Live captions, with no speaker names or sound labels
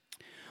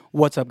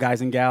What's up,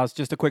 guys and gals?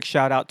 Just a quick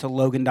shout out to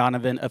Logan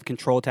Donovan of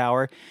Control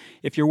Tower.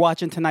 If you're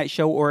watching tonight's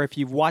show, or if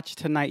you've watched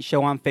tonight's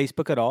show on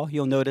Facebook at all,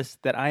 you'll notice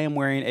that I am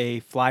wearing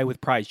a Fly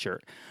with Pride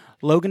shirt.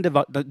 Logan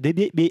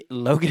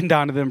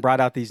Donovan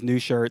brought out these new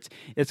shirts.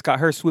 It's got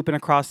her swooping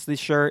across the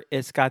shirt.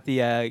 It's got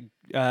the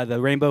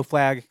rainbow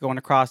flag going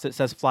across it. It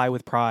says Fly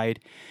with Pride.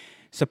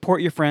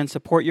 Support your friends,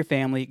 support your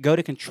family. Go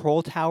to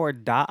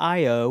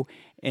controltower.io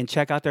and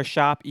check out their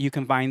shop. You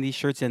can find these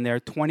shirts in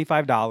there,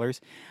 $25.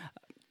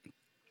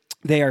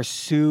 They are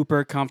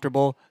super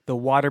comfortable. The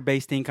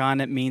water-based ink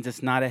on it means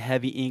it's not a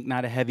heavy ink,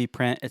 not a heavy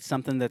print. It's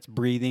something that's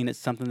breathing. It's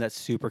something that's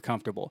super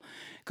comfortable.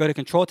 Go to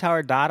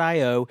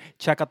controltower.io,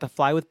 check out the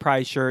Fly with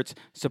Pride shirts,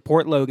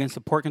 support Logan,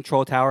 support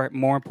Control Tower.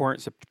 More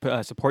important,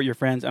 support your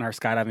friends and our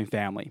skydiving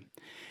family.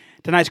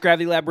 Tonight's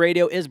Gravity Lab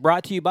Radio is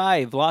brought to you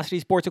by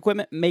Velocity Sports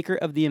Equipment, maker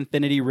of the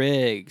Infinity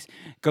Rigs.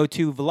 Go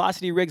to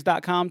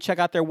velocityrigs.com, check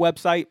out their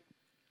website,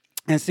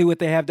 and see what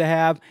they have to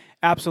have.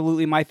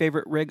 Absolutely my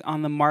favorite rig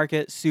on the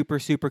market. Super,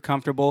 super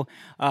comfortable.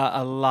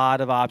 A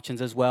lot of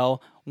options as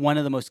well. One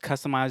of the most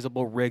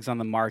customizable rigs on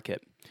the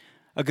market.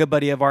 A good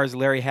buddy of ours,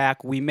 Larry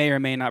Hack, we may or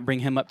may not bring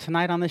him up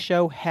tonight on the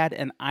show, had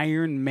an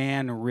Iron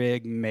Man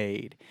rig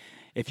made.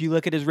 If you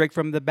look at his rig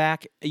from the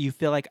back, you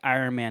feel like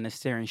Iron Man is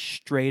staring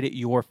straight at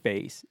your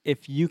face.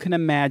 If you can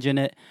imagine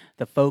it,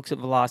 the folks at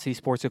Velocity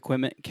Sports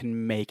Equipment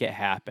can make it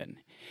happen.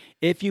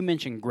 If you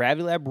mention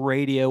Gravity Lab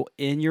Radio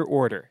in your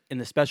order, in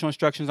the special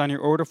instructions on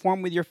your order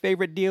form with your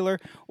favorite dealer,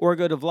 or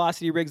go to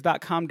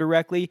velocityrigs.com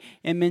directly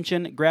and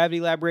mention Gravity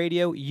Lab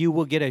Radio, you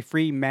will get a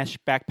free mesh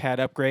backpad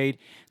upgrade.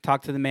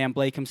 Talk to the man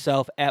Blake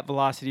himself at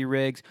Velocity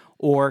Rigs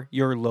or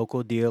your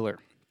local dealer.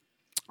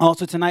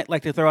 Also tonight, I'd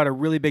like to throw out a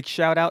really big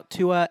shout out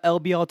to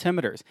LB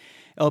Altimeters.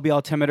 LB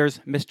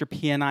Altimeters, Mr.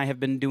 P and I have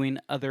been doing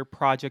other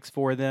projects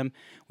for them.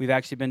 We've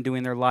actually been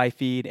doing their live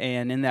feed,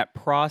 and in that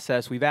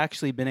process, we've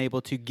actually been able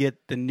to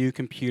get the new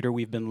computer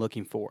we've been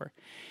looking for.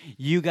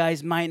 You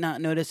guys might not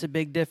notice a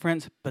big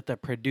difference, but the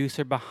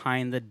producer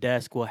behind the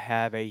desk will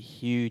have a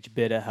huge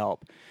bit of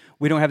help.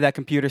 We don't have that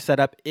computer set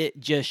up.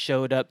 It just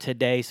showed up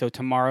today. So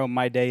tomorrow,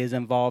 my day is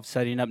involved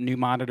setting up new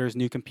monitors,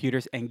 new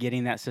computers, and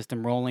getting that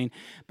system rolling.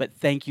 But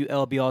thank you,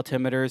 LB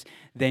Altimeters.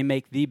 They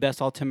make the best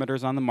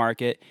altimeters on the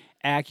market.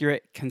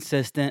 Accurate,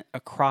 consistent,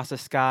 across the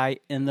sky,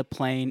 in the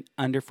plane,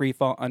 under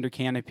freefall, under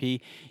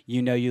canopy.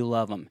 You know you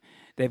love them.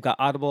 They've got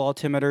audible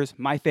altimeters.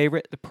 My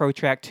favorite, the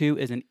ProTrack 2,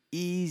 is an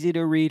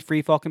easy-to-read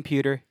freefall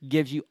computer.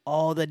 Gives you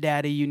all the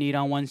data you need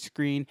on one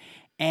screen,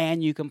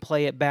 and you can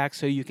play it back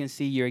so you can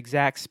see your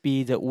exact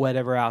speeds at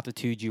whatever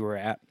altitude you were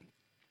at.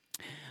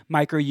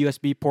 Micro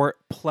USB port,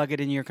 plug it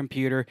in your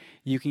computer.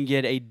 You can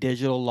get a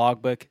digital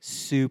logbook,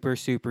 super,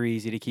 super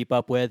easy to keep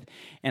up with.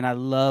 And I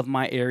love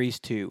my Aries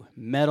 2.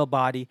 Metal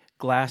body,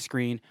 glass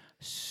screen,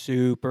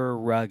 super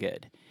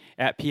rugged.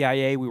 At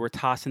PIA, we were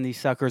tossing these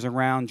suckers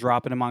around,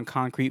 dropping them on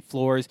concrete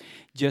floors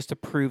just to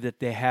prove that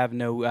they have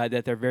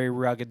that they're very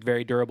rugged,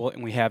 very durable,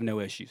 and we have no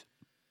issues.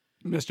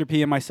 Mr.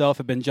 P and myself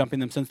have been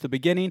jumping them since the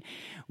beginning.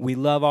 We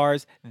love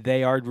ours.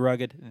 They are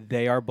rugged.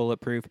 They are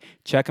bulletproof.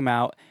 Check them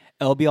out.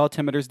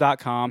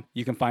 lbaltimeters.com.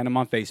 You can find them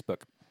on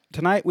Facebook.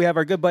 Tonight, we have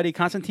our good buddy,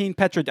 Konstantin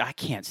Petrov. I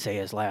can't say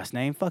his last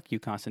name. Fuck you,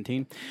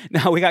 Konstantin.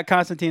 Now, we got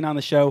Konstantin on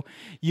the show.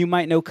 You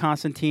might know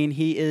Konstantin.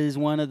 He is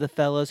one of the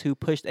fellas who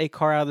pushed a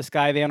car out of the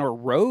Skyvan, or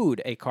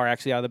rode a car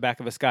actually out of the back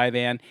of a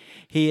Skyvan.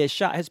 He has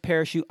shot his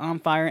parachute on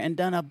fire and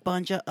done a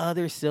bunch of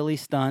other silly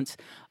stunts,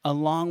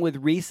 along with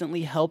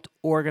recently helped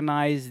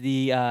organize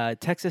the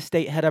Texas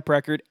State Head-Up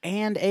record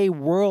and a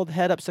World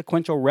Head-Up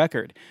sequential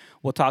record.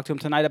 We'll talk to him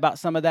tonight about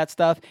some of that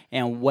stuff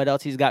and what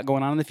else he's got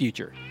going on in the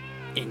future.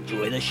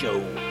 Enjoy the show.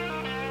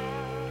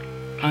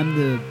 I'm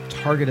the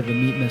target of a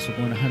meat missile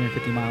going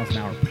 150 miles an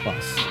hour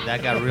plus.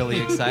 That got really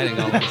exciting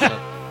all of a sudden.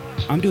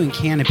 I'm doing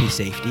canopy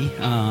safety.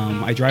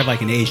 I drive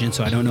like an Asian,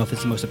 so I don't know if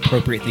it's the most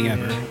appropriate thing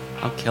ever.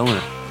 I'm killing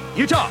it.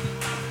 Utah,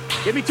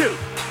 give me 2.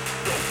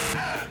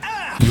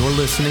 You're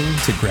listening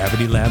to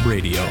Gravity Lab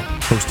Radio,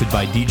 hosted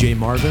by DJ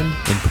Marvin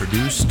and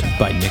produced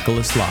by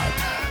Nicholas Live.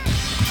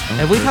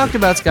 Have we talked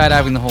about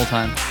skydiving the whole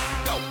time?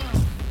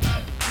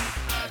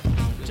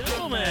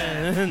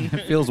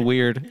 It feels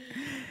weird.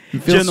 It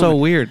feels so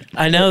weird.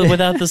 I know,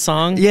 without the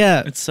song.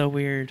 Yeah. It's so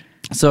weird.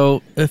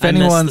 So, if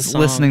anyone's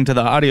listening to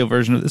the audio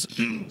version of this,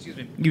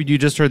 you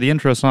just heard the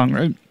intro song,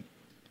 right?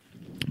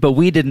 But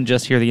we didn't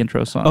just hear the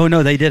intro song. Oh,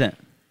 no, they didn't.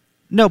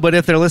 No, but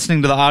if they're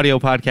listening to the audio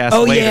podcast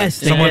later, yes,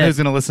 someone who's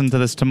going to listen to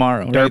this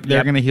tomorrow, they're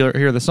going to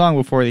hear the song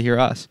before they hear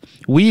us.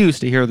 We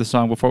used to hear the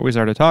song before we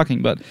started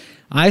talking, but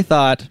I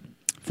thought,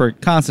 for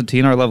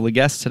Konstantin, our lovely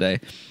guest today,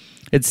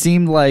 it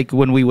seemed like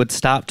when we would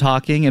stop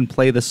talking and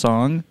play the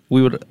song,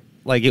 we would,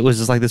 like, it was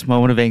just like this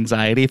moment of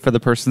anxiety for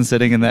the person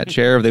sitting in that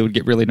chair. They would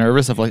get really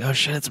nervous of like, oh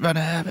shit, it's about to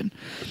happen.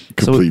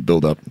 Complete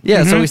build up.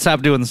 Yeah, so we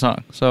stopped doing the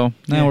song. So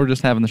now we're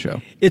just having the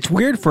show. It's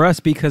weird for us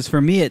because for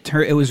me,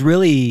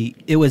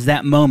 it was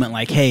that moment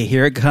like, hey,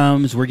 here it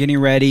comes. We're getting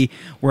ready.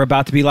 We're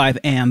about to be live,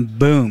 and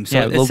boom.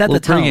 So it set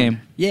the tone. Pregame.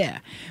 Yeah.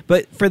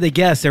 But for the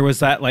guests, there was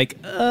that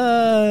like,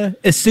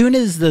 as soon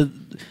as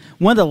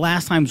One of the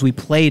last times we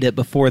played it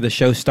before the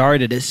show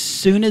started, as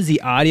soon as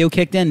the audio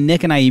kicked in,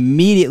 Nick and I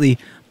immediately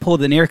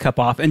pulled an ear cup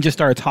off and just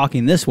started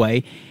talking this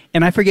way.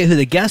 And I forget who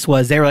the guest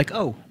was. They were like,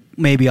 oh,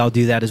 maybe I'll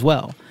do that as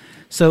well.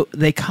 So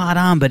they caught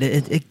on, but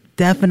it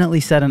definitely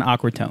set an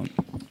awkward tone.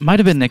 Might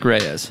have been Nick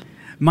Reyes.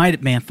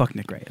 Fuck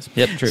Nick Reyes.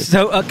 Yep, true.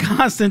 So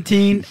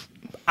Constantine,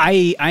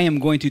 I am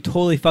going to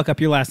totally fuck up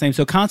your last name.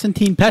 So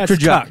Constantine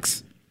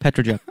Petrojuk.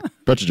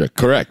 Petrojuk,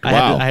 correct.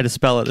 Wow. I had to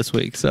spell it this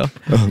week, so.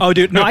 Oh,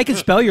 dude, no, I can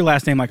spell your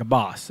last name like a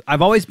boss.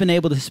 I've always been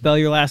able to spell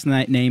your last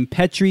name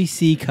Petri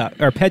J.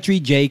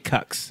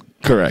 Cucks.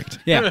 Correct.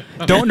 Yeah.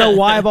 Don't know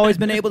why I've always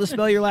been able to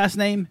spell your last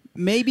name.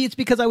 Maybe it's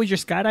because I was your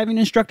skydiving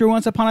instructor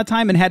once upon a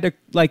time and had to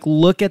like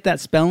look at that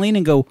spelling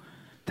and go,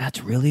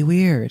 that's really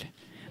weird.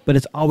 But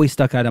it's always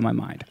stuck out of my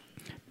mind.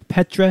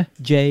 Petra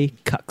J.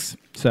 Cucks.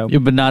 So, Yeah,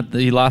 but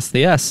you lost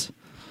the S.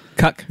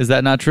 Cuck. Is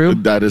that not true?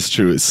 That is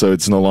true. So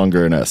it's no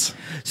longer an S.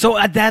 So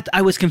at that,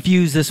 I was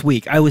confused this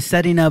week. I was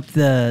setting up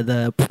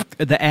the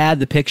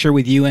picture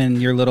with you and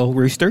your little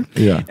rooster.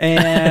 Yeah.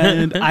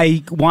 And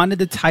I wanted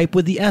to type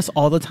with the S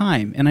all the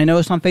time. And I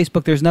noticed on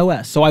Facebook there's no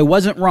S. So I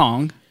wasn't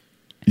wrong.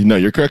 No,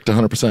 you're correct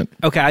 100%.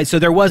 Okay, so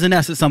there was an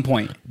S at some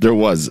point. There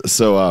was.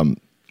 So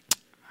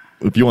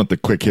if you want the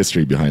quick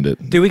history behind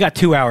it. Dude, we got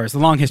 2 hours. The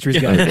long history's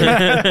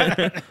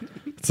good.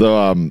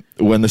 So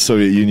when the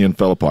Soviet Union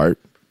fell apart,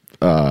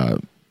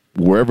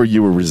 wherever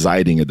you were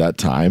residing at that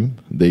time,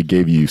 they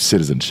gave you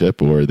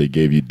citizenship or they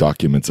gave you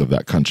documents of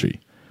that country.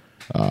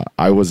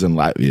 I was in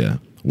Latvia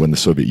when the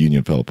Soviet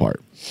Union fell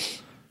apart.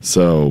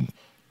 So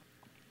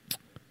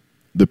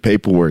the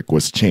paperwork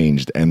was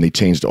changed and they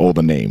changed all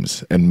the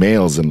names. And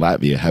males in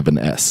Latvia have an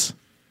S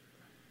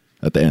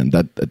at the end.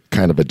 That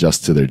kind of adjusts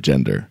to their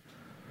gender.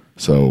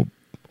 So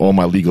all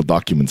my legal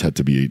documents had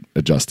to be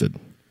adjusted.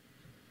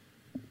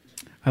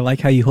 I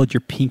like how you hold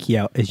your pinky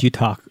out as you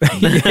talk.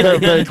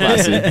 Very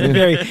classy.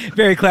 very,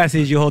 very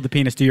classy as you hold the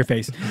penis to your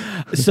face.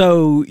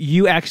 So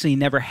you actually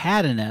never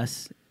had an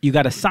S. You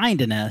got assigned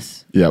an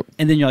S. Yep.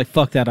 And then you're like,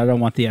 fuck that. I don't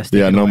want the S.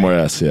 Yeah, taken no away. more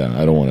S. Yeah,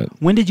 I don't want it.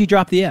 When did you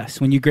drop the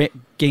S? When you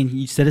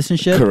gained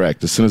citizenship?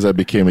 Correct. As soon as I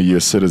became a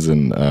U.S.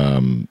 citizen,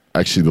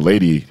 actually the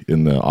lady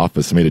in the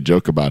office made a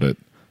joke about it.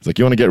 It's like,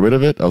 you want to get rid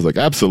of it? I was like,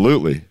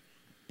 absolutely.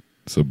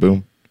 So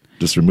boom,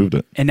 just removed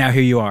it. And now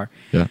here you are.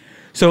 Yeah.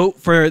 So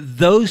for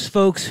those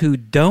folks who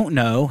don't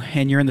know,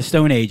 and you're in the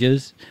Stone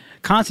Ages,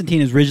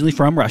 Constantine is originally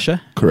from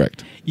Russia.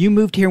 Correct. You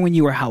moved here when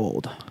you were how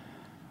old?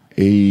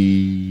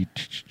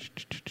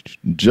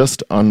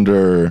 Just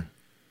under.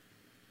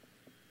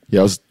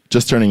 Yeah, I was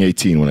just turning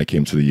 18 when I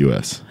came to the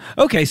U.S.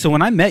 Okay, so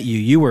when I met you,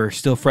 you were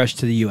still fresh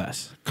to the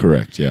U.S.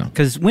 Correct, yeah.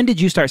 Because when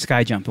did you start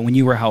sky jumping? When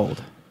you were how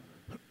old?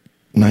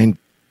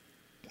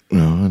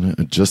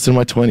 Just in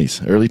my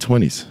 20s, early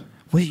 20s.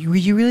 Were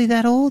you really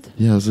that old?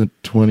 Yeah, I was at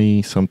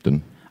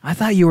 20-something. I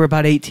thought you were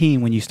about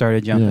 18 when you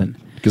started jumping.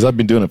 Because I've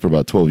been doing it for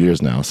about 12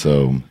 years now,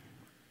 so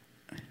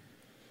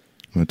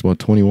at about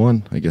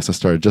 21, I guess I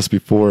started just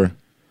before.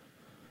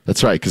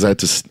 That's right,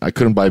 because I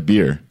couldn't buy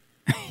beer.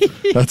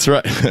 That's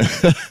right.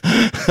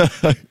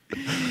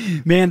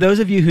 Man, those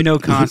of you who know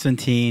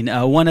Constantine,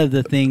 one of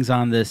the things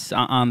on this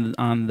on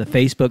the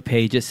Facebook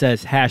page, it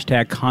says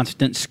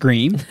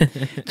 #ConstantScream.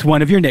 It's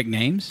one of your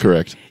nicknames.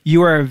 Correct.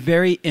 You are a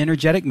very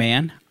energetic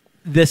man.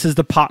 This is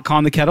the pot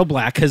calling the kettle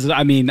black because,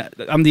 I mean,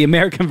 I'm the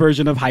American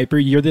version of Hyper.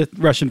 You're the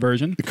Russian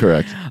version.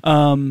 Correct.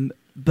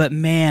 But,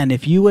 man,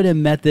 if you would have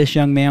met this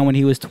young man when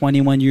he was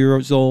 21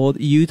 years old,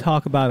 you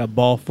talk about a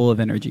ball full of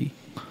energy.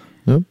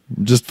 Yep.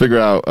 Just figure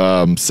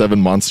out 7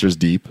 monsters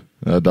deep.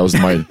 That was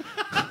my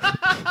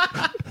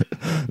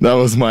that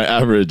was my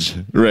average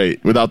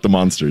rate without the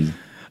monsters.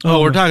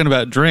 Oh, we're talking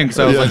about drinks.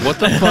 I was like,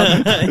 what the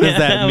fuck does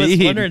that I mean?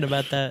 was wondering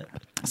about that.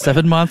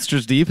 7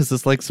 monsters deep? Is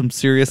this like some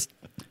serious,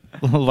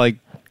 like,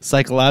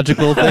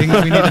 psychological thing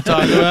we need to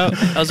talk about?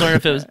 I was wondering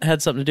if it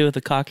had something to do with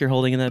the cock you're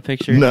holding in that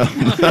picture. No.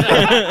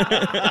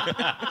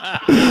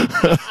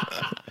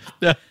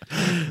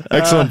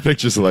 Excellent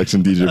picture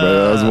selection, DJ.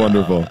 That was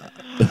wonderful.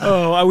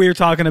 Oh, we were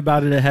talking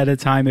about it ahead of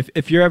time.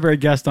 If you're ever a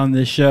guest on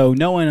this show,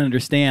 no one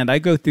understand. I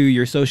go through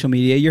your social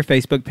media, your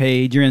Facebook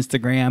page, your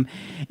Instagram,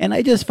 and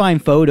I just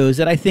find photos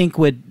that I think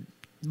would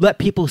let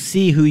people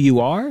see who you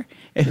are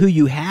and who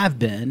you have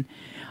been.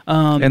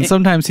 And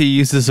sometimes he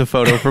uses a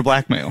photo for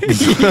blackmail.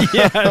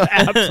 Yeah,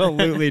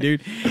 absolutely,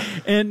 dude.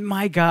 And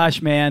my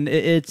gosh, man,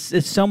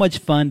 it's so much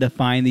fun to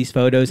find these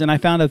photos. And I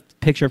found a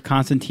picture of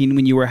Constantine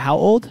when you were how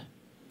old?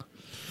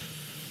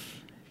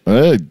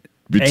 8?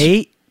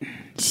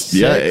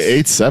 Yeah,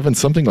 8, 7,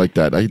 something like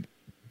that.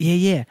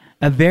 Yeah.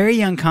 A very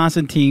young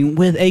Constantine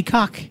with a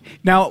cock.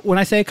 Now, when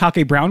I say a cock,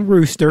 a brown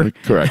rooster.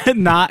 Correct.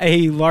 Not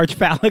a large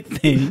phallic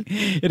thing.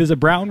 It is a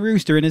brown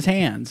rooster in his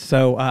hands.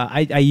 So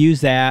I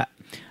use that.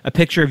 A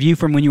picture of you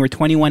from when you were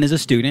 21 as a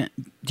student.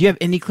 Do you have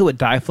any clue what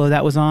Diaflow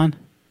that was on?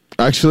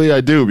 Actually,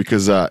 I do,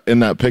 because in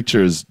that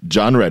picture is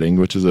John Redding,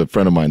 which is a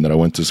friend of mine that I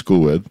went to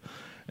school with.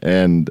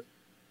 And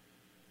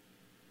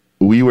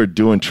we were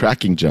doing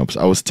tracking jumps.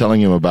 I was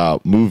telling him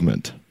about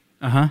movement.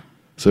 Uh-huh.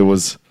 So it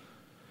was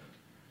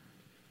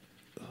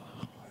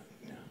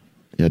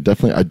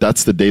definitely.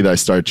 That's the day that I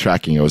started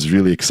tracking. I was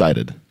really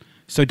excited.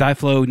 So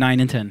Diflow 9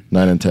 and 10.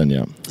 9 and 10,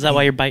 yeah. Is that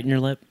why you're biting your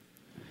lip?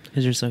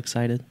 Because you're so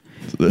excited.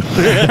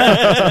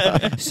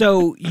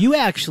 So you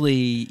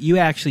actually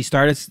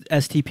started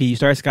STP. You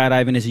started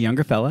skydiving as a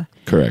younger fella.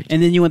 Correct.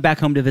 And then you went back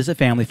home to visit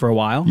family for a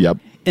while. Yep.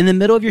 In the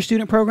middle of your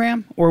student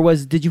program, or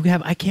did you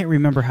have? I can't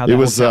remember how that It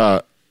was.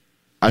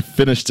 I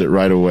finished it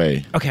right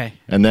away. Okay.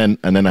 And then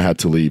I had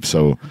to leave.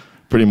 So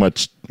pretty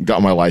much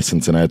got my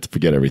license, and I had to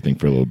forget everything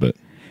for a little bit.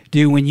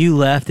 Dude, when you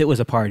left, it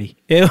was a party.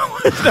 It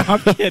was, no, I'm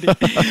kidding.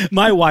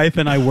 My wife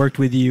and I worked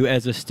with you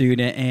as a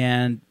student,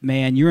 and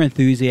man, your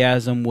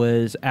enthusiasm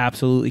was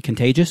absolutely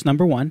contagious,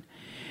 number one.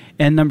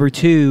 And number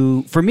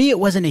two, for me, it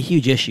wasn't a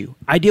huge issue.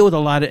 I deal with a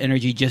lot of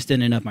energy just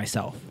in and of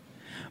myself.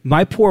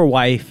 My poor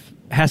wife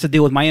has to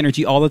deal with my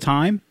energy all the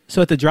time.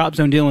 So at the drop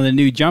zone dealing with a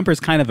new jumper is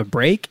kind of a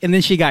break. And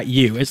then she got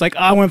you. It's like, oh,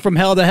 I went from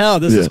hell to hell.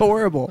 This is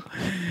horrible.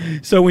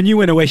 So when you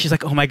went away, she's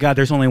like, oh my God,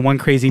 there's only one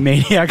crazy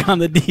maniac on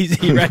the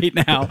DZ right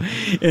now.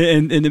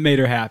 and it made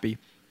her happy.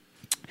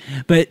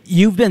 But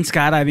you've been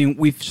skydiving,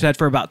 we've said,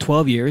 for about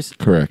 12 years.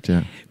 Correct,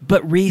 yeah.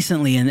 But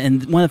recently,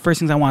 and one of the first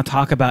things I want to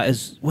talk about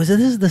is,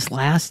 this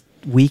last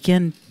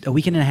weekend, a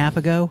week and a half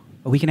ago,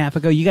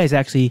 you guys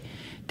actually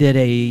did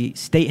a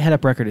state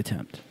head-up record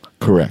attempt.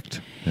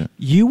 Correct. Yeah.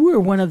 You were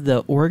one of the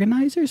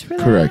organizers for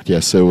that? Correct,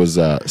 yes. So it was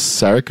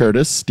Sarah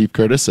Curtis, Steve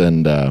Curtis,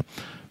 and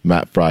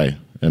Matt Fry,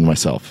 and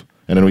myself.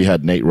 And then we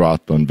had Nate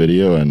Roth on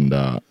video and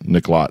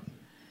Nick Lott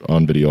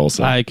on video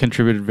also. I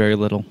contributed very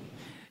little.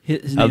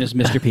 His name is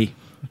Mr. P.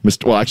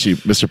 Actually,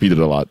 Mr. P did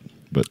a lot.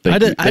 But I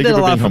did you a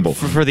for lot being humble.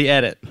 for the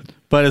edit.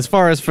 But as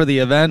far as for the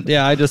event,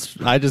 yeah, I just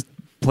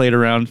played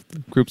around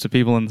groups of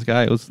people in the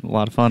sky. It was a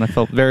lot of fun. I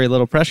felt very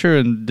little pressure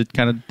and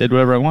did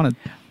whatever I wanted.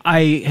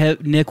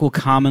 Nick will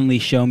commonly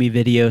show me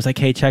videos like,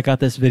 hey, check out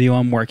this video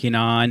I'm working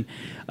on.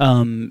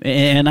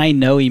 And I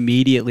know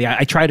immediately,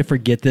 I try to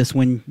forget this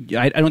when,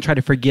 I don't try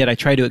to forget, I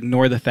try to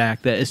ignore the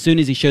fact that as soon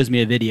as he shows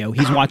me a video,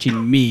 he's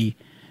watching me,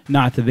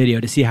 not the video,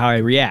 to see how I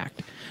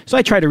react. So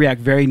I try to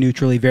react very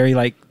neutrally, very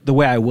like the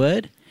way I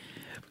would.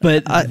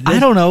 But I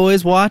don't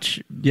always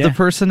watch the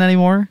person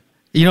anymore.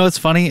 You know, it's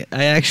funny.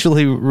 I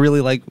actually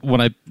really like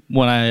when I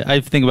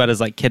think about it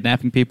as like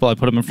kidnapping people. I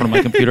put them in front of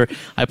my computer.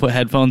 I put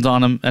headphones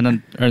on them,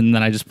 and then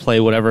I just play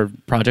whatever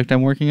project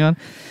I'm working on.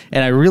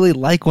 And I really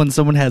like when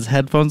someone has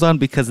headphones on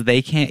because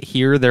they can't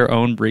hear their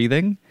own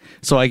breathing.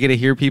 So I get to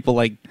hear people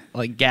like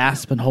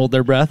gasp and hold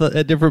their breath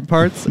at different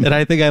parts. And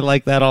I think I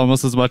like that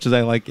almost as much as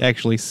I like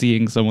actually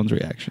seeing someone's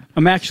reaction.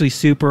 I'm actually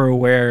super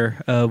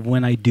aware of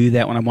when I do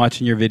that when I'm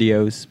watching your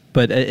videos.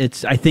 But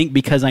I think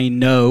because I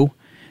know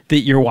that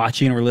you're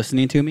watching or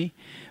listening to me.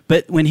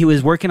 But when he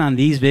was working on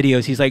these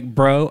videos, he's like,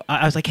 bro,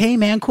 I was like, hey,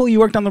 man, cool. You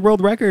worked on the world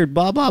record,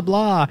 blah, blah,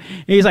 blah.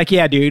 And he's like,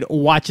 yeah, dude,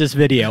 watch this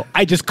video.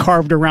 I just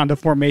carved around a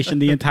formation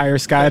the entire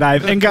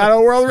skydive and got a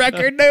world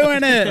record doing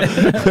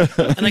it.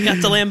 And I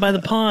got to land by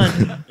the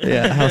pond.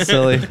 Yeah, how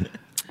silly.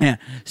 Yeah.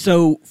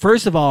 So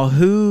first of all,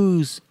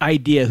 whose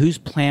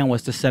plan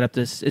was to set up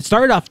this? It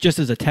started off just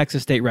as a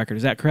Texas state record.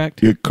 Is that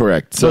correct? You're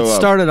correct. So it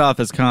started off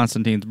as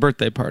Constantine's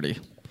birthday party.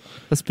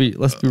 Let's be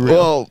real.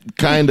 Well,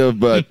 kind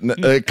of, but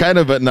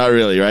not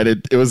really, right?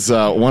 It was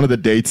one of the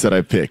dates that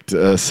I picked.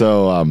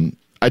 So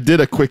I did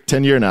a quick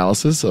 10-year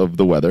analysis of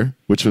the weather,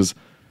 which was,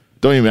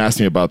 don't even ask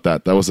me about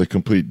that. That was a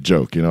complete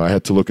joke. You know, I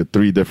had to look at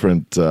 3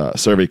 different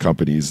survey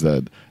companies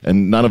and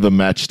none of them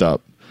matched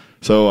up.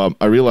 So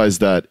I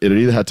realized that it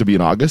either had to be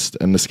in August,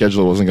 and the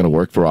schedule wasn't going to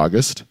work for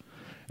August,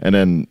 and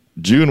then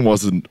June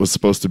was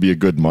supposed to be a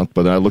good month,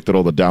 but then I looked at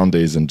all the down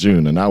days in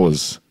June, and that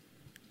was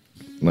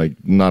like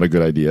not a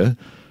good idea.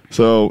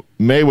 So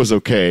May was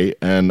okay,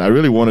 and I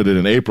really wanted it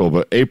in April,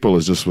 but April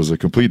was a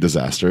complete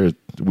disaster.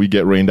 We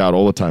get rained out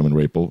all the time in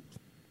April.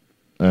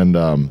 And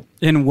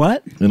in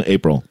what? In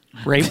April.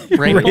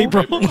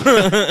 April.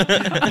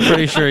 I'm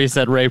pretty sure he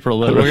said April,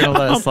 but we're gonna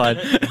let it slide.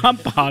 I'm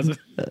positive.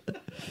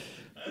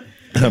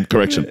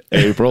 Correction,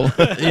 April.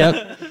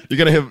 Yep.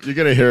 You're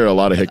gonna hear a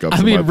lot of hiccups.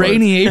 I mean,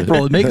 rainy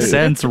April. It makes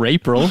sense.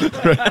 April.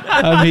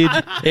 I mean,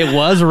 it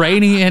was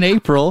rainy in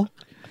April,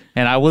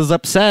 and I was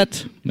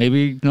upset.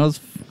 Maybe it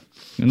was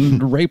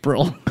in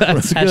April.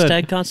 That's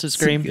Hashtag good. constant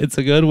scream. It's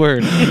a good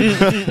word.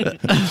 You're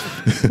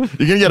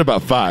gonna get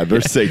about 5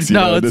 or 6.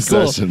 No, this it's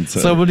cool. Session. So.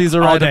 Somebody's to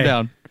write them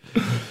down.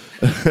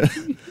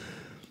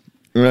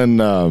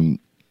 And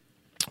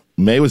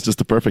May was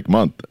just a perfect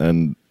month,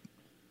 and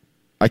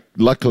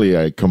luckily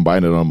I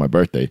combined it on my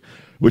birthday,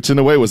 which in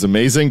a way was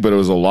amazing, but it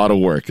was a lot of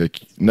work.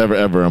 Like, never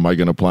ever am I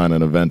going to plan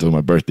an event on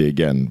my birthday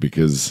again,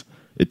 because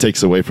it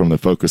takes away from the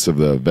focus of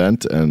the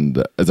event.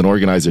 And as an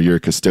organizer, you're a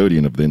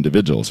custodian of the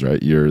individuals,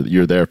 right?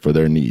 You're there for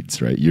their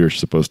needs, right? You're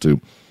supposed to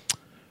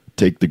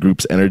take the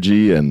group's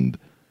energy and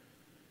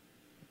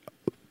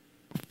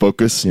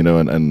focus,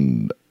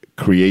 and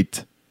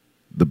create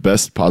the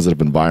best positive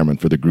environment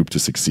for the group to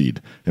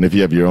succeed. And if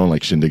you have your own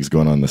like shindigs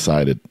going on the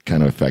side, it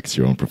kind of affects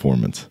your own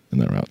performance in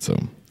that route. So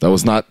that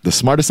was not the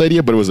smartest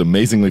idea, but it was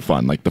amazingly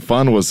fun. Like, the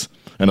fun was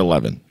an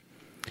 11.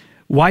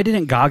 Why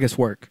didn't Gaugus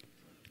work?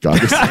 God.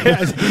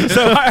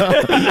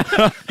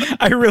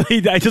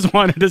 I just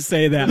wanted to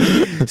say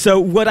that. So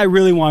what I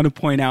really want to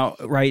point out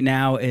right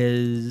now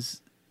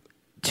is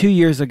 2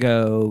 years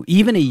ago,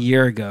 even a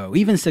year ago,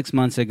 even 6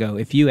 months ago,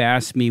 if you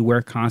asked me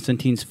where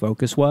Konstantin's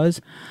focus was,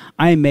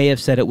 I may have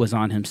said it was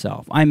on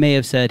himself. I may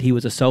have said he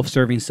was a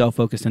self-serving,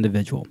 self-focused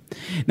individual.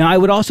 Now, I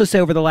would also say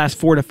over the last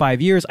 4 to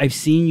 5 years, I've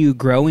seen you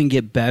grow and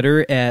get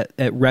better at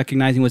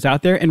recognizing what's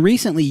out there. And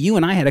recently, you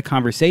and I had a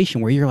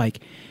conversation where you're like,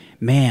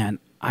 man,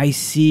 I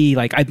see,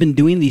 like, I've been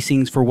doing these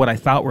things for what I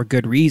thought were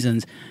good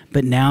reasons,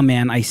 but now,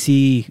 man, I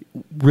see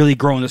really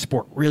growing the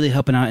sport, really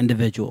helping out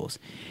individuals.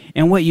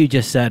 And what you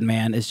just said,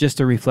 man, is just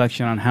a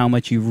reflection on how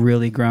much you've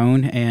really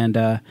grown, and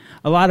a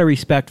lot of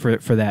respect for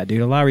that,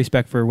 dude. A lot of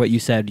respect for what you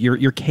said.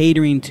 You're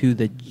catering to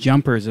the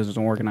jumpers as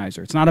an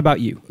organizer. It's not about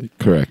you.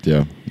 Correct,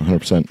 yeah,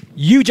 100%.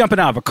 You jumping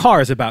out of a car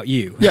is about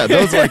you. Yeah,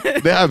 those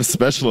they have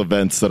special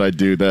events that I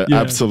do that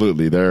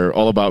absolutely, they're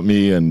all about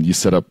me, and you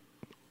set up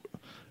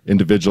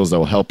individuals that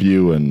will help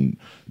you and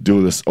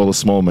do all the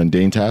small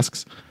mundane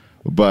tasks.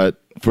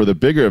 But for the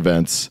bigger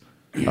events,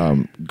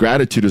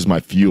 gratitude is my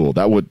fuel.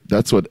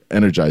 That's what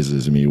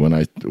energizes me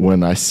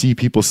when I see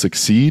people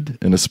succeed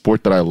in a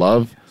sport that I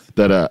love,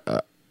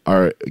 that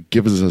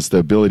gives us the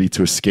ability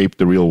to escape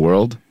the real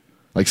world.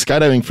 Like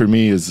skydiving for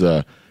me is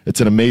it's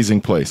an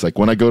amazing place. Like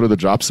when I go to the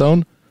drop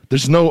zone,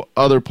 there's no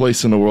other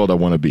place in the world I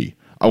want to be.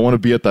 I want to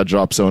be at that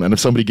drop zone. And if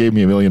somebody gave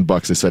me $1 million,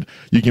 they said,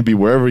 you can be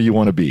wherever you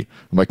want to be.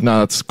 I'm like, nah,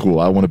 that's cool.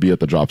 I want to be at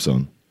the drop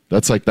zone.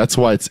 That's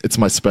why it's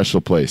my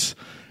special place.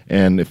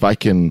 And if I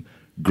can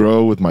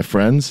grow with my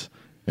friends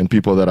and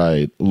people that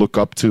I look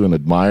up to and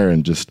admire,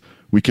 and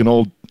we can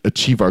all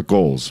achieve our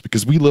goals,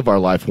 because we live our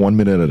life 1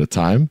 minute at a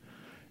time,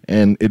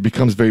 and it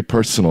becomes very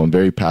personal and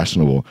very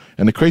passionable.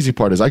 And the crazy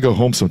part is I go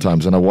home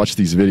sometimes and I watch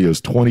these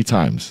videos 20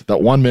 times.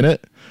 That 1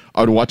 minute,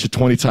 I would watch it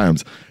 20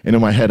 times. And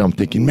in my head, I'm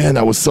thinking, man,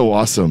 that was so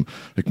awesome.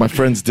 Like my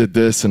friends did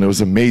this and it was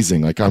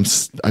amazing. Like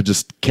I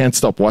just can't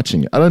stop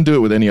watching it. I don't do it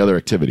with any other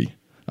activity.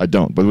 I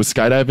don't. But with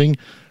skydiving,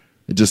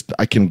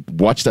 I can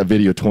watch that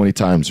video 20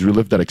 times,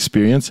 relive that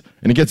experience,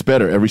 and it gets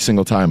better every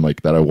single time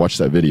like that I watch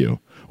that video.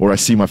 Or I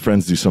see my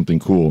friends do something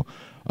cool.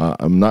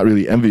 I'm not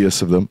really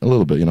envious of them, a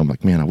little bit. I'm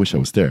like, man, I wish I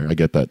was there. I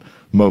get that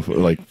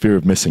fear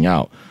of missing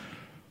out.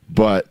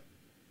 But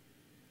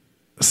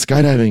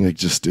skydiving,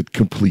 it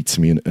completes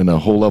me in a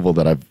whole level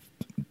that I've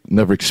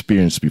never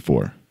experienced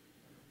before.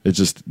 It's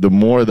just the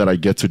more that I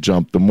get to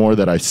jump, the more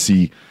that I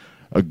see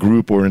a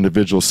group or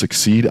individual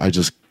succeed, I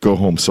just go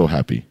home so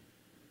happy.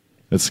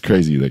 It's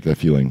crazy, like that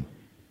feeling.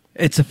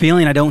 It's a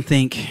feeling I don't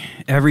think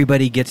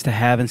everybody gets to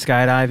have in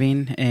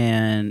skydiving,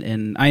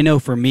 and I know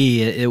for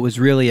me it was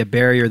really a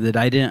barrier that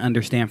I didn't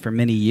understand for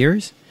many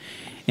years.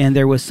 And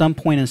there was some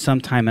point in some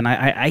time, and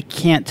I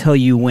can't tell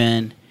you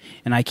when,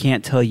 and I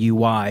can't tell you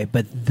why,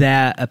 but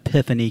that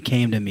epiphany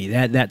came to me.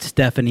 That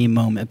epiphany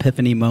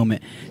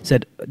moment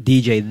said,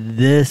 DJ,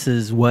 this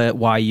is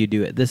why you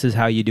do it. This is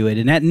how you do it.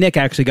 And that Nick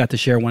actually got to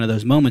share one of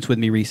those moments with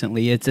me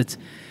recently. It's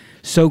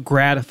so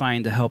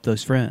gratifying to help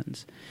those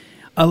friends.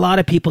 A lot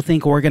of people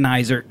think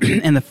organizer,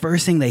 and the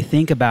first thing they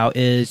think about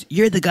is,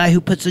 you're the guy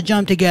who puts the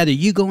jump together.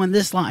 You go in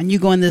this lot, and you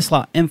go in this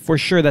lot. And for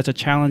sure, that's a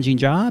challenging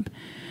job.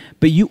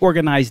 But you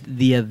organized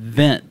the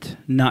event,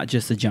 not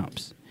just the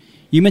jumps.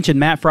 You mentioned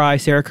Matt Fry,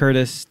 Sarah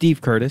Curtis, Steve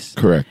Curtis.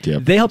 Correct, yeah.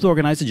 They helped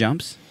organize the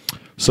jumps.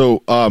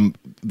 So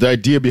the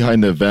idea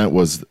behind the event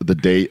was the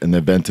date and the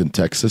event in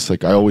Texas.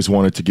 Like I always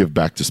wanted to give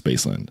back to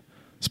Spaceland.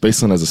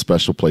 Spaceland has a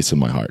special place in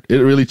my heart. It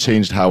really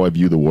changed how I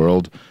view the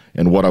world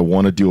and what I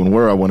want to do and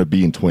where I want to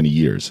be in 20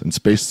 years. And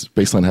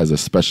Spaceland has a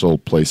special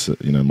place,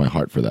 in my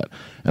heart for that.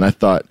 And I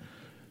thought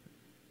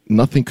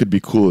nothing could be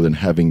cooler than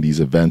having these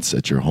events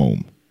at your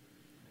home.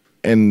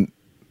 And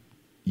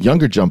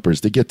younger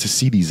jumpers, they get to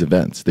see these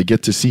events. They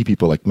get to see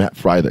people like Matt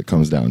Fry that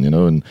comes down,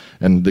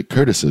 and the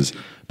Curtises,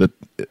 that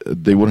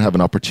they wouldn't have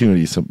an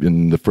opportunity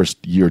in the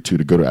first year or two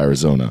to go to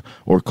Arizona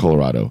or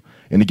Colorado.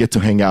 And you get to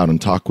hang out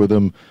and talk with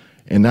them.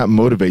 And that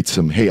motivates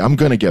them. Hey, I'm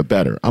going to get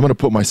better. I'm going to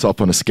put myself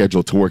on a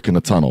schedule to work in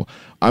a tunnel.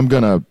 I'm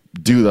going to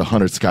do the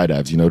 100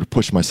 skydives, to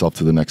push myself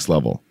to the next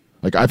level.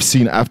 Like I've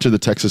seen after the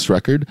Texas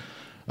record,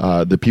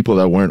 the people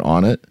that weren't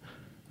on it,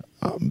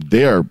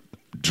 they are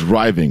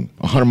driving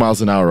 100 miles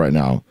an hour right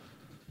now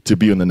to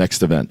be in the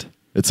next event.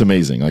 It's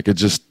amazing. Like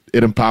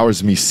it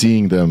empowers me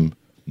seeing them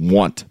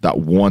want. That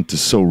want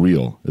is so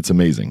real. It's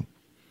amazing.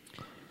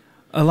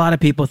 A lot of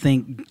people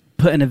think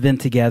put an event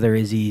together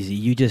is easy.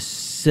 You just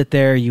sit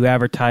there, you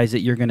advertise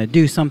that you're going to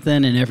do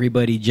something, and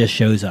everybody just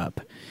shows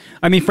up.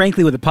 I mean,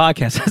 frankly, with the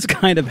podcast, that's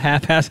kind of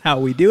half-ass how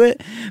we do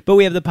it, but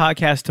we have the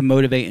podcast to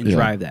motivate and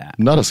drive that.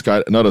 Not a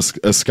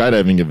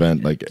skydiving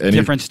event like any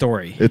different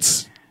story.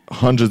 It's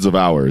hundreds of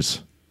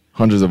hours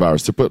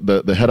to put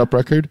the head-up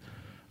record.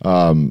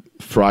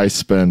 Fry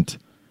spent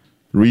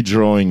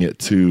redrawing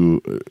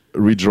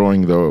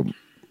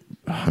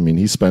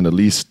he spent at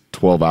least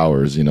 12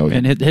 hours,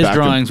 And his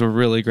drawings were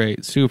really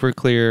great, super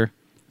clear.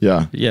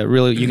 Yeah. Yeah,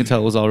 really, you can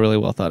tell it was all really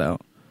well thought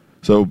out.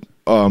 So,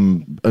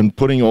 and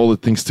putting all the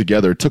things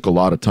together took a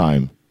lot of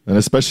time. and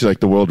especially like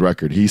the world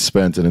record. He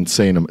spent an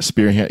insane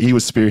he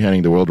was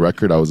spearheading the world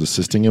record. I was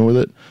assisting him with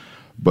it,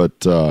 but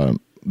the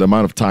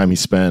amount of time he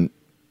spent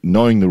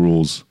knowing the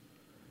rules,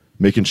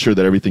 making sure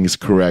that everything is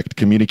correct,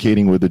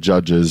 communicating with the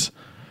judges,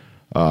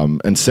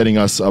 and setting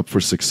us up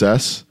for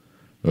success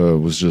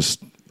was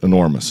just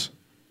enormous.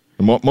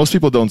 And most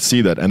people don't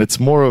see that, and it's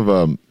more of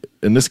a,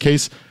 in this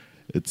case,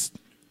 it's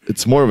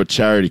more of a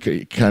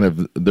charity kind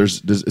of.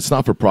 It's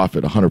not for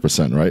profit,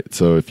 100%, right?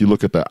 So if you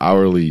look at the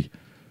hourly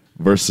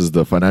versus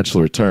the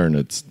financial return,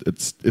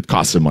 it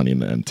costs them money in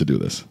the end to do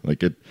this.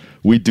 Like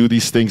we do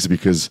these things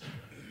because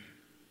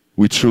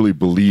we truly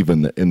believe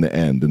in the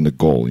end, in the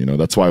goal. You know,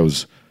 that's why it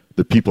was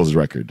the people's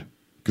record,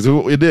 because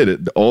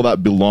all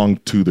that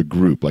belonged to the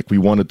group. Like we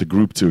wanted the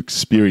group to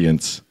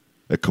experience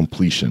a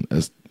completion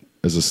as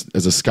a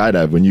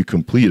skydive. When you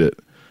complete it,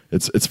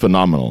 it's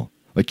phenomenal.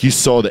 Like you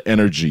saw the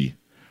energy,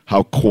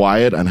 how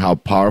quiet and how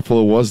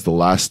powerful it was the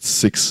last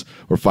 6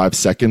 or 5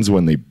 seconds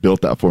when they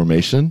built that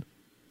formation.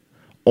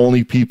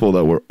 Only people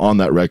that were on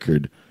that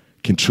record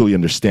can truly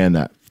understand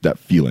that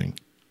feeling.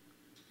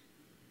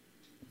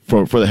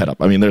 For the head up.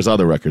 I mean, there's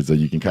other records that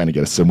you can kind of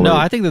get a similar. No,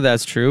 I think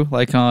that's true.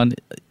 Like on,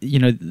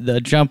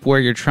 the jump where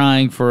you're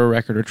trying for a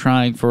record or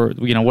trying for,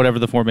 whatever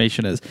the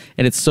formation is,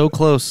 and it's so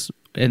close.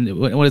 And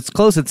when it's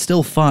close, it's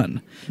still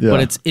fun,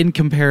 but it's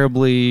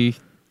incomparably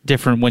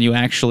different when you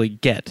actually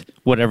get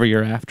whatever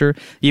you're after.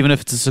 Even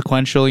if it's a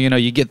sequential,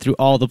 you get through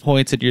all the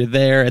points and you're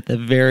there at the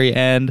very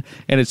end,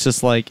 and it's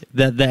just like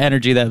the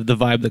energy, the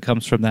vibe that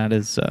comes from that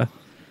is.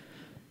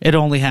 It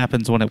only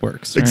happens when it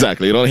works. Right?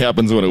 Exactly. It only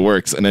happens when it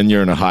works, and then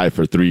you're in a high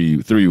for three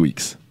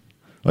weeks.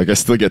 Like I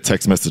still get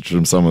text messages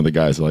from some of the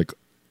guys like,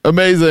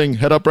 "Amazing,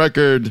 head up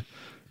record,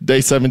 day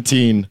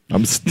 17.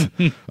 I'm still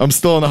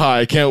in the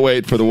high. I can't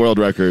wait for the world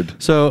record."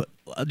 So,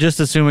 just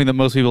assuming that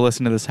most people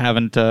listening to this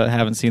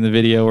haven't seen the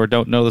video or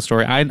don't know the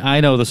story.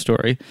 I know the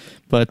story,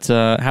 but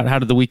how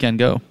did the weekend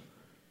go?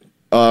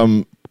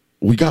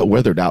 We got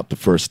weathered out the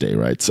first day,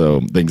 right? So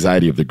the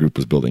anxiety of the group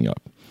was building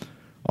up.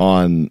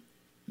 On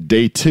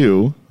day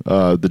 2,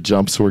 the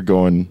jumps were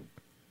going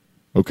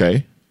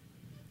okay,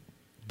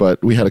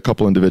 but we had a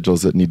couple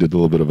individuals that needed a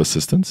little bit of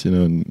assistance,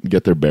 and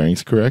get their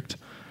bearings correct.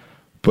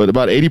 But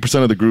about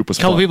 80% of the group was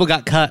a couple people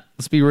got cut.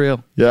 Let's be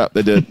real. Yeah,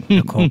 they did.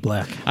 Nicole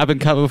Black. I've been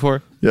cut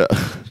before. Yeah.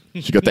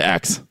 She got the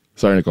axe.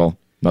 Sorry, Nicole.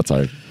 Not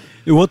sorry.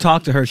 We'll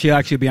talk to her. She'll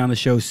actually be on the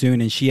show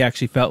soon, and she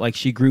actually felt like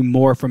she grew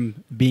more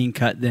from being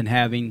cut than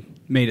having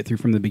made it through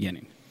from the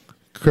beginning.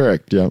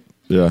 Correct. Yeah.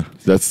 Yeah.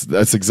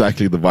 That's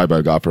exactly the vibe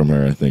I got from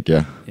her, I think.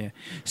 Yeah. Yeah.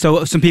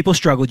 So some people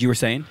struggled, you were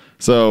saying?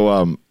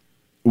 So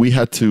we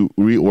had to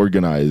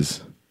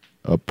reorganize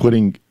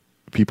putting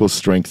people's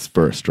strengths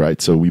first, right?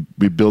 So we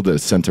build a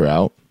center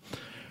out,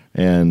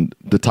 and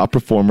the top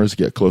performers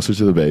get closer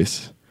to the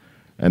base,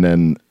 and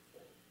then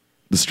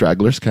the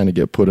stragglers kind of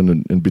get put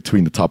in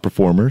between the top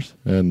performers,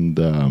 and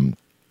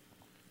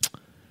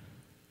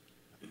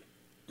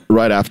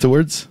right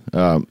afterwards,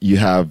 you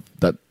have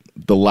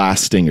the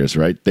last stingers,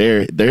 right?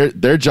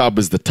 Their job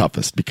is the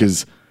toughest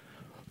because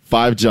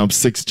 5 jumps,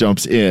 6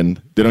 jumps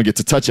in, they don't get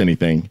to touch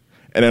anything.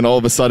 And then all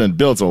of a sudden,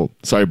 builds, "Oh,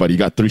 sorry, buddy, you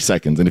got 3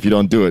 seconds. And if you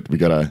don't do it, we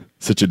got to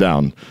sit you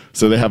down."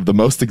 So they have the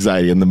most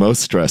anxiety and the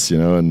most stress,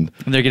 and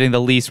they're getting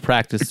the least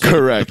practice.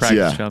 Correct,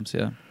 practice jumps,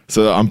 yeah.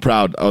 So I'm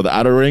proud. Oh, the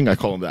outer ring, I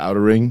call them the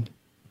outer ring.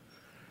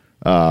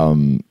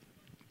 Or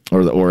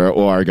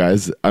our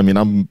guys. I mean,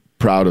 I'm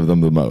proud of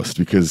them the most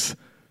because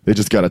they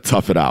just got to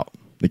tough it out.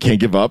 They can't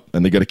give up,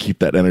 and they got to keep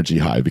that energy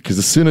high because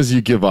as soon as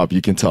you give up,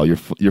 you can tell your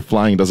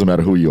flying doesn't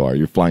matter who you are.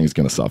 Your flying is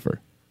going to suffer.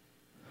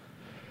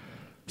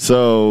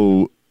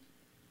 So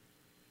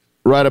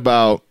right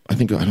about, I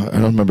think, I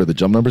don't remember the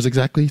jump numbers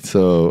exactly.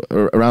 So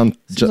around.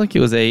 Seems like it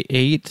was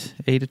eight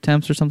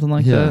attempts or something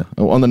like that.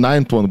 On the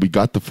 9th one, we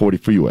got the 40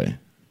 freeway,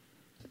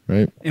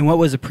 right? And what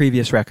was the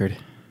previous record?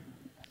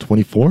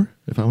 24,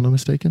 if I'm not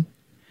mistaken.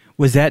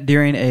 Was that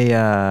during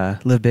a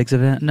Live Bigs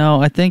event?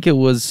 No, I think it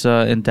was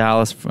in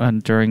Dallas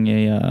during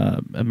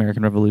a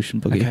American Revolution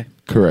boogie. Okay.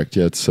 Correct.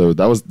 Yeah. So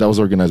that was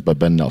organized by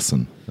Ben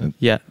Nelson.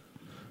 Yeah.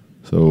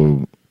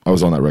 So I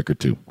was on that record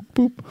too.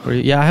 Boop.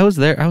 Yeah, I was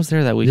there. I was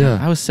there that weekend.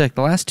 Yeah. I was sick.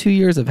 The last 2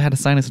 years, I've had a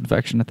sinus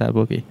infection at that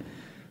boogie.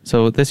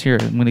 So this year,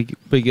 I'm gonna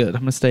be good.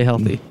 I'm gonna stay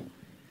healthy.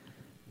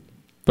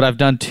 But I've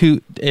done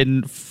 2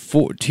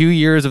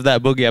 years of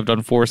that boogie. I've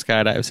done 4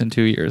 skydives in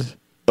 2 years.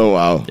 Oh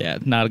wow. Yeah,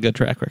 not a good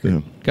track record.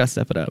 Yeah. Gotta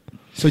step it up.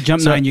 So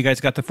jump 9, you guys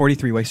got the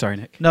 43-way. Sorry,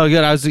 Nick. No,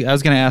 good. I was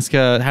gonna ask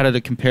how did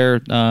it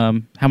compare?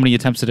 How many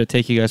attempts did it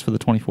take you guys for the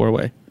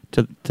 24-way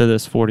to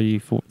this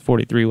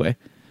 43-way?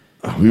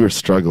 We were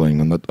struggling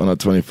on that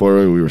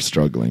 24-way. We were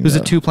struggling. It was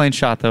a 2-plane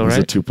shot, though, right?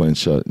 It was a 2-plane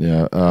shot.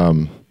 Yeah.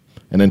 And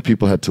then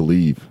people had to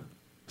leave,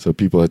 so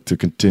people had to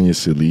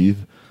continuously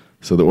leave.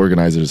 So the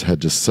organizers had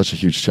just such a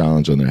huge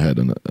challenge on their head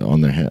and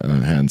on their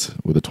hands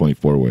with a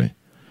 24-way,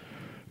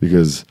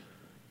 because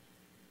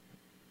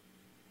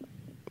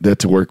they had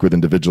to work with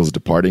individuals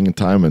departing in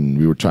time, and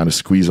we were trying to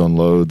squeeze on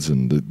loads,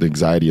 and the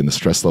anxiety and the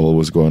stress level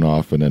was going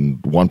off, and then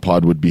one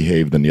pod would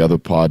behave, then the other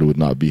pod would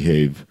not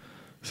behave.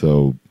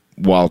 So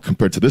while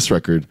compared to this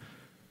record,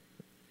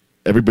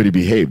 everybody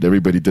behaved.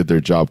 Everybody did their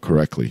job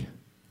correctly,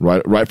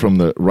 right from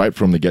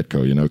the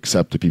get-go.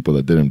 Except the people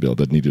that didn't build,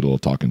 that needed a little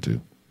talking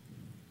to.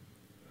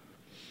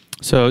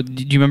 So,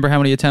 do you remember how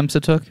many attempts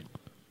it took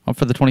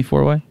for the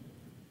 24-way?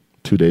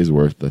 2 days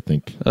worth, I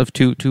think. Of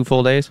two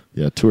full days?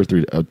 Yeah, 2 or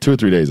 3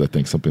 days, I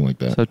think, something like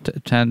that. So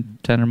 10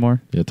 or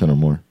more? Yeah, 10 or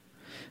more.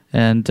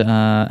 And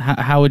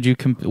how would you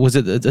was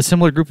it a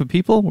similar group of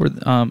people?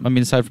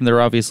 Aside from there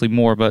were obviously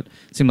more, but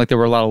it seemed like there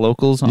were a lot of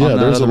locals. Yeah,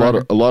 there was a lot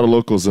record. of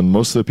locals, and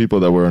most of the people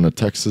that were on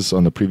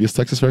the previous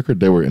Texas record,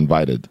 they were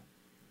invited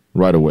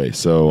right away.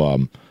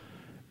 So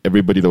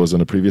everybody that was on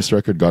the previous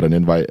record got an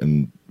invite,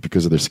 and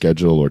because of their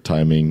schedule or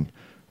timing,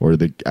 or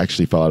they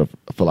actually fell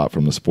out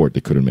from the sport,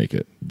 they couldn't make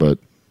it. But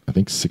I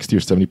think 60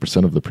 or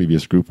 70% of the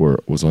previous group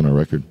was on our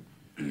record.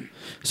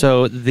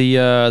 So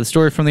the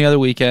story from the other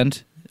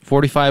weekend,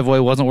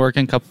 45-way wasn't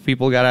working. A couple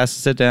people got asked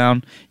to sit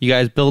down. You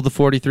guys build the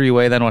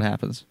 43-way. Then what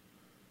happens?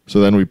 So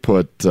then we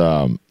put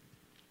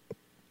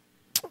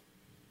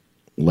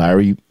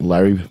Larry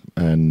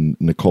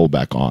and Nicole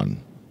back on,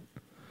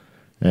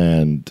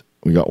 and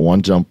we got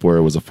one jump where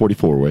it was a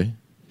 44-way,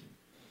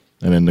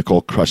 and then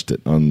Nicole crushed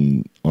it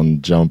on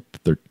jump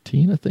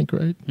 13, I think,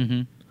 right?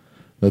 Mm-hmm.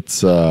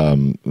 That's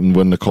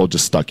when Nicole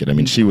just stuck it. I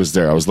mean, she was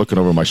there. I was looking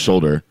over my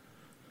shoulder,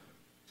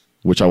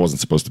 which I wasn't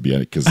supposed to be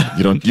in it, because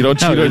you don't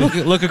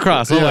look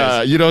across. Yeah,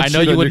 always. you don't. I know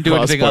you wouldn't do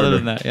anything other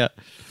than that. Yeah.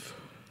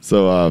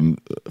 So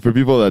for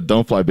people that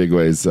don't fly big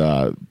ways,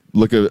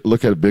 look at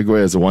a big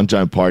way as a one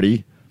giant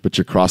party, but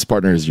your cross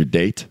partner is your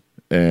date.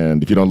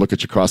 And if you don't look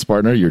at your cross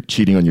partner, you're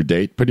cheating on your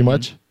date, pretty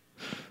much.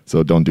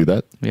 So don't do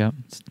that. Yeah.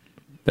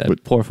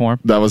 Poor form.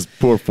 That was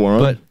poor form.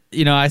 But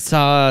I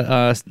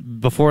saw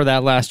before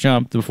that last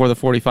jump, before the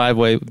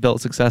 45-way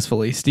built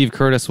successfully, Steve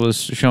Curtis was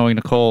showing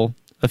Nicole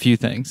a few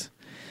things.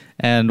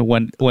 And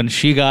when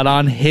she got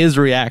on, his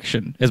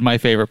reaction is my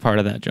favorite part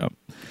of that jump.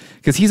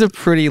 Because he's a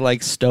pretty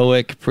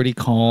stoic, pretty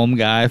calm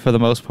guy for the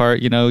most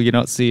part. You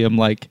don't see him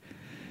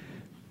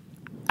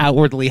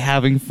outwardly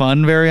having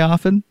fun very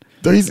often.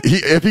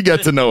 If you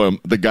get to know him,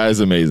 the guy's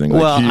amazing.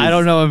 I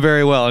don't know him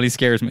very well, and he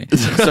scares me.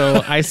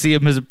 So I see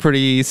him as a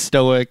pretty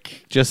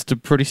stoic, just a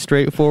pretty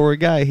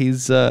straightforward guy.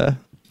 I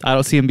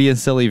don't see him being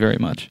silly very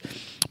much.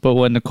 But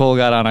when Nicole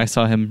got on, I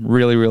saw him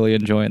really, really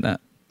enjoying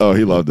that. Oh,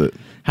 he loved it.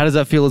 How does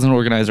that feel as an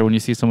organizer when you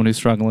see someone who's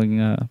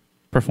struggling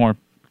perform?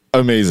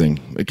 Amazing,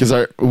 because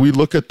we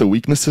look at the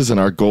weaknesses, and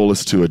our goal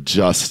is to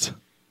adjust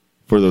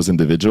for those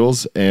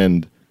individuals.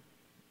 And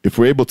if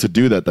we're able to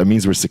do that, that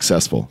means we're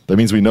successful. That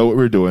means we know what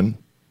we're doing.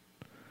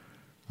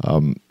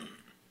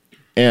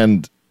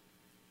 And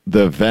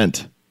the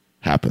event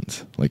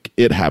happens.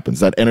 It happens.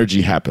 That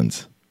energy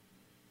happens.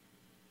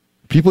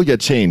 People get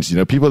changed.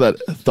 People that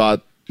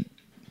thought,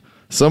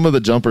 some of the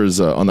jumpers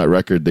on that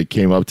record, they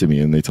came up to me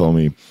and they told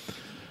me,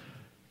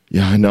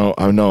 yeah, I know.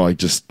 I'm not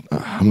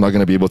going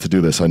to be able to do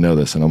this. I know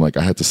this. And I'm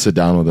I had to sit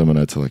down with them, and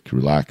I had to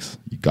relax.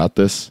 You got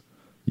this.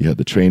 You had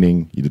the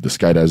training. You did the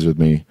skydives with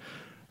me.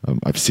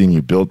 I've seen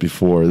you build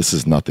before. This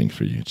is nothing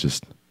for you.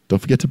 Just don't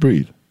forget to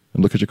breathe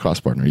and look at your cross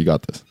partner. You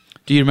got this.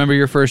 Do you remember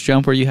your first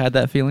jump where you had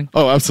that feeling?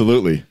 Oh,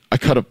 absolutely. I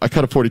cut a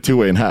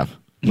 42-way in half.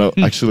 No,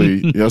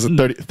 actually, it was a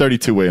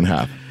 32-way in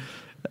half.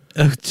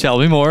 Tell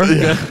me more.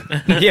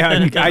 Yeah,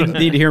 I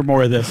need to hear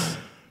more of this.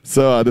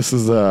 So this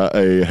is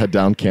a head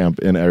down camp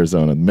in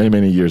Arizona many,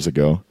 many years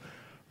ago.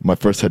 My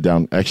first head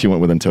down actually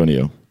went with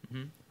Antonio.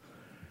 Mm-hmm.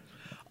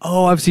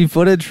 Oh, I've seen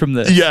footage from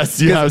this.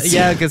 Yes, you have.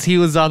 Yeah, because he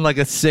was on a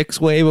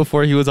 6-way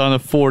before he was on a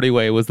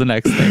 40-way was the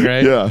next thing,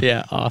 right? Yeah.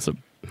 Yeah,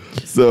 awesome.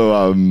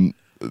 So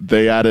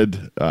they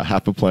added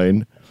half a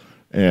plane,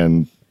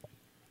 and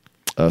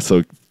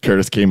so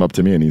Curtis came up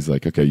to me and he's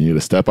like, okay, you need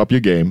to step up your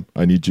game.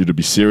 I need you to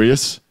be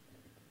serious,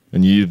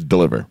 and you need to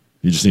deliver.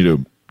 You just need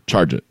to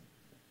charge it.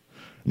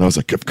 And I was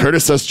like, if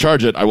Curtis says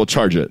charge it, I will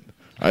charge it.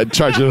 I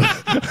charged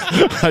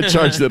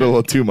it a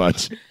little too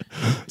much.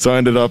 So I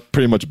ended up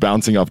pretty much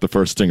bouncing off the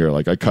first stinger.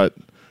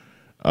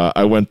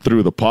 I went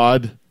through the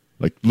pod.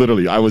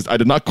 Literally, I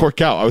did not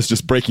cork out. I was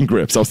just breaking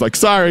grips. I was like,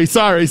 sorry.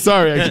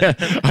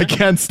 I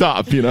can't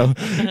stop,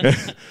 And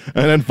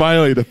then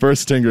finally, the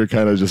first stinger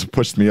kind of just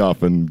pushed me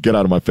off and get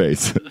out of my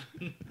face.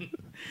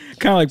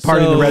 Kind of like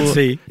part of the Red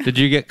Sea. Did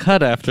you get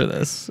cut after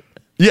this?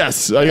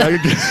 Yes. I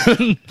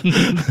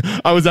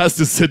was asked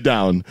to sit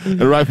down,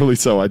 and rightfully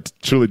so. I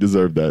truly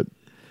deserved that.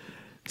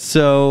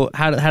 So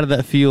how did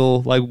that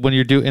feel when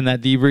you're doing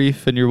that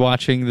debrief and you're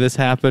watching this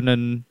happen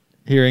and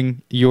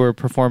hearing your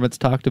performance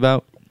talked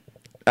about?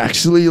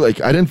 Actually, I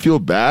didn't feel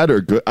bad or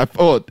good.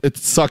 It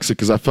sucks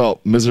because I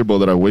felt miserable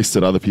that I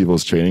wasted other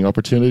people's training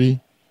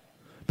opportunity.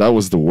 That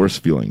was the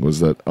worst feeling,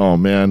 was that, oh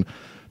man,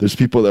 there's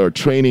people that are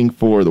training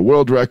for the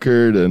world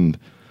record and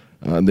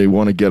they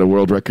want to get a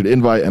world record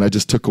invite, and I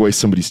just took away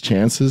somebody's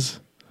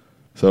chances.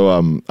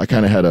 So I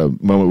kind of had a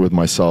moment with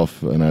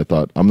myself, and I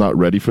thought, I'm not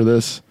ready for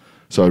this.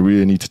 So I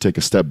really need to take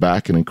a step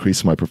back and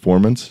increase my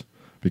performance,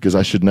 because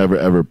I should never,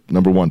 ever,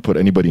 number one, put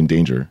anybody in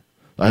danger.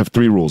 I have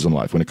 3 rules in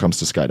life when it comes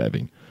to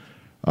skydiving.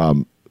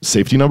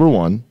 Safety number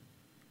 1,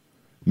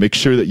 make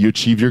sure that you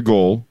achieve your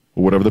goal,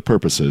 or whatever the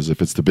purpose is.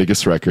 If it's the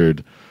biggest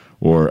record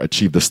or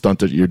achieve the stunt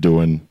that you're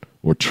doing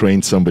or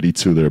train somebody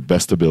to their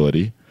best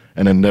ability,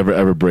 and then never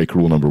ever break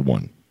rule number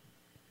 1.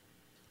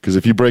 Because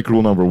if you break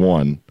rule number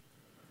 1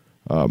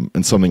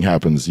 and something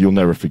happens, you'll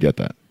never forget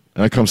that.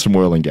 And that comes from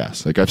oil and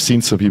gas. Like, I've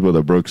seen some people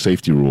that broke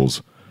safety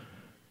rules,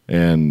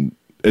 and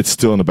it's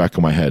still in the back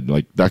of my head.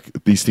 Like,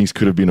 these things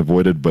could have been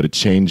avoided, but it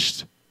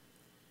changed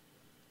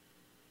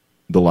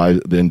the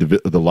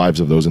lives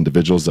of those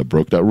individuals that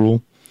broke that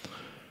rule.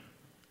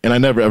 And I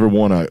never ever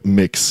want to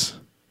mix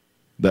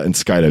that in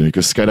skydiving,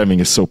 because skydiving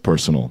is so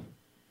personal.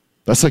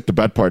 That's like the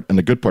bad part and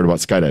the good part about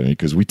skydiving,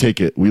 because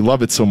we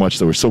love it so much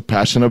that we're so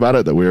passionate about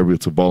it that we're able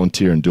to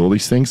volunteer and do all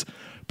these things.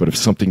 But if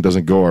something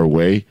doesn't go our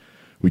way,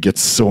 we get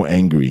so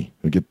angry.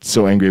 We get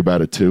so angry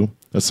about it too.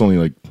 That's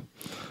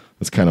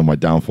kind of my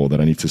downfall,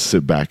 that I need to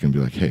sit back and be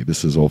like, hey,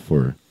 this is all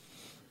for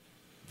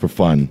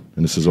fun,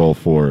 and this is all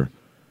for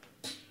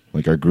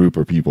like our group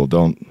or people.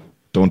 Don't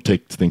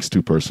take things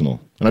too personal.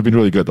 And I've been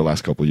really good the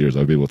last couple of years.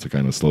 I've been able to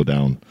kind of slow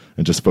down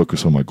and just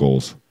focus on my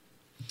goals.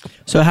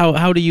 So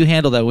how do you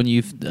handle that when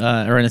you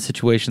are in a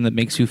situation that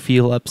makes you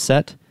feel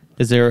upset?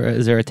 Is there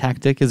a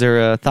tactic? Is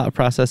there a thought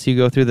process you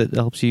go through that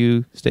helps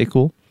you stay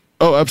cool?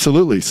 Oh,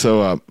 absolutely.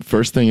 So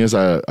first thing is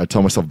I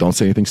tell myself, don't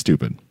say anything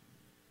stupid.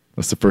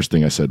 That's the first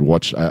thing I said.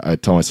 I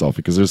tell myself,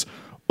 because there's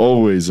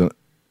always that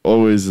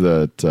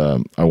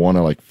I want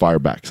to like fire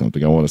back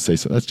something. I want to say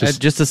something. That's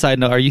just a side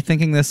note. Are you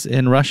thinking this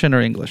in Russian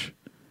or English?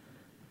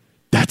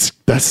 That's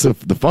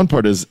the fun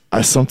part is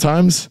I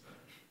sometimes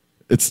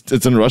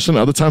it's in Russian.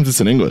 Other times it's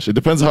in English. It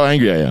depends how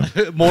angry I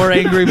am. More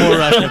angry, more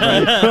Russian,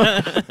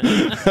 right?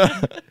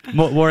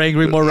 more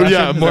angry, more Russian?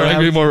 Yeah, more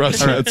angry, more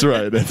Russian. That's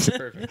right.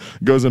 It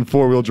goes in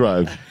 4-wheel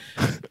drive.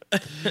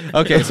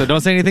 Okay, so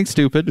don't say anything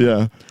stupid.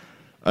 Yeah.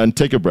 And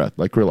take a breath,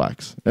 like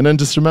relax. And then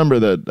just remember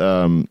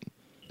that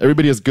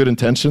everybody has good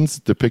intentions.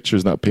 The picture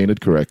is not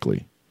painted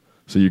correctly.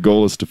 So your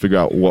goal is to figure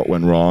out what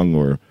went wrong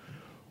or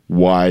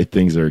why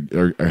things are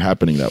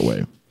happening that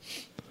way.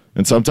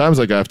 And sometimes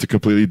like I have to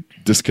completely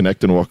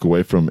disconnect and walk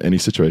away from any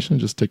situation,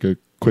 just take a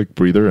quick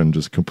breather and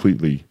just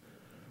completely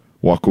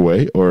walk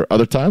away. Or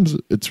other times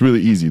it's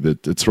really easy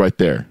that it's right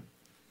there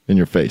in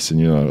your face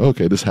and you're like,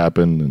 okay, this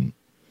happened and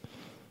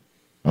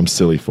I'm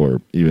silly for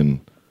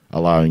even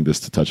allowing this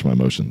to touch my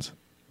emotions.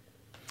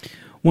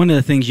 One of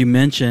the things you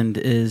mentioned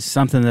is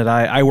something that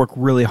I work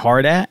really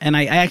hard at, and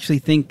I actually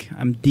think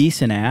I'm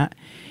decent at,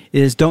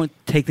 is don't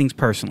take things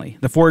personally.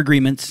 The 4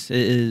 Agreements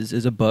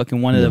is a book,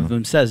 and one of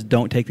them says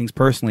don't take things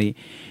personally.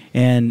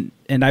 And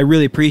I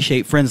really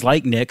appreciate friends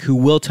like Nick who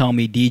will tell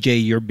me,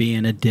 DJ, you're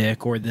being a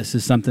dick, or this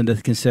is something to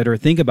consider or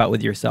think about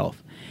with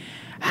yourself.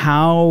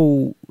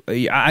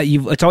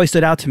 It's always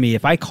stood out to me,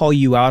 if I call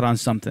you out on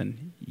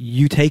something,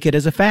 you take it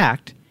as a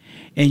fact,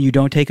 and you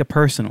don't take it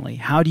personally.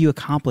 How do you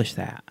accomplish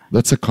that?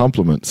 That's a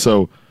compliment.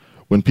 So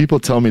when people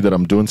tell me that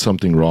I'm doing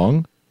something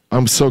wrong,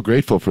 I'm so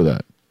grateful for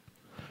that.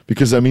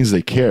 Because that means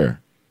they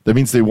care. That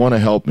means they want to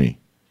help me.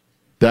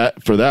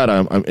 For that,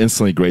 I'm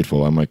instantly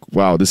grateful. I'm like,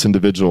 wow, this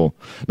individual.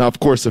 Now,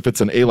 of course, if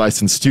it's an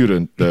A-licensed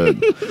student,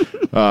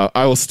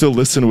 I will still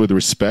listen with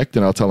respect,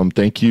 and I'll tell him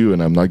thank you,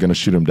 and I'm not going to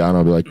shoot him down.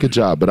 I'll be like, good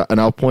job. And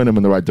I'll point him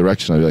in the right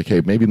direction. I'll be like, hey,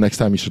 maybe next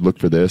time you should look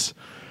for this.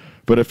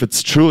 But if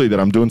it's truly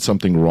that I'm doing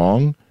something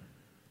wrong,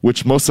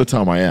 which most of the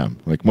time I am.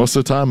 Like most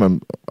of the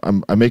time,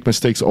 I make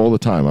mistakes all the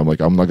time. I'm like,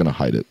 I'm not going to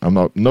hide it.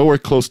 I'm nowhere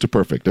close to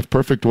perfect. If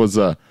perfect was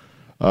on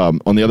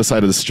the other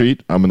side of the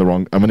street, I'm in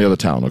the other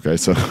town. Okay,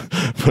 so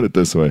put it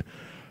this way: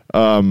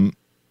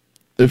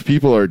 if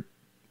people are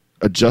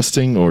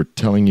adjusting or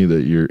telling you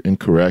that you're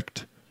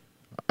incorrect,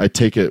 I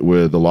take it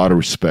with a lot of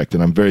respect,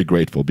 and I'm very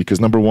grateful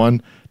because number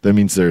one, that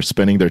means they're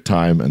spending their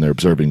time and they're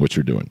observing what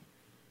you're doing.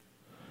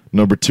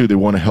 Number two, they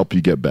want to help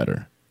you get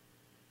better.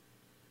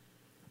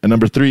 And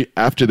number three,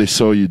 after they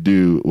saw you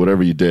do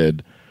whatever you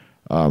did,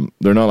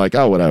 they're not like,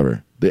 oh,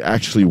 whatever. They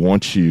actually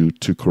want you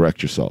to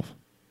correct yourself.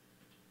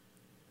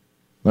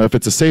 Now, if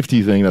it's a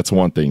safety thing, that's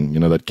one thing,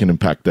 that can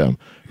impact them.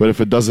 But if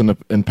it doesn't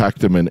impact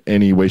them in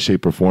any way,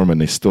 shape, or form,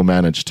 and they still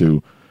manage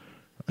to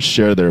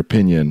share their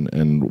opinion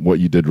and what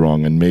you did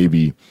wrong, and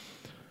maybe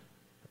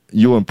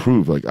you'll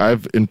improve. Like,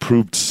 I've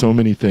improved so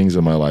many things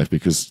in my life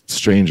because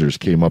strangers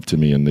came up to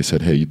me and they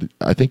said, hey,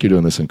 I think you're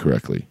doing this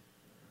incorrectly.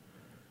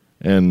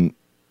 And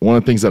one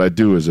of the things that I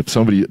do is if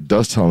somebody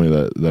does tell me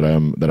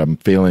that I'm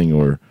failing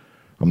or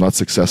I'm not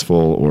successful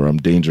or I'm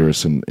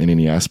dangerous in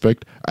any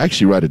aspect, I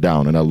actually write it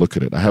down and I look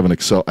at it. I have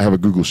a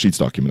Google Sheets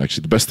document,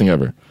 actually, the best thing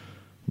ever.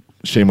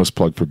 Shameless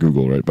plug for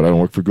Google, right? But I don't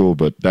work for Google,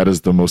 but that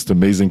is the most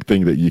amazing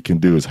thing that you can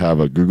do is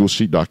have a Google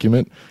Sheet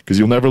document because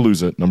you'll never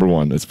lose it, number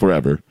one. It's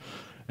forever.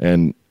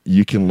 And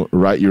you can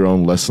write your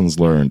own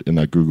lessons learned in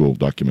that Google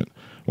document.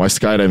 My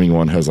skydiving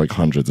one has like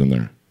hundreds in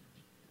there.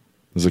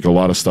 There's like a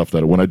lot of stuff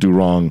that when I do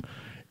wrong,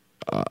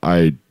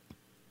 I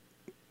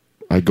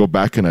go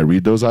back and I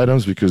read those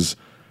items because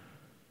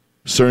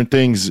certain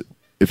things,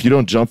 if you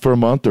don't jump for a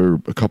month or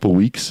a couple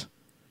weeks,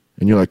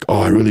 and you're like,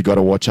 oh, I really got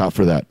to watch out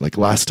for that. Like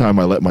last time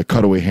I let my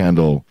cutaway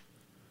handle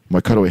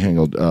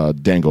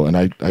dangle, and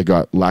I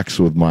got lax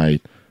with my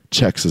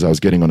checks as I was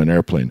getting on an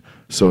airplane.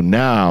 So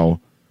now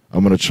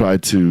I'm going to try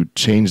to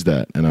change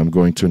that, and I'm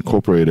going to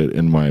incorporate it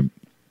in my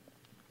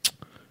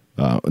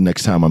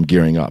next time I'm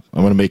gearing up.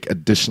 I'm going to make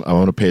I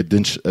want to pay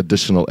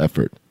additional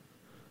effort.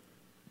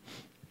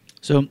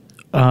 So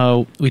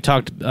we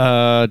talked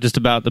just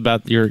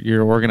about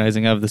your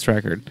organizing of this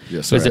record.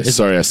 Yeah,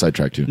 sorry, I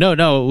sidetracked you.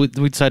 No,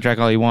 we'd sidetrack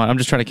all you want. I'm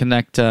just trying to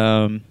connect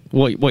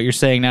what you're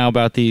saying now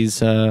about these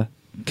kind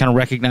of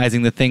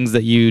recognizing the things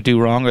that you do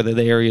wrong or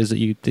the areas that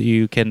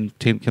you can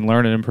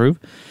learn and improve.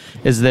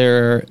 Is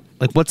there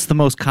what's the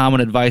most common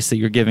advice that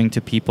you're giving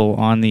to people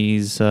on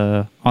these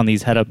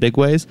head up big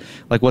ways?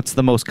 Like, what's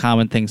the most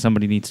common thing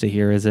somebody needs to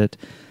hear? Is it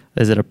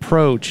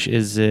approach?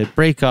 Is it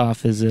break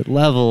off? Is it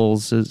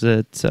levels? Is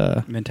it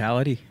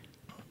mentality?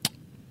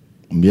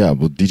 Yeah,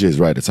 well, DJ's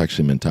right. It's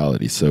actually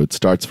mentality. So it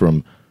starts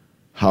from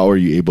how are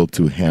you able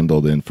to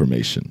handle the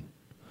information?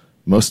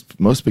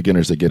 Most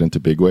beginners that get into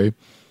big way,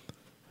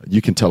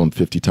 you can tell them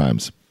 50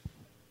 times,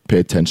 pay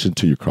attention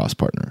to your cross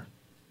partner.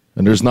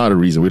 And there's not a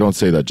reason. We don't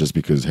say that just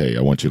because, hey,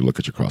 I want you to look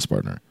at your cross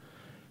partner.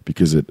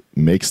 Because it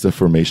makes the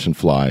formation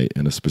fly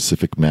in a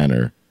specific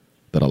manner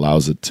that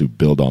allows it to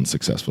build on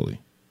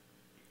successfully.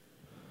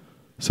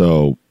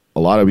 So a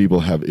lot of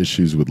people have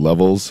issues with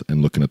levels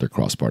and looking at their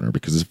cross partner.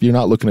 Because if you're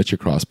not looking at your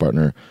cross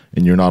partner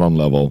and you're not on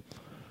level,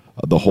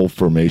 the whole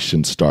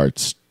formation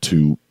starts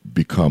to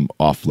become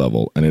off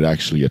level. And it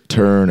actually a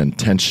turn and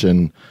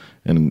tension,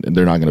 and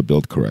they're not going to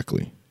build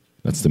correctly.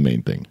 That's the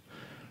main thing.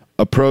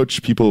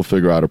 Approach, people will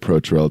figure out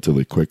approach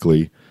relatively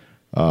quickly.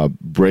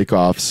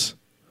 Break-offs,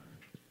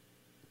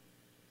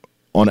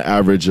 on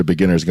average, a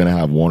beginner is going to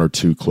have 1 or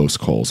 2 close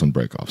calls on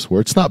break-offs,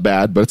 where it's not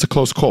bad, but it's a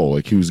close call.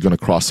 Like he was going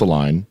to cross the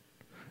line,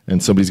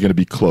 and somebody's going to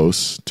be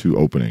close to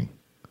opening.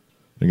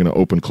 They're going to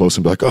open close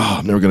and be like, oh,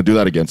 I'm never going to do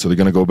that again. So they're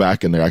going to go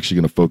back, and they're actually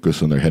going to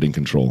focus on their heading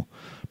control.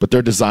 But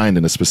they're designed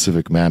in a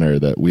specific manner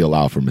that we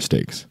allow for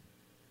mistakes.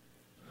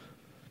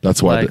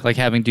 That's why... Like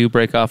having do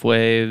break-off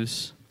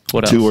waves...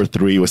 What 2 else? or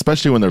 3,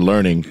 especially when they're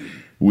learning,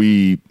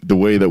 the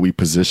way that we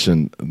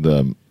position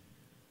the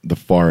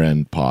far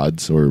end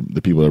pods or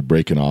the people that are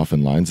breaking off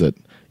in lines, that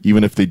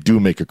even if they do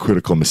make a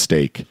critical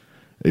mistake,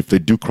 if they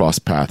do cross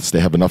paths, they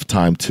have enough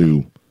time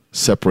to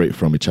separate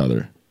from each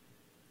other.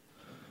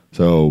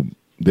 So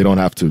they don't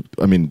have to.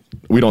 I mean,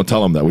 we don't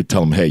tell them that. We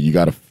tell them, hey, you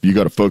got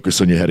to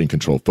focus on your heading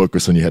control.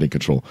 Focus on your heading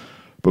control.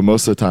 But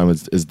most of the time,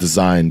 it's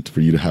designed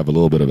for you to have a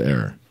little bit of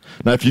error.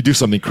 Now, if you do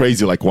something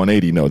crazy like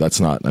 180, no, that's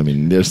not. I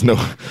mean, there's no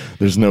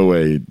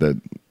way that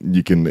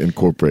you can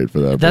incorporate for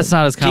that. That's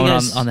not as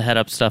common on the head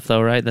up stuff,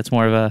 though, right? That's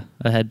more of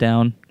a head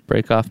down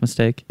break off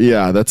mistake.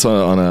 Yeah, that's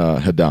on a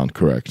head down,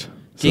 correct.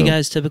 Do you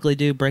guys typically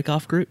do break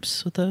off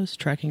groups with those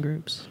tracking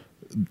groups?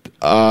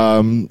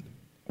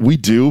 We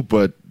do,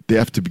 but they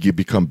have to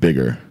become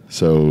bigger.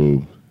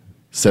 So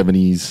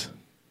 70s,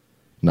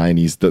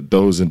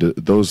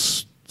 90s,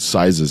 those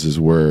sizes is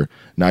where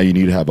now you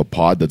need to have a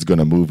pod that's going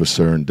to move a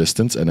certain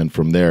distance, and then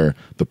from there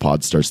the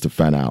pod starts to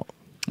fan out.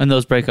 And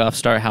those break-offs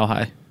start how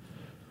high?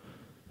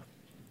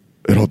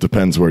 It all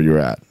depends where you're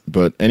at,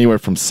 but anywhere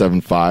from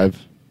 6.5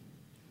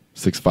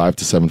 to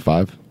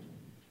 7.5.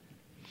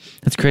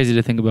 It's crazy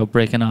to think about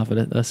breaking off at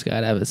a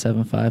skydive at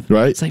 7.5.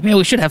 Right? It's like, man,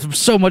 we should have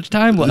so much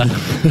time left.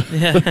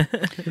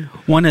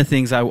 One of the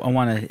things I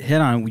want to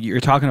hit on, you're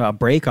talking about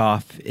break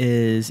off,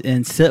 is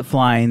in sit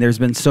flying, there's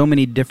been so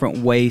many different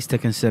ways to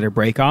consider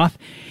break off.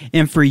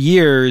 And for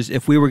years,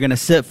 if we were going to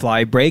sit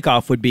fly, break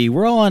off would be,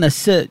 we're all on a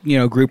sit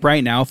group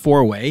right now,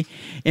 4-way,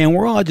 and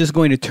we're all just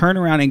going to turn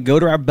around and go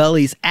to our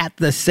bellies at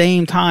the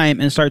same time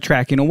and start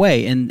tracking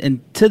away.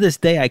 And to this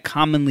day, I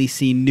commonly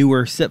see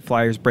newer sit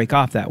flyers break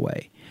off that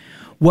way.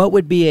 What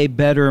would be a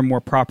better, more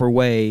proper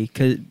way?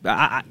 Because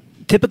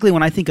typically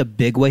when I think of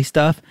big way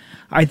stuff,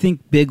 I think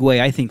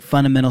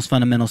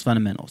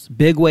fundamentals.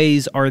 Big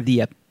ways are the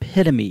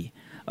epitome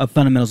of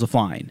fundamentals of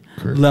flying.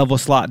 Correct. Level,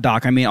 slot,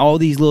 dock. I mean, all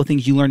these little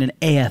things you learn in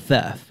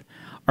AFF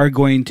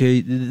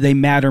they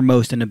matter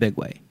most in a big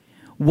way.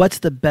 What's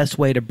the best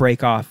way to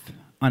break off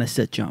on a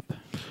sit jump?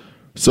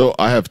 So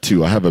I have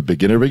 2. I have a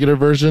beginner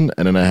version,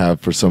 and then I have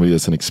for somebody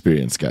that's an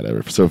experienced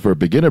skydiver. So for a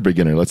beginner,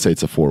 let's say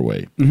it's a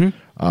 4-way.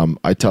 Mm-hmm.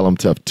 I tell them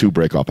to have 2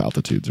 break-off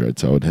altitudes, right?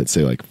 So I would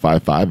say like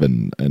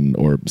 5.5 and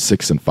or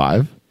 6 and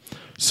 5.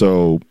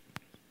 So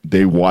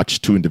they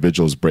watch 2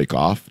 individuals break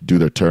off, do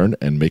their turn,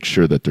 and make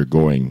sure that they're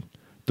going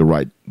the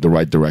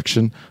right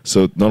direction.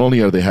 So not only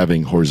are they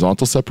having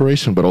horizontal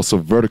separation, but also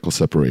vertical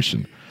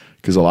separation,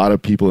 because a lot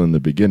of people in the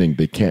beginning,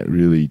 they can't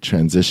really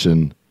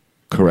transition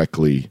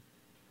correctly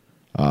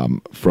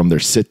from their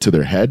sit to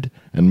their head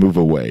and move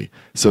away.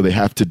 So they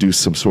have to do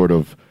some sort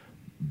of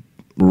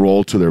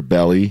roll to their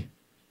belly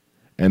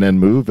and then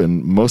move.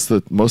 And most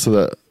of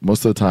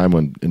the time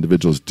when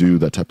individuals do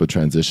that type of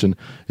transition,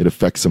 it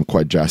affects them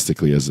quite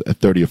drastically as a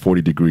 30 or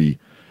 40 degree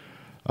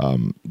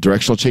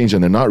directional change.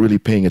 And they're not really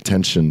paying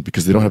attention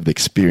because they don't have the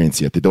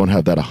experience yet. They don't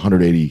have that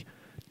 180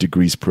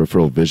 degrees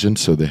peripheral vision.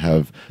 So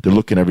they're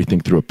looking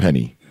everything through a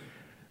penny.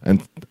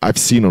 And I've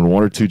seen on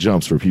 1 or 2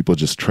 jumps where people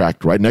just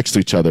tracked right next to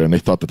each other and they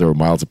thought that they were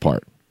miles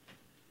apart.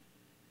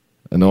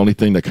 And the only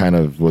thing that kind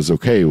of was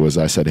okay was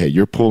I said, hey,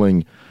 you're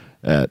pulling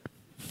at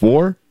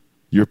 4,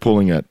 you're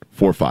pulling at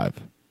 4.5.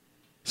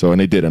 So,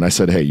 and they did. And I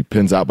said, hey,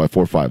 pins out by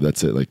 4.5.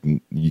 That's it. Like,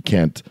 you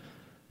can't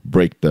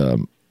break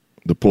the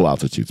pull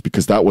altitudes,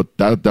 because that'll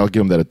give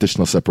them that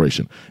additional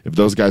separation. If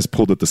those guys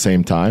pulled at the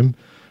same time,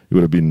 it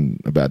would have been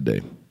a bad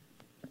day.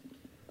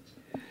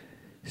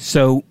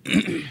 So,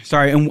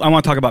 sorry, and I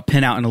want to talk about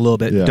pin out in a little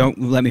bit. Yeah.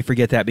 Don't let me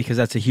forget that, because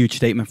that's a huge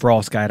statement for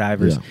all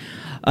skydivers.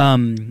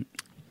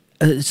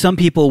 Yeah. Some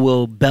people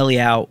will belly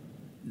out,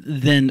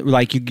 then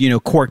like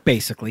cork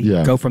basically,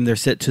 Yeah. go from their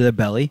sit to their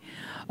belly.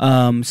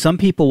 Some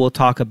people will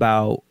talk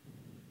about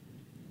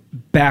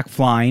back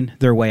flying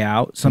their way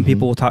out. Some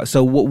people will talk.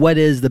 So, what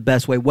is the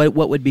best way?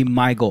 What would be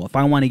my goal if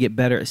I want to get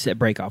better at sit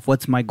break off?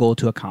 What's my goal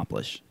to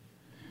accomplish?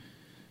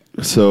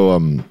 So,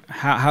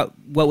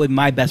 what would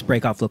my best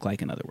break off look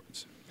like? In other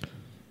words,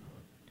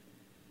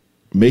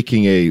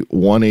 making a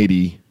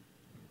 180.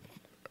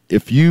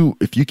 If you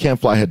can't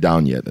fly head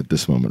down yet at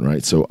this moment,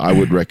 right? So I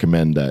would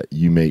recommend that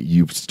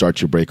you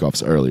start your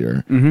break-offs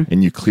earlier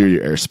and you clear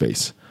your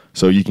airspace.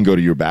 So you can go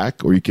to your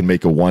back, or you can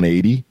make a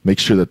 180. Make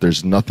sure that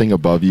there's nothing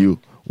above you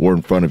or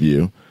in front of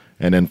you,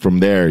 and then from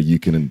there you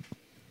can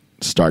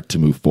start to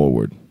move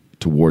forward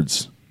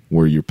towards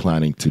where you're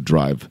planning to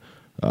drive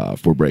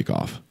for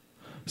break-off.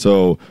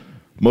 So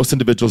most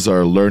individuals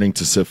are learning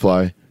to sit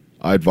fly.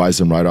 I advise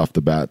them right off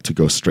the bat to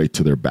go straight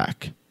to their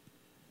back.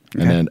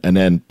 Okay. And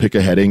then pick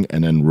a heading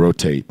and then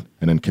rotate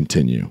and then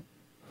continue.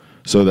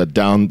 So that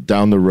down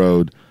the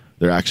road,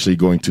 they're actually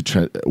going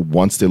to,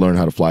 once they learn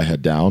how to fly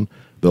head down,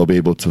 they'll be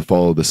able to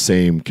follow the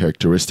same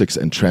characteristics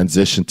and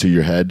transition to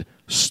your head.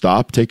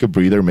 Stop, take a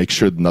breather, make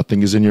sure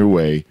nothing is in your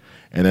way,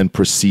 and then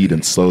proceed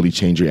and slowly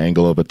change your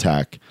angle of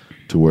attack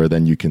to where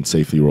then you can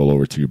safely roll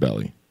over to your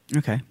belly.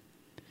 okay.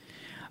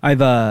 I've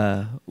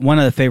one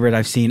of the favorite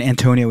I've seen,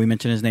 Antonio. We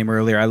mentioned his name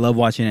earlier. I love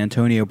watching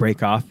Antonio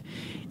break off,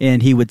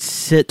 and he would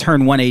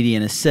turn 180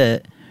 in a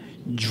sit,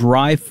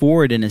 drive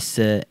forward in a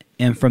sit,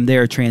 and from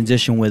there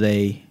transition with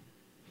a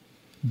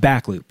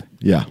back loop.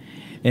 Yeah.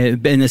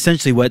 And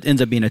essentially what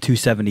ends up being a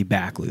 270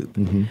 back loop.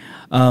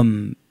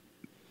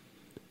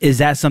 Is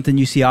that something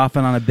you see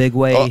often on a big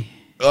way?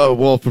 Oh,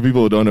 well, for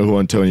people who don't know who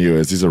Antonio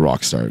is, he's a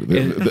rock star.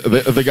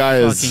 The guy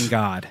is fucking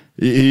God.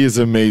 He is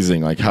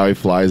amazing. Like, how he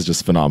flies is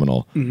just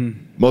phenomenal.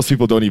 Most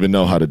people don't even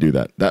know how to do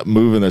that. That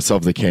move in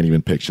themselves, they can't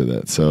even picture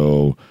that.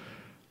 So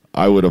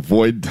I would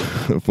avoid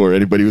for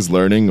anybody who's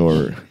learning,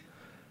 or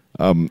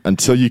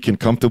until you can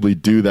comfortably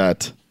do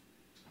that.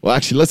 Well,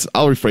 actually,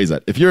 I'll rephrase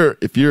that.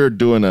 If you're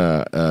doing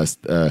a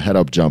head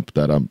up jump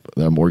that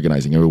I'm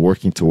organizing, and we're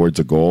working towards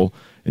a goal,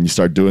 and you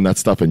start doing that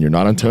stuff, and you're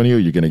not Antonio,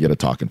 you're gonna get a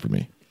talking from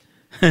me.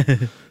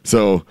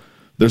 So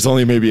there's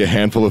only maybe a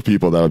handful of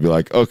people that'll be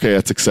like, okay,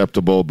 that's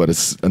acceptable, but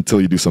it's until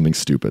you do something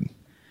stupid.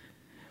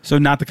 So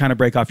not the kind of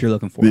break off you're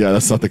looking for. Yeah,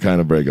 that's not the kind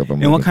of break up I'm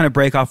And looking what kind of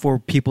break off were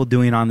people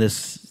doing on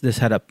this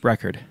head up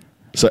record?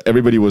 So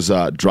everybody was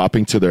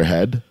dropping to their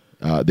head.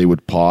 They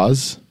would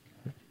pause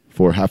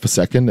for half a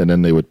second, and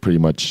then they would pretty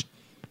much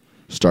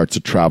start to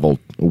travel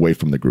away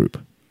from the group.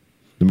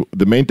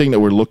 The main thing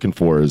that we're looking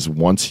for is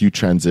once you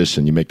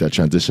transition, you make that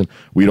transition,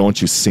 we don't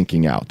want you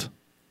sinking out.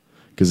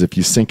 Because if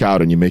you sink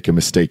out and you make a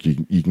mistake,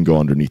 you can go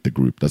underneath the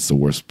group. That's the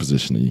worst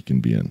position that you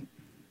can be in.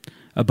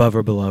 Above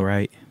or below,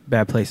 right?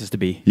 Bad places to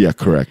be. Yeah,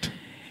 correct.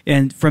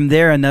 And from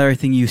there, another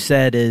thing you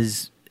said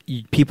is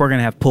people are going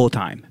to have pull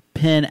time.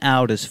 Pin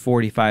out is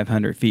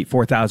 4,500 feet,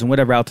 4,000,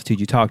 whatever altitude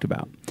you talked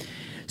about.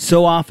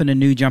 So often a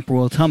new jumper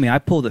will tell me, I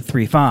pulled at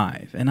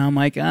 3.5. And I'm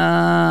like,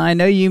 I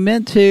know you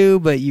meant to,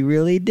 but you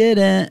really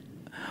didn't.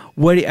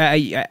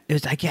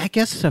 I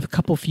guess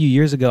a few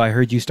years ago, I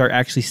heard you start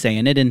actually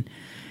saying it, and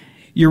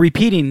you're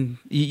repeating.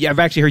 I've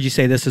actually heard you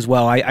say this as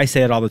well. I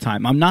say it all the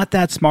time. I'm not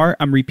that smart.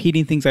 I'm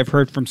repeating things I've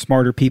heard from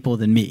smarter people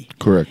than me.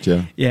 Correct,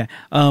 yeah. Yeah.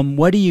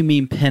 What do you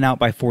mean pin out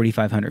by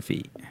 4,500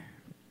 feet?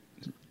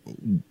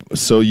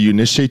 So you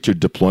initiate your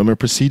deployment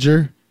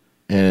procedure,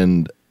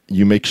 and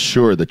you make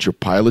sure that your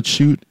pilot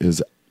chute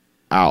is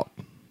out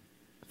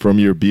from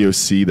your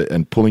BOC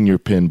and pulling your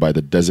pin by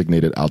the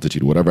designated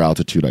altitude, whatever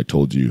altitude I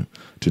told you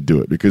to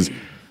do it. Because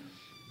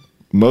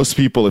most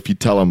people, if you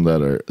tell them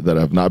that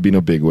have not been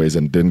on big ways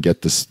and didn't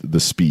get the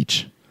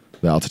speech,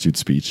 the altitude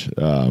speech,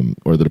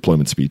 or the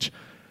deployment speech,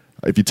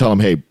 if you tell them,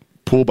 hey,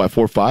 pull by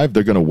 4.5,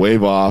 they're going to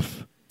wave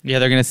off. Yeah,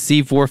 they're going to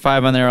see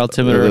 4.5 on their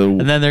altimeter,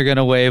 and then they're going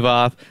to wave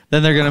off.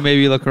 Then they're going to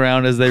maybe look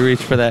around as they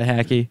reach for that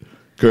hacky.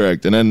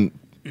 Correct. And then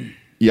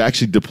you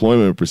actually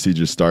deployment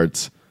procedure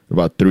starts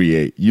about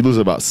 3.8. You lose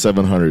about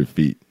 700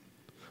 feet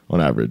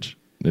on average.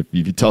 If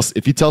you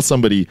tell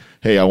somebody,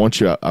 hey, I want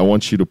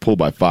you to pull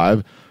by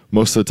 5,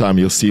 most of the time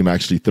you'll see them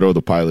actually throw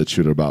the pilot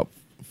chute at about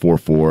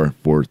 4.4,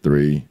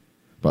 4.3,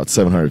 about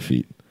 700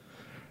 feet.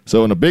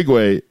 So in a big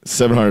way,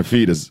 700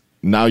 feet is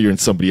now you're in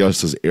somebody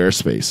else's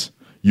airspace.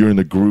 You're in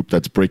the group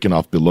that's breaking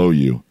off below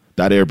you.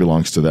 That air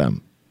belongs to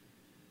them.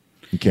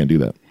 You can't do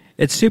that.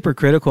 It's super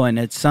critical, and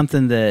it's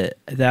something that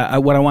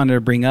what I wanted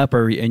to bring up,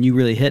 and you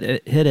really hit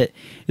it,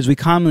 is we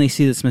commonly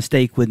see this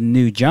mistake with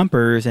new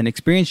jumpers, and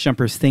experienced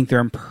jumpers think they're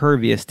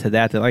impervious to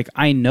that. They're like,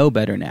 I know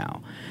better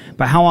now.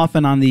 But how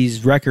often on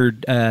these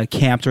record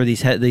camps or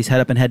these head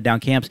up and head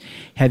down camps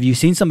have you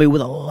seen somebody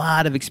with a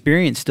lot of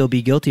experience still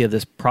be guilty of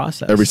this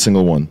process? Every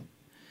single one.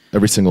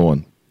 Every single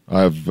one.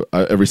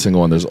 Every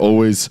single one. There's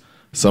always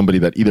somebody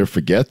that either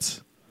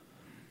forgets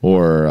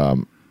or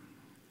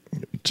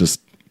just,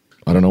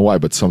 I don't know why,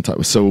 but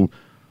sometimes. So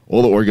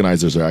all the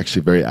organizers are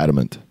actually very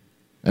adamant.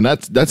 And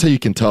that's how you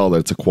can tell that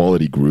it's a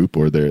quality group,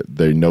 or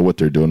they know what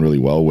they're doing really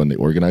well when they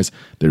organize.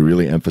 They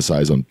really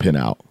emphasize on pin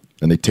out,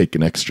 and they take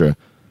an extra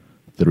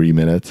 3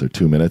 minutes or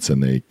 2 minutes,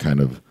 and they kind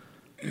of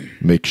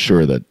make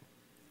sure that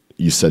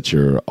you set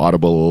your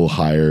audible a little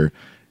higher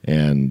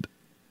and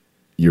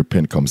your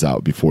pin comes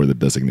out before the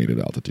designated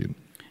altitude.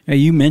 Now,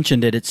 you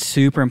mentioned it. It's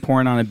super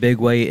important on a big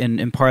way,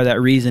 and part of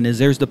that reason is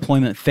there's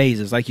deployment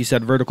phases. Like you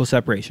said, vertical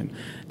separation.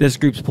 This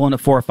group's pulling at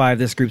 4 or 5,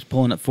 this group's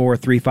pulling at 4,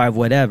 3, 5,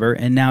 whatever,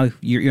 and now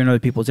you're in other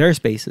people's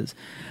airspaces.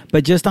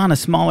 But just on a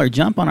smaller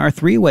jump on our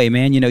 3-way,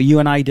 man, you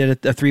and I did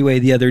a 3-way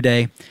the other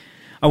day.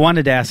 I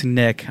wanted to ask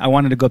Nick. I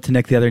wanted to go up to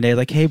Nick the other day,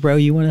 like, hey, bro,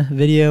 you want to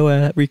video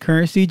a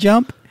recurrency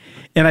jump?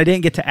 And I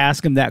didn't get to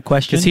ask him that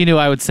question. Because he knew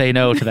I would say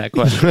no to that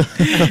question.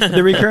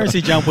 The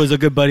recurrency jump was a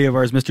good buddy of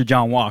ours, Mr.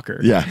 John Walker.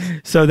 Yeah.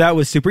 So that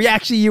was super. Yeah,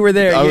 actually, you were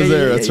there. I was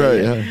there. That's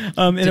right.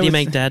 Yeah. Did he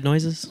make dad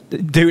noises?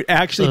 Dude,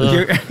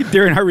 actually,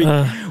 during our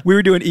we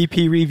were doing EP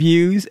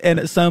reviews, and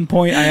at some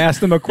point, I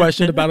asked him a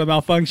question about a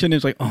malfunction. He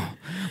was like, "Oh,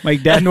 my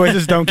dad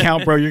noises don't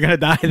count, bro. You're gonna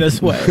die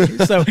this way."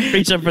 So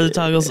reach up for the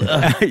toggles.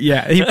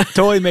 Yeah, he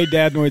totally made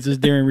dad noises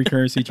during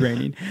recurrency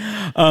training.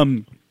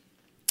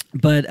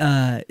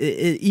 But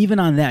even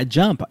on that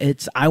jump,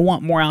 I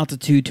want more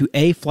altitude to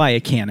A, fly a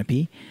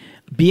canopy,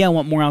 B, I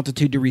want more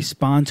altitude to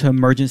respond to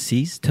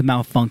emergencies, to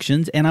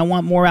malfunctions, and I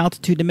want more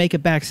altitude to make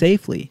it back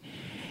safely.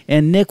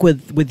 And Nick,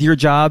 with your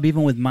job,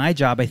 even with my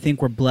job, I think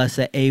we're blessed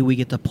that A, we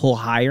get to pull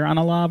higher on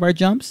a lot of our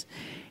jumps.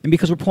 And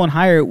because we're pulling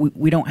higher,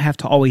 we don't have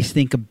to always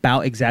think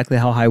about exactly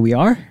how high we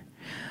are.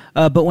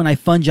 But when I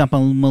fun jump,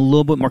 I'm a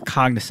little bit more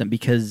cognizant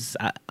because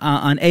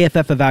on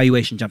AFF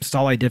evaluation jumps, that's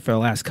all I did for the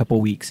last couple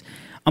of weeks.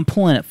 I'm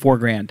pulling at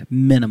 $4,000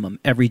 minimum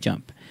every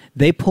jump.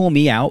 They pull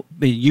me out.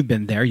 You've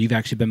been there. You've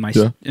actually been my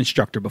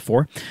instructor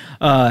before.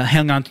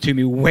 Hung on to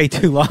me way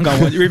too long on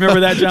one. You remember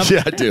that jump?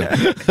 Yeah, I do.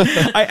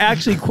 I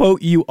actually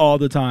quote you all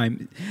the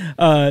time.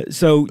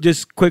 So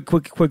just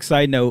quick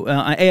side note.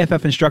 On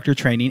AFF instructor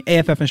training,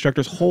 AFF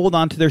instructors hold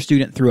on to their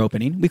student through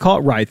opening. We call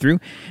it ride through.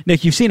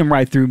 Nick, you've seen them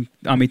ride through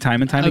on me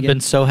time and time again. I've been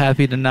so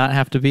happy to not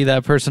have to be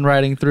that person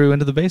riding through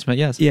into the basement.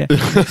 Yes. Yeah.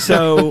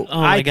 So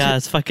oh my God,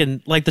 it's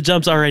fucking like the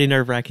jump's already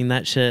nerve-wracking.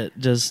 That shit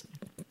just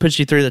puts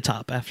you through the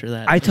top after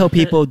that. I tell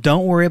people,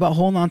 don't worry about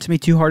holding on to me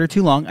too hard or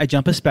too long. I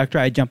jump a Spectre.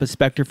 I jump a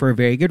Spectre for a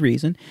very good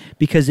reason.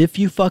 Because if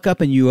you fuck up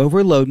and you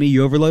overload me,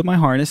 you overload my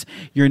harness,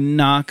 you're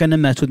not going to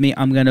mess with me.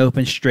 I'm going to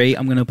open straight.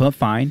 I'm going to open up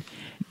fine.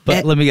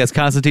 But let me guess,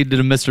 Constantine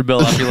did a Mr. Bill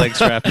off your leg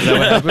strap. Is that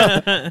what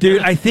happened?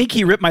 Dude, I think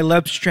he ripped my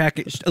leg strap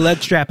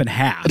in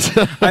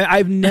half.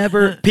 I've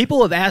never...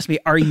 People have asked me,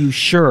 are you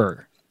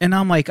sure? And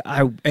I'm like,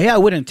 A, I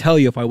wouldn't tell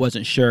you if I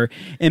wasn't sure.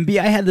 And B,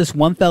 I had this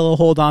one fellow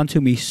hold on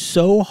to me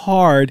so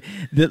hard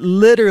that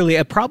literally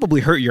it probably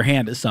hurt your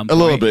hand at some point.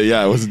 A little bit,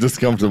 yeah. It was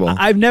discomfortable.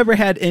 I've never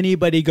had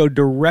anybody go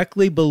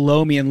directly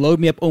below me and load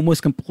me up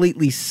almost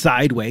completely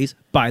sideways.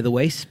 By the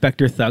way,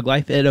 Spectre Thug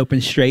Life, it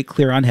opens straight,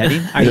 clear on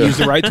heading. I use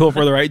the right tool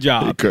for the right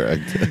job.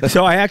 Correct.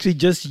 So I actually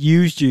just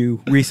used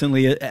you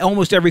recently.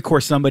 Almost every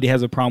course somebody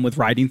has a problem with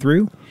riding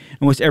through.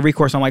 Almost every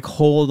course I'm like,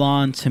 hold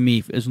on to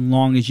me as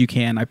long as you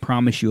can. I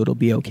promise you it'll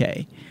be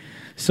okay.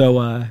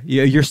 So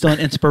you're still an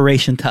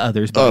inspiration to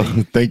others, buddy.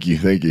 Oh, thank you.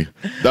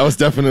 That was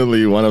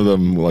definitely one of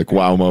them, like,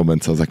 wow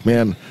moments. I was like,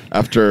 man,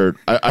 after...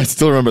 I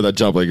still remember that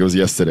jump like it was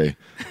yesterday.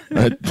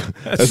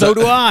 So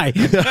do I.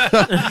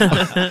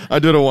 I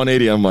did a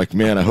 180. I'm like,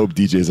 man, I hope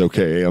DJ's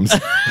okay.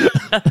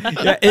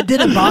 Yeah, it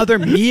didn't bother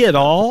me at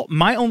all.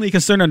 My only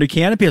concern under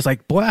canopy is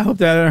like, boy, I hope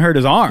that didn't hurt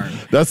his arm.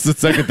 That's the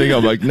second thing.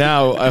 I'm like,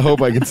 now I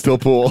hope I can still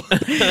pull.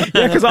 Yeah,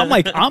 because I'm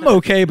like, I'm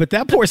okay, but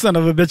that poor son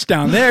of a bitch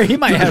down there, he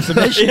might have some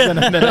issues in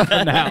a minute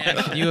from now.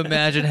 Can you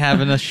imagine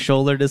having a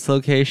shoulder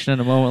dislocation in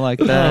a moment like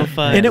that?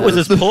 Oh, and it was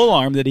his pull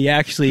arm that he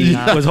actually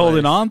was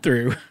holding on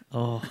through.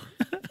 Oh.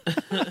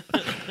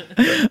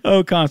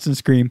 Oh, constant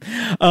scream.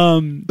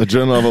 The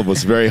adrenaline level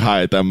was very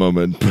high at that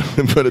moment.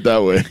 Put it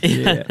that way.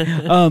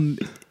 Yeah.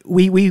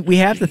 We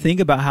have to think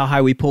about how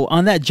high we pull.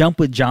 On that jump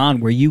with John,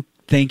 were you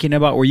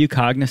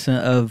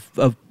cognizant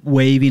of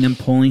waving and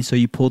pulling so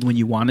you pulled when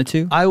you wanted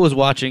to? I was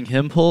watching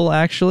him pull,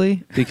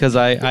 actually, because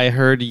I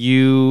heard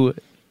you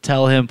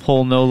tell him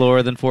pull no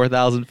lower than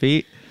 4,000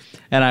 feet.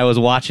 and I was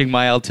watching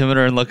my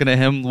altimeter and looking at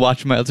him,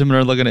 watching my altimeter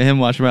and looking at him,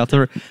 watching my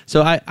altimeter.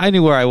 So I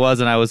knew where I was,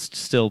 and I was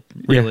still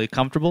really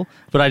comfortable,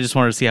 but I just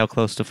wanted to see how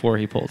close to 4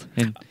 he pulled.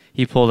 And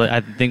he pulled it.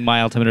 I think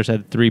my altimeter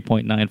said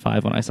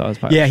 3.95 when I saw his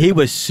pilot. Yeah, he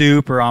was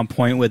super on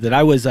point with it.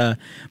 I was,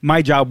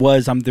 my job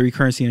was I'm the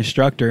recurrency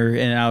instructor,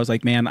 and I was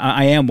like, man,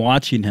 I am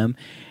watching him,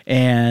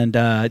 and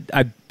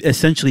I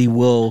essentially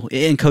will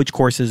in coach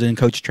courses and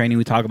coach training.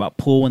 We talk about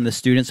pull when the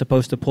student's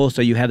supposed to pull,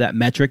 so you have that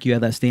metric, you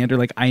have that standard.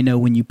 Like I know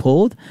when you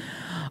pulled.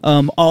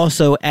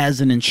 Also,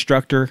 as an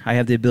instructor, I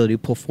have the ability to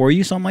pull for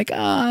you. So I'm like,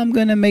 I'm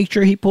going to make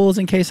sure he pulls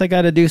in case I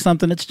got to do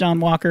something. It's John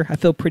Walker. I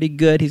feel pretty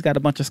good. He's got a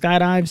bunch of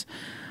skydives.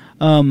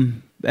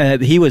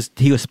 He was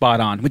spot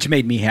on, which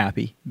made me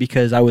happy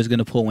because I was going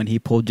to pull when he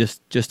pulled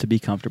just to be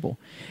comfortable.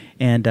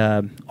 And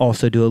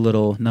also do a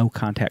little no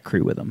contact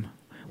crew with him.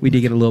 We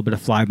did get a little bit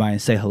of flyby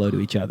and say hello to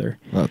each other.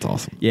 That's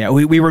awesome. Yeah,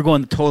 we were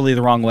going totally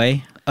the wrong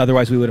way.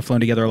 Otherwise, we would have flown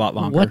together a lot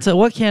longer.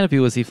 What canopy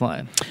was he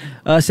flying?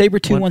 Sabre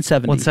 2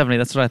 170. 170,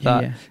 that's what I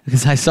thought. Yeah.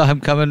 Because I saw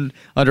him coming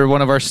under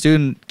one of our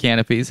student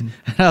canopies. And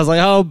I was like,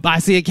 oh, I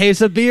see a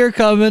case of beer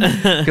coming.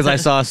 Because I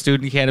saw a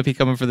student canopy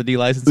coming for the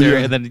D-license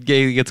area. And then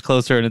he gets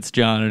closer, and it's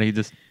John. And he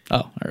just,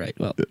 all right,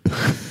 well.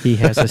 He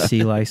has a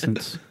C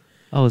license.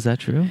 Oh, is that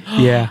true?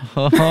 Yeah.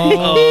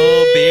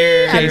 Oh,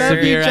 beer. I Case love of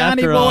you, beer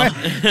Johnny after boy.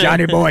 all.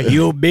 Johnny boy,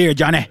 you beer,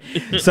 Johnny.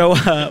 So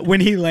when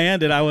he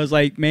landed, I was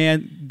like,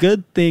 man,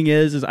 good thing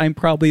is I'm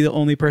probably the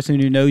only person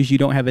who knows you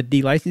don't have a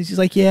D license. He's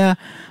like, yeah,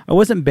 I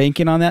wasn't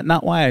banking on that.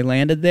 Not why I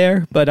landed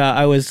there, but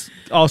I was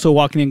also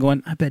walking in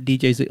going, I bet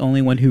DJ's the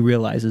only one who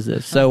realizes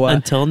this. So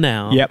until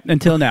now. Yep,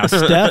 until now.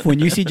 Steph, when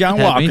you see John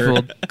Had me Walker,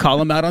 fooled.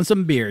 call him out on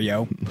some beer,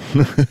 yo.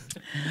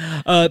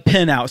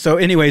 Pin out. So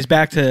anyways,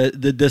 back to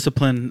the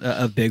discipline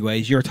of big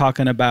ways. You're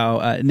talking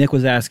about, Nick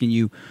was asking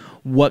you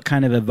what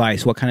kind of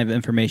advice, what kind of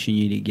information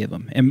you need to give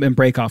him. And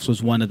breakoffs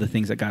was one of the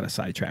things that got us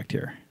sidetracked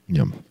here.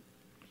 Yep.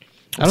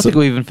 I don't think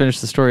we even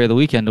finished the story of the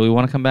weekend. Do we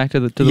want to come back to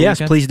the Yes,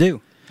 weekend? please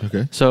do.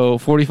 Okay. So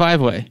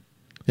 45 way.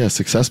 Yeah,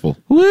 successful.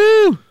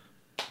 Woo!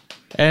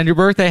 And your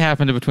birthday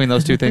happened in between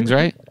those two things,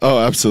 right? Oh,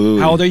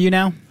 absolutely. How old are you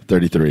now?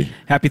 33.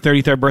 Happy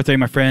 33rd birthday,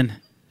 my friend.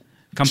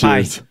 Come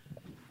by. Cheers.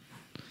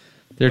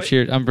 They're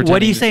cheered. I'm pretending. What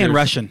do you to say in cheers.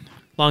 Russian?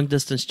 Long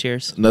distance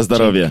cheers. Na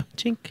zdrowie.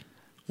 Chink.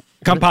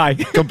 Come by.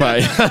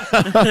 Goodbye.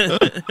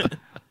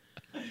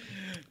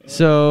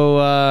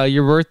 So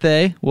your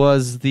birthday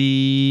was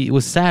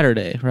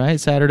Saturday, right?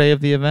 Saturday of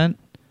the event.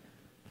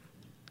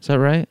 Is that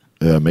right?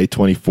 May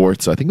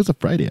 24th. So I think it was a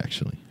Friday,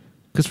 actually.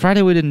 Because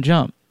Friday we didn't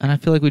jump, and I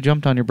feel like we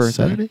jumped on your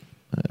birthday. Saturday?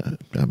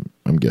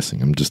 I'm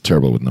guessing. I'm just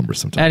terrible with numbers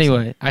sometimes.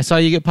 Anyway, I saw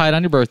you get pied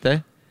on your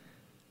birthday.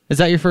 Is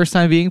that your first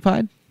time being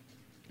pied?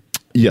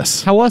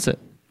 Yes. How was it?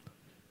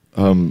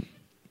 It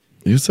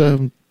was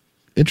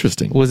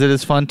interesting. Was it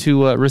as fun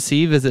to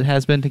receive as it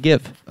has been to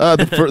give?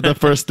 The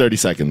first 30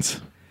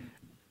 seconds.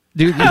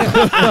 Dude,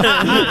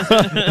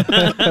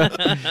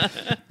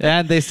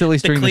 and they silly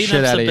string the shit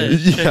cleanup's out of a you.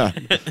 bit. Yeah.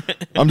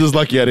 I'm just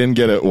lucky I didn't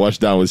get it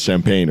washed down with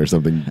champagne or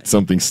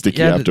something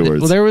sticky afterwards.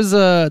 Well, there was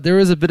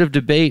a bit of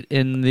debate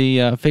in the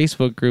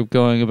Facebook group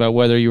going about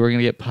whether you were going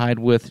to get pied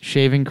with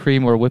shaving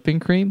cream or whipping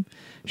cream.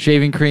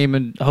 Shaving cream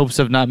in hopes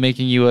of not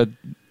making you a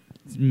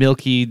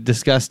milky,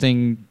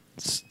 disgusting,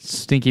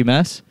 stinky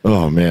mess.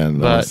 Oh, man.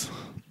 But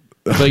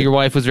your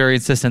wife was very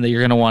insistent that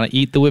you're going to want to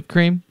eat the whipped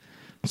cream.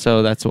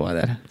 So that's why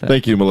that.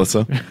 Thank you,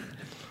 Melissa.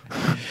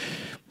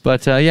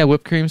 But yeah,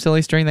 whipped cream,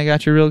 silly string, they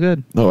got you real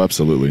good. Oh,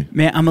 absolutely.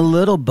 Man, I'm a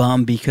little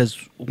bummed because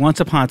once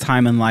upon a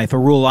time in life, a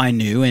rule I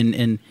knew,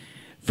 and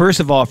first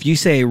of all, if you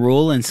say a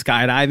rule in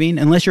skydiving,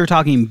 unless you're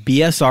talking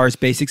BSR's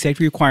basic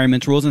safety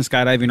requirements, rules in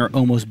skydiving are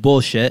almost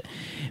bullshit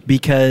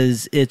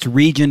because it's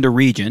region to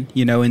region.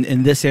 You know,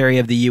 in this area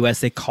of the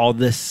U.S., they call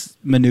this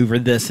maneuver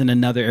this. In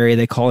another area,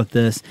 they call it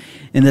this.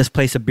 In this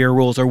place, the beer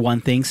rules are one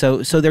thing.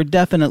 So they're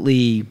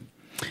definitely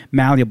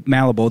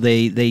malleable.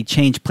 They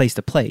change place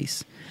to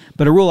place.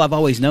 But a rule I've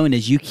always known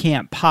is you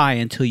can't pie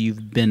until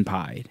you've been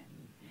pied.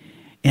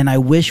 And I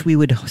wish we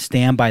would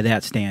stand by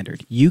that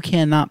standard. You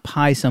cannot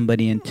pie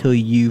somebody until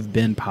you've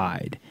been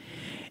pied.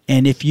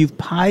 And if you've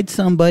pied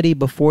somebody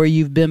before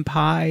you've been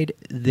pied,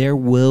 there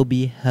will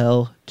be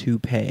hell to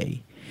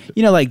pay.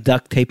 You know, like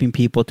duct taping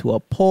people to a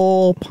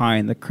pole,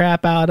 pieing the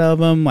crap out of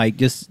them, like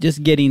just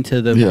getting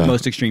to the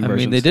most extreme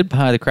versions. I mean, they did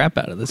pie the crap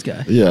out of this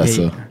guy. Yeah, Hey,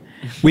 so.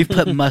 We've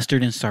put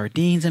mustard and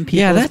sardines in people's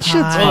Yeah, that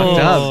shit's pies. fucked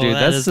up, dude.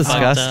 that That's is fucked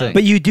disgusting. up.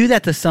 But you do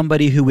that to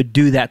somebody who would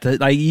do that to,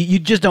 like, you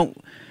just don't.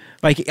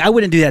 Like, I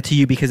wouldn't do that to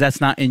you because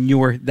that's not in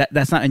your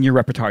that's not in your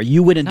repertoire.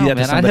 You wouldn't do that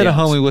to I'd somebody hit a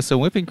else. homie with some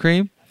whipping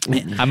cream.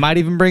 I might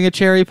even bring a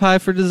cherry pie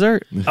for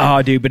dessert.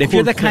 Oh, dude! But if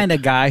you're the kind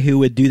of guy who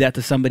would do that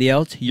to somebody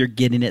else, you're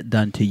getting it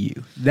done to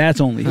you. That's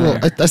only Well,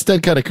 fair. I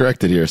stand kind of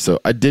corrected here. So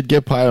I did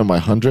get pie on my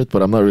 100th,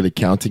 but I'm not really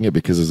counting it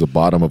because there's a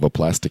bottom of a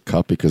plastic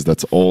cup because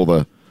that's all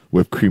the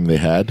whipped cream they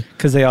had.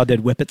 Because they all did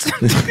whippets.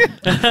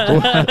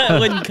 It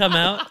wouldn't come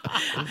out.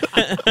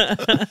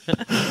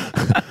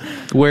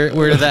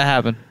 Where did that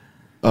happen?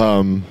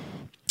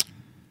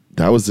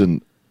 That was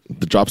in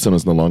the drop zone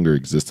is no longer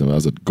existent. I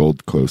was at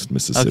Gold Coast,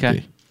 Mississippi.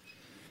 Okay.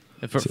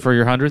 For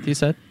your 100th, you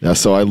said? Yeah,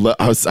 so I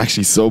was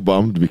actually so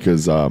bummed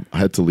because I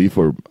had to leave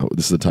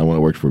this is the time when I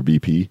worked for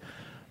BP.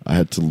 I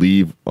had to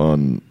leave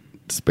on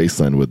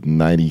Spaceland with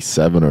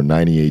 97 or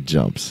 98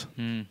 jumps.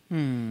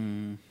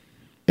 And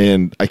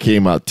I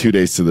came out 2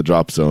 days to the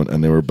drop zone,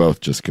 and they were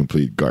both just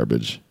complete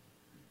garbage.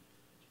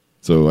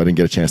 So I didn't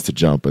get a chance to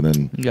jump, and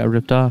then You got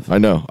ripped off. I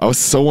know. I was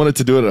so wanted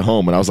to do it at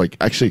home, and I was like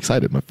actually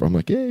excited. I'm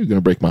like, yeah, you're going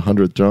to break my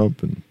 100th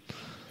jump. And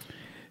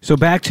So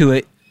back to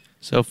it.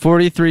 So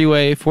 43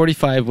 way,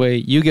 45 way,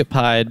 you get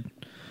pied,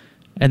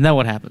 and then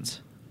what happens?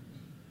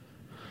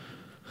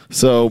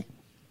 So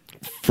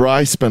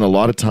Fry spent a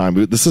lot of time.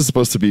 This is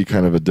supposed to be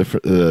kind of a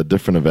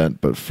different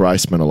event, but Fry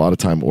spent a lot of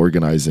time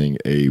organizing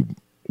a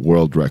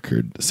world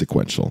record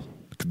sequential.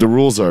 The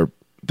rules are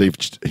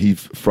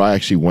Fry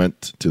actually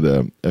went to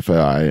the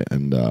FAI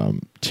and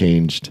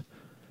changed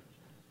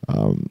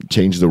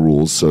the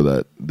rules so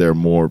that they're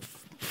more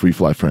free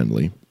fly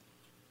friendly.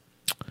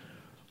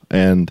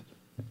 And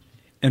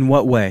In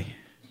what way?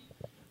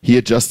 he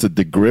adjusted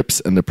the grips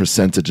and the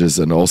percentages,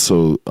 and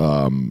also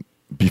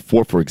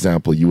before, for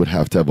example, you would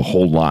have to have a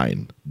whole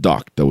line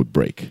docked that would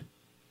break.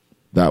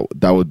 That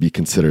would be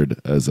considered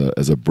as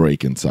a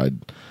break inside.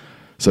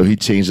 So he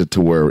changed it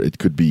to where it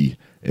could be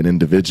an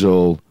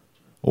individual,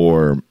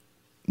 or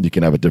you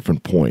can have a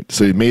different point.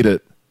 So he made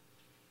it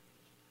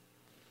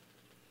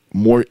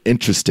more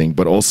interesting,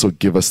 but also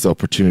give us the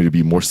opportunity to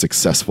be more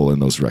successful in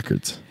those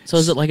records. So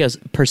is it like a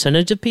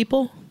percentage of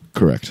people?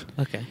 Correct.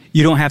 Okay.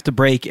 You don't have to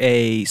break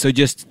so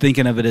just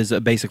thinking of it as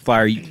a basic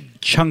flyer,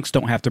 chunks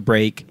don't have to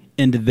break,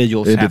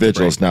 individuals have to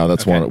break. Now,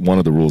 that's Okay. one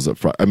of the rules that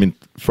Fry. I mean,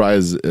 Fry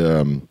is.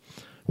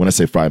 When I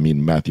say Fry, I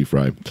mean Matthew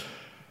Fry.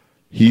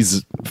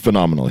 He's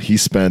phenomenal. He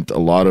spent a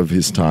lot of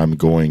his time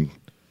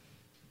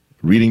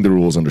reading the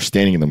rules,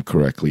 understanding them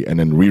correctly, and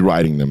then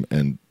rewriting them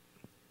and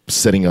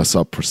setting us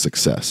up for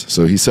success.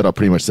 So he set up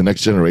pretty much the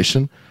next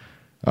generation.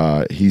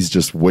 He's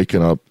just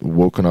woken up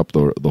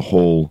the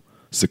whole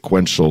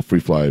sequential free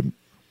fly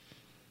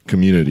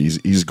community.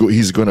 He's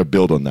going to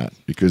build on that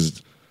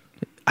because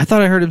I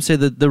thought I heard him say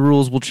that the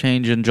rules will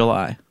change in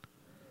July.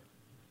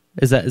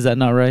 Is that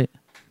not right?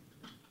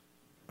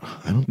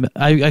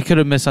 I could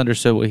have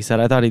misunderstood what he said.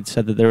 I thought he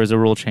said that there was a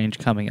rule change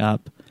coming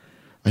up.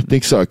 I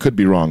think so. I could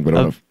be wrong, but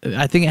I don't know.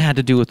 I think it had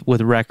to do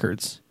with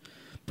records,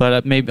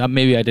 but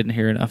maybe I didn't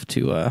hear enough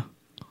to.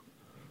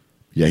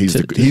 Yeah, he's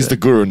the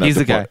guru in that he's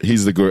the guy.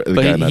 He's the guru. But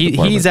guy in that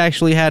department. he's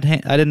actually had.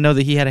 I didn't know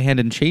that he had a hand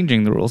in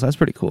changing the rules. That's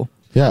pretty cool.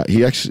 Yeah,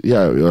 he actually.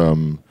 Yeah,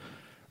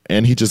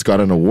 and he just got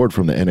an award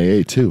from the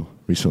NAA too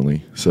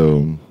recently.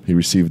 So he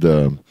received.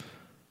 I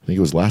think it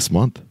was last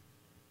month.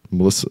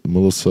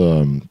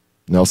 Melissa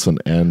Nelson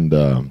and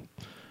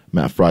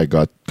Matt Fry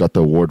got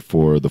the award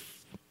for the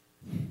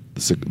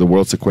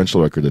world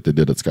sequential record that they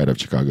did at Skydive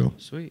Chicago.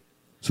 Sweet.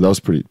 So that was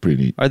pretty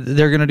neat.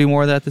 They're going to do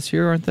more of that this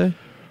year, aren't they?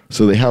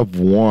 So they have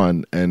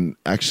one, and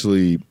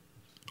actually,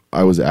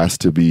 I was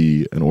asked to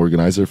be an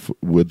organizer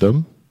with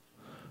them.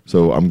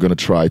 So I'm going to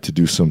try to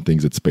do some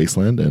things at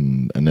Spaceland,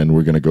 and then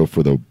we're going to go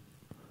for the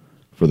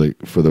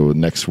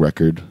next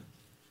record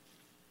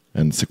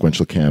and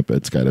sequential camp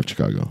at Skydive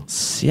Chicago.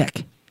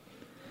 Sick.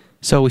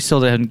 So we still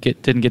didn't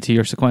get to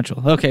your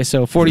sequential. Okay,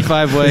 so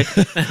 45 way,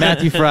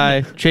 Matthew Fry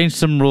changed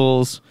some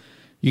rules.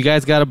 You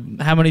guys got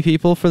how many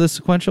people for the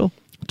sequential?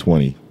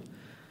 20.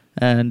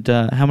 And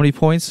how many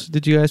points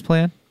did you guys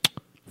plan?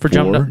 For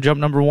 4. jump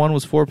number 1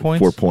 was 4 points?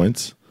 4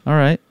 points. All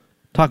right.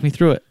 Talk me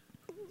through it.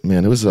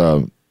 Man, it was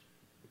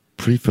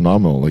pretty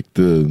phenomenal. Like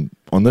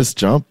on this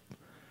jump,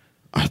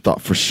 I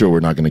thought for sure we're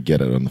not going to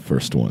get it on the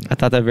first one. I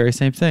thought that very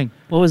same thing.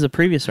 What was the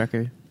previous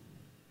record?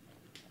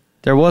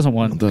 There wasn't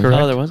one. Correct?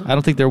 Oh, there wasn't? I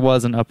don't think there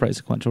was an upright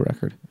sequential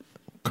record.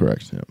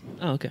 Correct, yeah.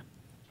 Oh, okay.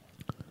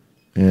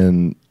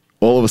 And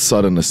all of a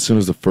sudden, as soon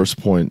as the first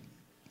point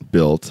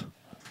built,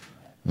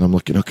 and I'm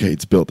looking, okay,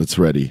 it's built, it's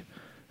ready.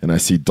 And I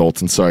see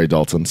Dalton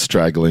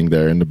straggling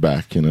there in the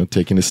back,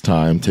 taking his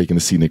time, taking the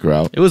scenic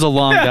route. It was a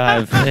long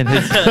dive in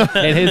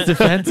his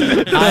defense.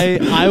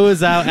 I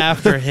was out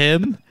after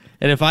him,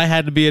 and if I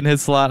had to be in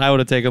his slot, I would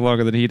have taken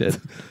longer than he did.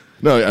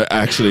 No,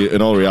 actually,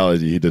 in all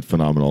reality, he did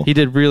phenomenal. He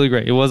did really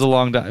great. It was a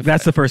long dive.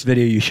 That's the first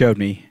video you showed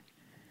me,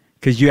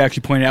 because you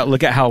actually pointed out,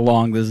 look at how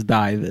long this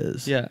dive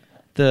is. Yeah.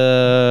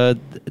 The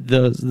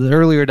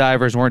earlier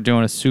divers weren't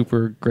doing a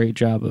super great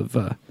job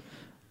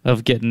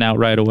of getting out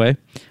right away.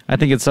 I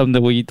think it's something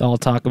that we all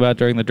talk about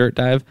during the dirt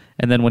dive,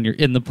 and then when you're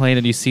in the plane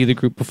and you see the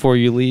group before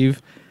you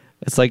leave,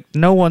 it's like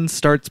no one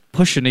starts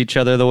pushing each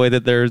other the way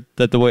that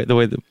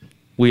way that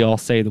we all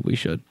say that we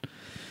should.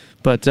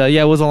 But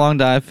yeah, it was a long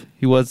dive.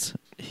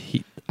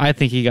 I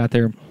think he got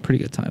there in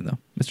pretty good time though,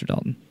 Mr.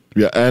 Dalton.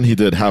 Yeah, and he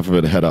did half of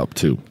it head up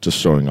too, just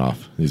showing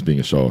off. He's being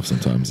a show off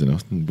sometimes,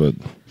 but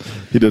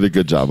he did a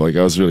good job. Like,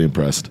 I was really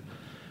impressed.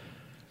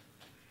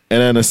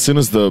 And then as soon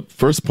as the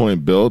first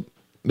point built,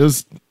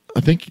 I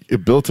think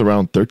it built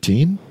around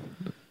 13,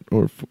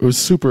 or it was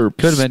super.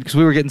 Could have been because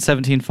we were getting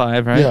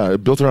 17.5, right? Yeah,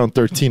 it built around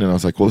 13, and I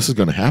was like, well, this is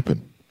going to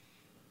happen.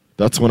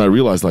 That's when I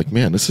realized, like,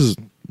 man, this is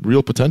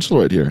real potential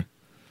right here.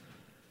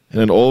 And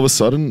then all of a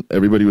sudden,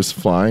 everybody was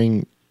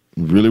flying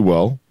really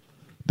well.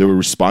 They were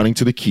responding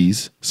to the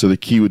keys. So the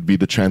key would be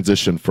the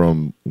transition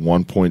from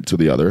one point to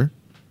the other.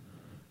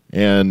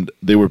 And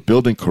they were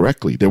building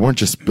correctly. They weren't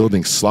just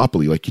building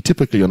sloppily. Like you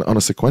typically on a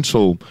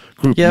sequential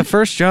group. Yeah,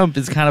 first jump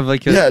is kind of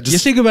like you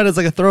think about it as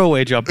like a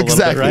throwaway jump a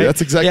exactly, little bit, right?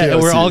 That's exactly yeah, how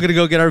I we're see all it. going to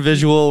go get our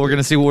visual. We're going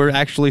to see what we're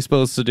actually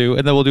supposed to do,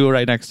 and then we'll do it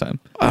right next time.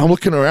 I'm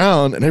looking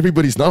around, and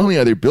everybody's not only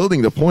are they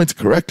building the points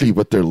correctly,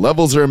 but their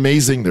levels are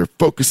amazing. They're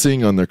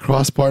focusing on their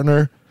cross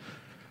partner.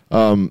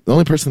 The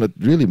only person that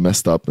really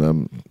messed up, I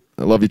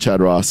love you, Chad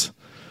Ross,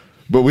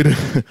 but we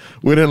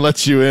didn't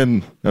let you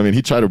in. I mean,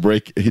 he tried to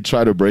break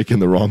in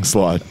the wrong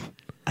slot.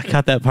 I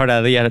cut that part out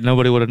of the edit.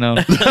 Nobody would have known.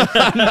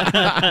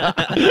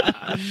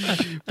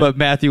 But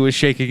Matthew was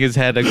shaking his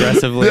head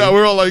aggressively. Yeah,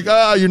 we're all like,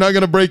 you're not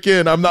going to break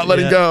in. I'm not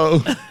letting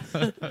go.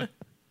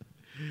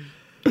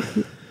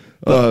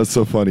 It's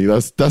so funny.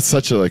 That's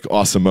such a like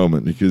awesome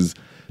moment because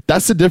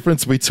that's the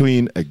difference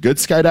between a good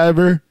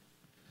skydiver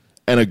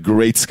and a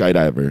great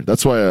skydiver.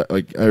 That's why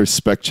I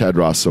respect Chad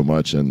Ross so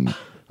much, and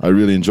I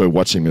really enjoy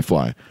watching him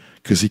fly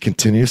because he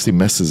continuously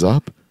messes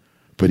up,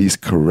 but his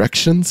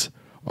corrections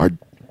are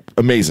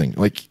amazing.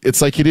 Like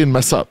it's like he didn't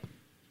mess up.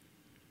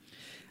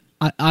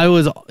 I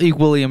was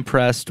equally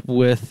impressed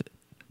with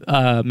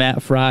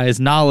Matt Fry's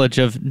knowledge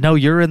of no,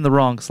 you're in the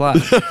wrong slot.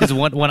 Because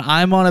when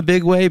I'm on a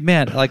big wave,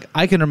 man, like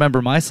I can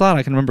remember my slot,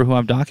 I can remember who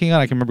I'm docking on,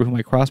 I can remember who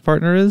my cross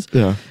partner is.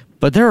 Yeah.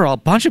 But there are a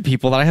bunch of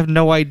people that I have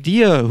no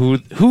idea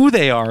who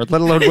they are,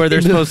 let alone where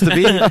they're supposed to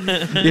be.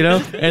 You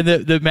know, and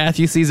the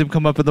Matthew sees him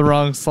come up in the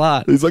wrong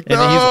slot. He's like, and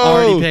no! he's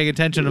already paying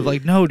attention of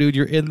like, no, dude,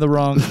 you're in the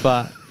wrong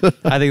spot.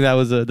 I think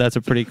that's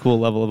a pretty cool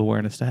level of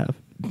awareness to have.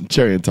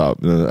 Cherry on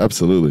top,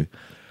 absolutely.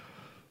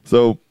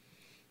 So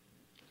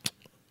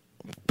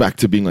back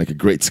to being like a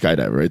great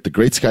skydiver, right? The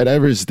great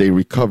skydivers, they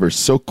recover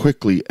so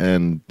quickly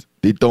and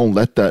they don't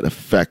let that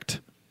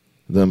affect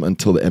them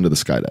until the end of the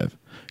skydive.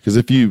 Because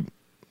if you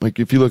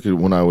look at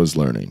when I was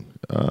learning,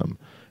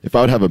 if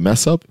I would have a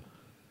mess up,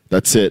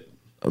 that's it.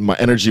 My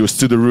energy was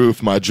through the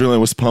roof. My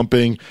adrenaline was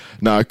pumping.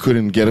 Now I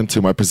couldn't get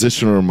into my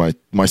position or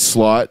my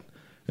slot.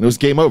 And it was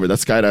game over. That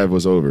skydive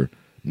was over.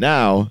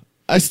 Now,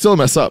 I still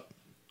mess up.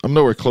 I'm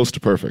nowhere close to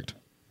perfect.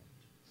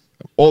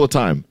 All the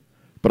time.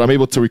 But I'm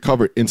able to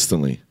recover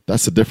instantly.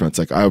 That's the difference.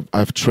 Like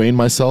I've trained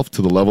myself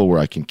to the level where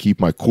I can keep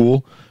my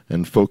cool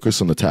and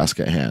focus on the task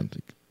at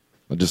hand.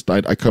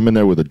 I come in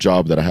there with a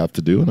job that I have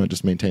to do, and I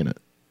just maintain it.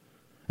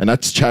 And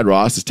that's Chad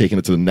Ross is taking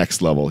it to the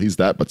next level. He's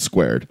that, but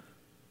squared.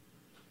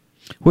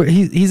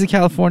 He's a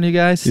California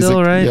guy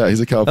still, right? Yeah,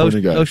 he's a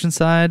California guy.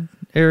 Oceanside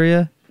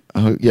area?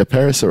 Yeah,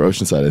 Paris or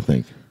Oceanside, I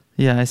think.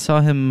 Yeah, I saw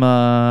him.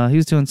 He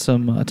was doing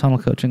some tunnel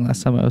coaching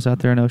last time I was out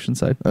there in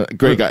Oceanside.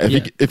 Great guy. If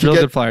you real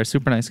get, good flyer,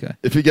 super nice guy.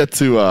 If you get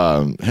to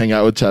hang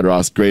out with Chad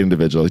Ross, great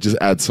individual. He just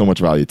adds so much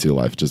value to your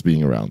life, just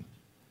being around.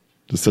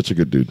 Just such a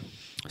good dude.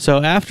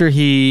 So after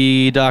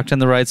he docked in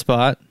the right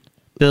spot,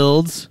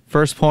 builds,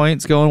 first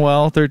point's going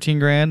well, 13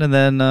 grand, and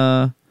then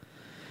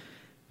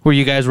were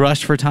you guys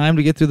rushed for time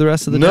to get through the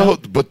rest of the No,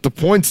 day? but the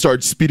points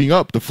start speeding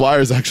up. The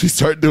flyers actually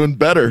start doing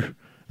better.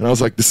 And I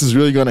was like, this is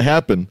really going to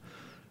happen.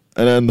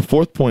 And then the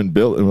fourth point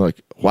built, and we're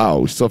like, wow,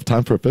 we still have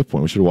time for a fifth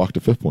point. We should have walked a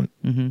fifth point.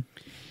 Mm-hmm.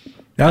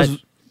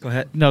 Go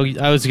ahead. No,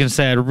 I was going to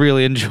say I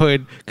really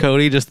enjoyed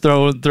Cody just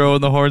throwing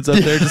the horns up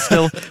there, just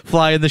still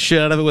flying the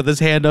shit out of it with his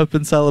hand up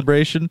in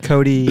celebration.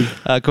 Cody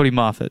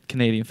Moffat,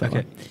 Canadian fellow.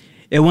 Okay.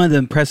 And one of the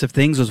impressive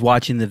things was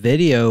watching the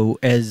video.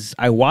 As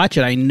I watch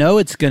it, I know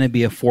it's going to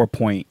be a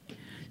 4-point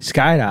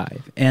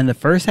skydive. And the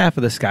first half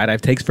of the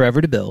skydive takes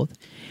forever to build.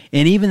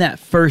 And even that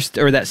first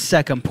or that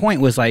second point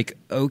was like,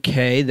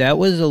 okay, that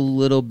was a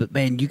little bit,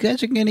 man, you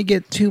guys are going to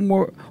get 2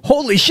 more.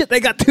 Holy shit,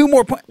 they got 2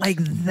 more points. Like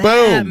that,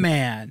 Boom.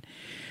 Man.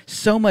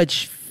 So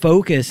much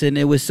focus. And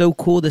it was so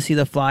cool to see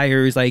the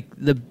flyers. Like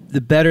the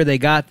better they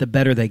got, the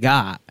better they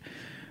got.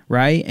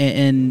 Right?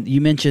 And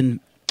you mentioned,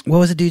 what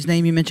was the dude's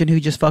name you mentioned who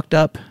just fucked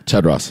up?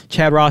 Chad Ross.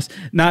 Chad Ross.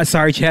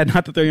 Sorry, Chad,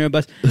 not to throw you on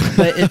the bus.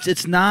 But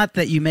it's not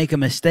that you make a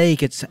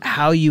mistake. It's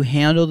how you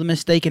handle the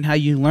mistake and how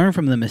you learn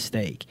from the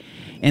mistake.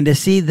 And to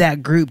see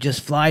that group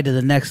just fly to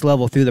the next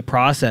level through the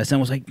process, and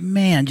was like,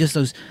 man, just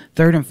those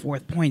third and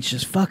fourth points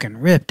just fucking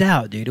ripped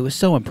out, dude. It was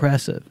so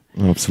impressive.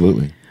 Oh,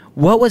 absolutely.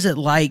 What was it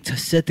like to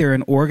sit there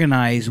and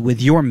organize with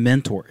your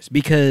mentors?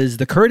 Because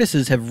the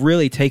Curtises have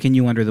really taken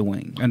you under their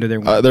wing.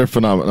 They're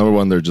phenomenal. Number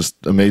one, they're just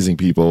amazing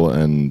people,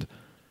 and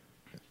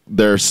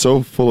they're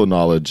so full of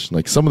knowledge.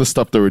 Like some of the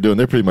stuff they were doing,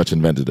 they pretty much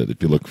invented it.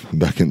 If you look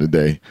back in the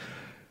day,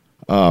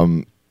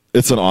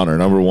 it's an honor.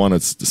 Number one,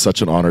 it's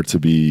such an honor to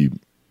be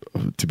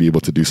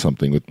able to do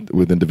something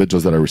with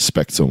individuals that I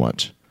respect so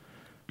much.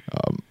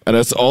 And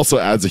it also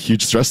adds a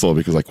huge stress level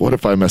because, like, what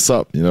if I mess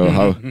up? You know,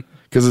 how?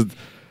 Because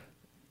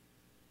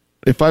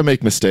if I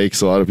make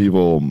mistakes, a lot of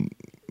people,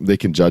 they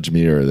can judge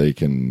me or they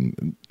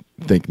can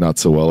think not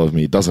so well of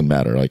me. It doesn't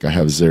matter. Like, I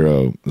have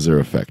zero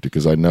effect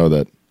because I know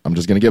that I'm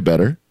just going to get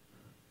better,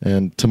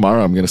 and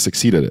tomorrow I'm going to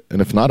succeed at it.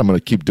 And if not, I'm going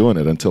to keep doing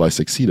it until I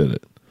succeed at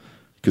it.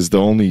 Because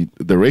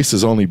the race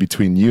is only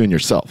between you and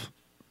yourself.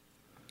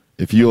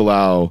 If you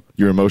allow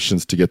your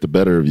emotions to get the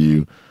better of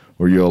you,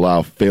 or you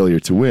allow failure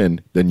to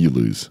win, then you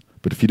lose.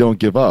 But if you don't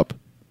give up,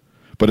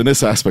 But in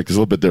this aspect, it's a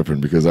little bit different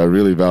because I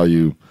really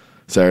value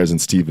Sarah's and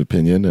Steve's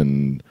opinion,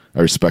 and I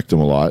respect them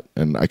a lot,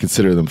 and I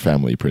consider them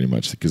family pretty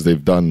much because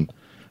they've done.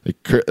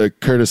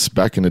 Curtis,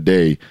 back in the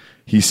day,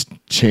 he's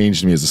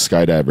changed me as a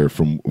skydiver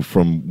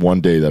from one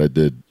day that I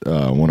did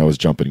when I was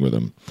jumping with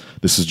him.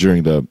 This is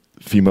during the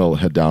female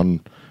head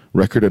down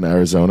record in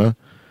Arizona.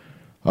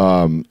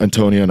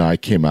 Antonia and I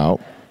came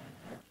out,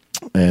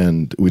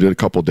 and we did a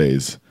couple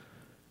days.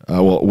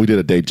 We did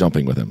a day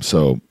jumping with him.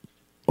 So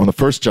on the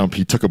first jump,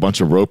 he took a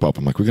bunch of rope up.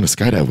 I'm like, we're going to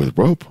skydive with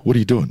rope? What are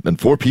you doing? And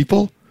 4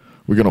 people?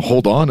 We're going to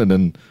hold on and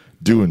then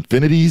do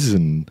infinities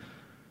and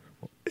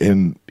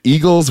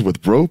eagles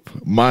with rope?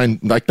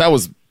 I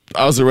was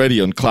already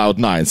on cloud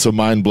 9, so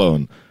mind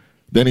blown.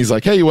 Then he's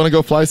like, hey, you want to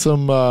go fly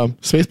some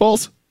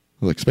Spaceballs?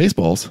 I was like,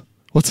 Spaceballs?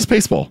 What's a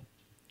Spaceball?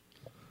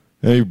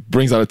 And he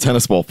brings out a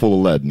tennis ball full of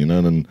lead,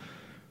 and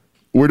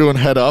we're doing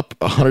head up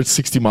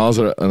 160 miles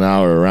an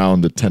hour around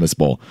the tennis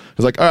ball. I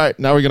was like, all right,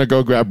 now we're going to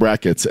go grab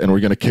brackets and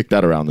we're going to kick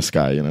that around the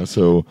sky,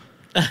 So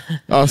I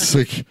was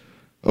like,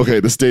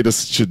 okay, this day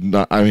should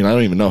not, I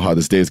don't even know how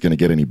this day is going to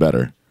get any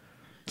better.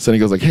 So then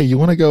he goes like, hey, you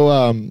want to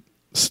go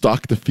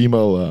stalk the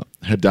female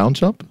head down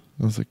jump?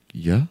 I was like,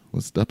 yeah,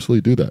 let's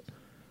absolutely do that.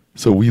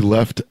 So we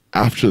left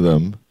after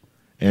them,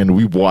 and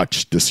we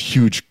watched this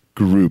huge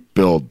group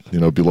build,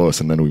 below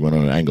us, and then we went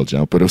on an angle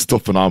jump, but it was still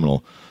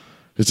phenomenal.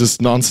 It's just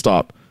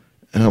nonstop.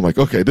 And I'm like,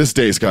 okay, this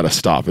day's got to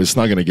stop. It's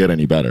not going to get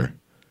any better.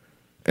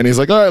 And he's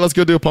like, all right, let's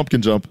go do a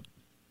pumpkin jump.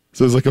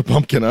 So it's like a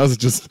pumpkin.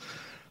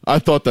 I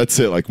thought that's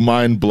it, like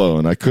mind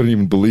blown. I couldn't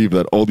even believe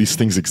that all these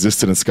things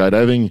existed in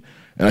skydiving.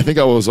 And I think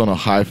I was on a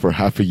high for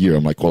half a year.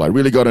 I'm like, well, I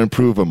really got to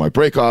improve on my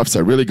breakoffs. I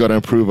really got to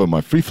improve on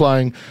my free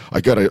flying.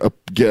 I got to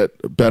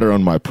get better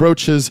on my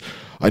approaches.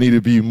 I need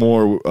to be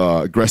more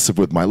aggressive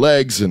with my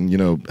legs and,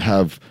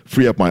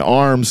 free up my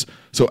arms.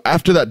 So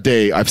after that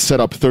day, I've set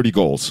up 30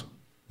 goals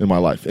in my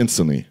life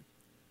instantly.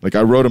 Like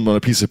I wrote them on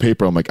a piece of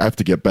paper. I'm like, I have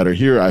to get better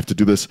here. I have to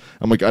do this.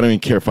 I'm like, I don't even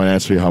care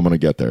financially how I'm going to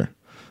get there.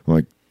 I'm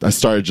like, I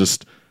started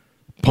just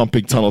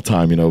pumping tunnel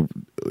time,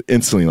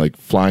 instantly, like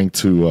flying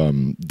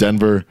to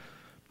Denver,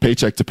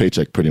 paycheck to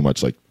paycheck, pretty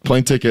much, like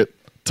plane ticket,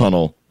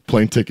 tunnel,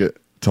 plane ticket,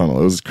 tunnel.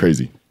 It was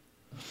crazy.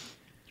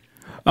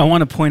 I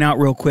want to point out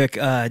real quick,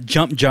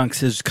 jump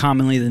junks is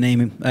commonly the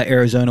name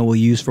Arizona will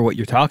use for what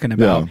you're talking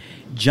about. Yeah.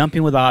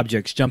 Jumping with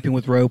objects, jumping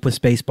with rope, with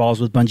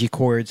Spaceballs, with bungee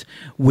cords,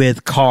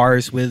 with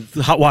cars, with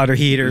hot water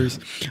heaters,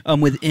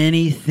 with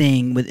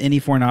anything, with any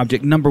foreign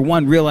object. Number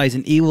one, realize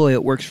in Eloy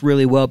it works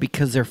really well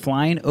because they're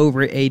flying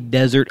over a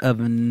desert of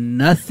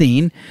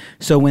nothing.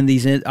 So when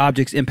these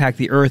objects impact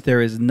the earth,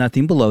 there is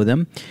nothing below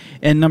them.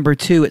 And number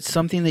two, it's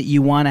something that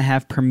you want to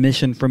have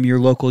permission from your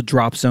local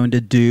drop zone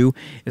to do.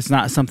 It's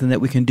not something that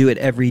we can do at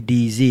every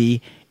DZ.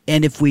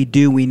 And if we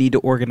do, we need to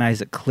organize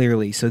it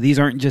clearly. So these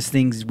aren't just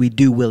things we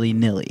do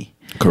willy-nilly.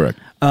 Correct.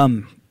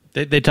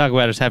 They talk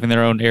about us having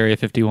their own Area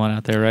 51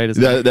 out there, right?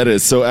 That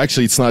is. So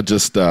actually, it's not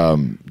just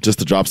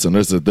the drop zone.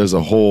 There's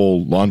a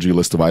whole laundry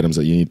list of items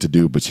that you need to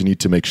do, but you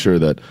need to make sure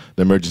that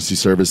the emergency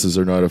services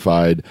are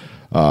notified,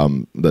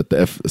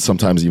 that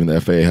sometimes even the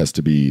FAA has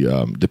to be,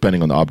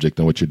 depending on the object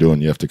and what you're doing,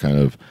 you have to kind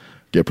of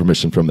get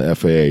permission from the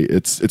FAA.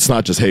 It's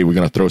not just, hey, we're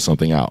going to throw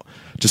something out.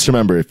 Just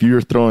remember, if you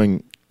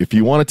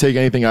want to take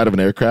anything out of an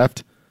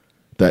aircraft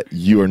that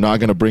you are not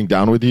going to bring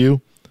down with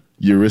you,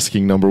 you're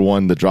risking, number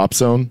one, the drop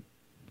zone.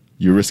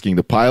 You're risking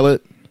the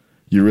pilot.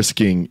 You're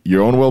risking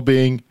your own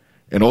well-being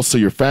and also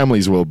your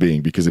family's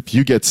well-being, because if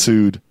you get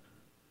sued,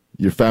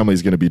 your family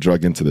is going to be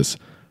dragged into this.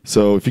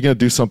 So if you're going to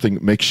do something,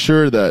 make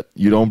sure that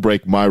you don't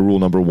break my rule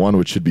number one,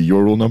 which should be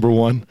your rule number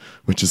one,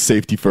 which is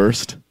safety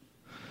first.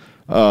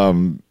 I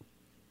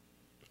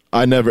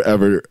never,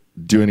 ever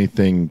do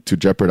anything to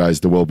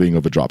jeopardize the well-being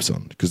of a drop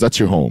zone, because that's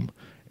your home.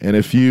 And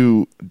if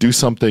you do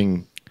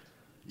something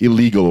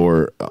illegal,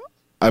 or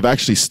I've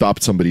actually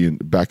stopped somebody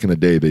back in the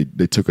day.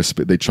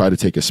 They tried to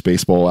take a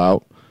Spaceball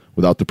out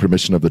without the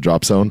permission of the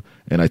drop zone,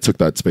 and I took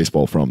that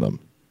Spaceball from them.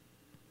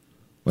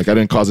 Like, I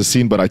didn't cause a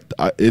scene, but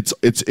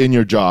it's in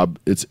your job.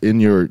 It's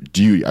in your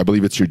duty. I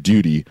believe it's your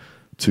duty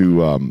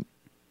to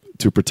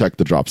protect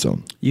the drop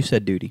zone. You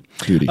said duty.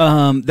 Duty.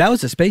 That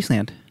was a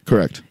Spaceland.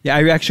 Correct. Yeah,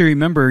 I actually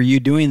remember you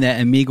doing that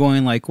and me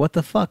going like, what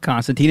the fuck,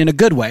 Constantine, in a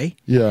good way.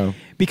 Yeah.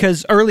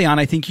 Because early on,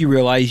 I think you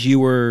realized you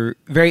were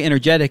very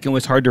energetic and it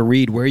was hard to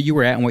read where you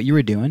were at and what you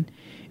were doing.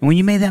 And when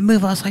you made that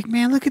move, I was like,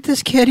 man, look at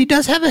this kid. He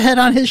does have a head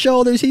on his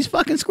shoulders. He's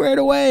fucking squared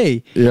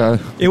away. Yeah.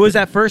 It was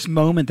that first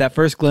moment, that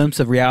first glimpse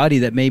of reality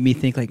that made me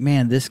think like,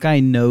 man, this guy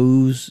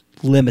knows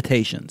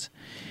limitations.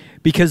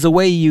 Because the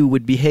way you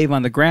would behave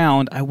on the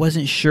ground, I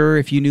wasn't sure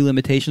if you knew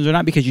limitations or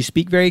not, because you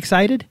speak very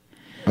excited.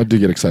 I do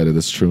get excited.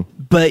 That's true.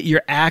 But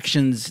your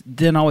actions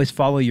didn't always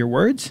follow your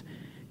words,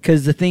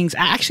 because the things,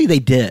 actually they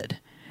did.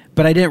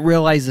 But I didn't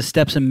realize the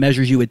steps and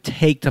measures you would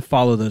take to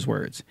follow those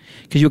words.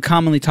 Because you would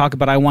commonly talk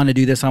about, I want to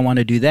do this, I want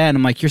to do that. And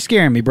I'm like, you're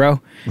scaring me, bro.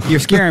 You're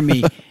scaring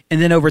me.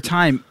 And then over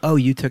time,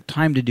 you took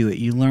time to do it.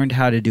 You learned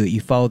how to do it.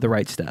 You followed the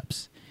right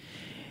steps.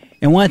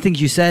 And one of the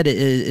things you said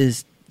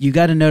is you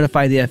got to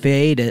notify the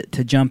FAA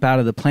to jump out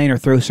of the plane or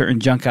throw certain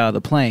junk out of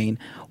the plane.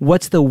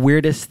 What's the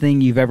weirdest thing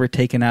you've ever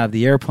taken out of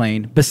the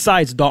airplane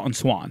besides Dalton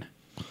Swan?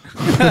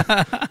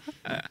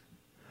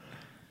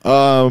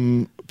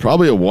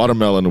 Probably a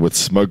watermelon with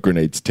smoke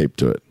grenades taped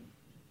to it.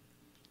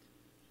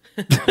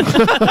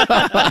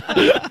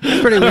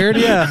 Pretty weird,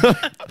 yeah.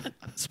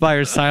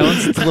 Inspires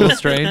silence. It's a little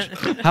strange.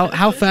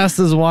 How fast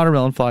does a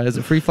watermelon fly? Is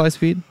it free fly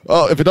speed?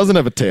 Oh, if it doesn't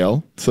have a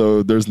tail,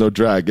 so there's no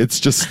drag, it's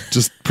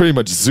just pretty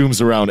much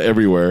zooms around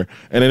everywhere.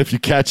 And then if you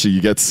catch it,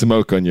 you get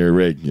smoke on your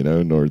rig,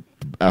 or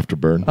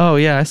afterburn. Oh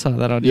yeah, I saw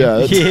that on. Yeah,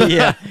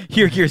 yeah.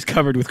 Your gear's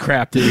covered with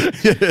crap, dude.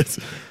 Yes.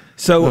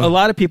 So a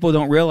lot of people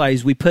don't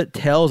realize we put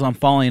tails on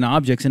falling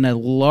objects, and a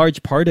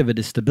large part of it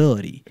is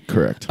stability.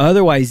 Correct.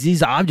 Otherwise,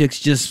 these objects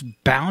just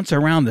bounce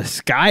around the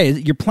sky.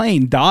 You're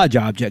playing dodge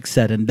objects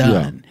said and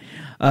done.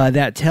 Yeah.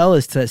 That tail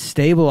is to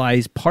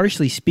stabilize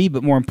partially speed,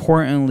 but more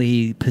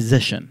importantly,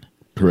 position.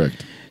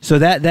 Correct. So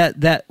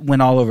that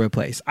went all over the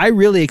place. I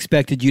really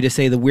expected you to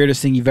say the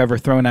weirdest thing you've ever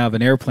thrown out of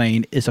an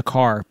airplane is a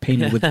car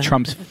painted with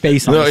Trump's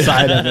face on the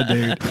side of it,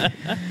 dude.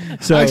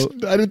 So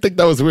Actually, I didn't think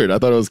that was weird. I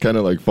thought it was kind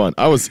of like fun.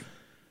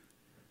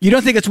 You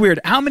don't think it's weird?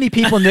 How many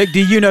people, Nick, do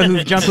you know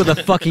who've jumped with a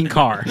fucking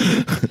car?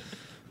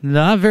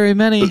 Not very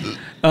many.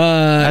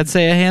 I'd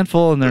say a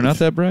handful, and they're not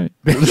that bright.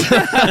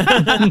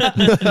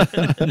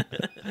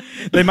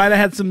 They might have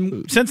had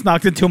some sense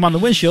knocked into them on the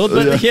windshield,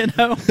 but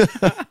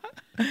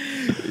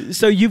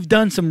So you've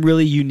done some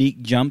really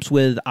unique jumps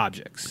with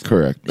objects.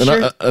 Correct. And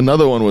Sure.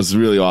 another one was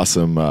really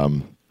awesome.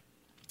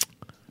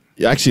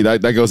 Actually,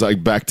 that goes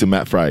back to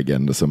Matt Fry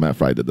again. So Matt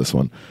Fry did this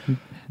one.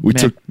 We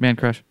took Man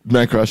Crush.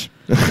 Man Crush.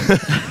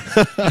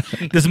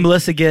 Does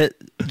Melissa get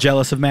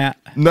jealous of Matt?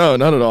 No,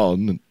 not at all.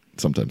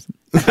 Sometimes.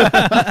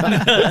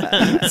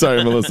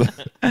 Sorry, Melissa.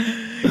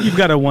 You've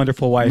got a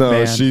wonderful wife, No,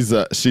 man.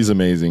 she's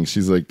amazing.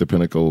 She's like the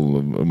pinnacle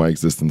of my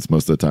existence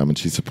most of the time, and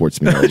she supports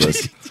me in all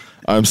this.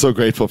 I'm so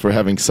grateful for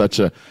having such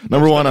a...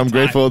 Number one, I'm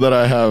grateful that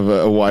I have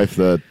a wife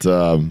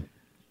that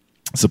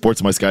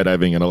supports my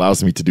skydiving and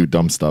allows me to do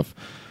dumb stuff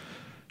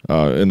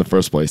in the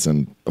first place.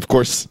 And, of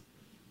course,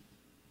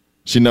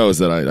 she knows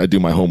that I do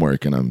my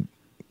homework and I'm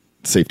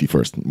safety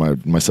first,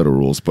 my set of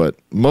rules. But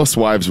most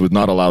wives would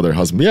not allow their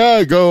husband,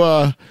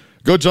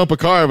 go jump a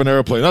car out of an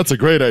airplane. That's a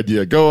great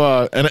idea.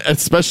 Go and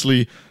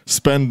especially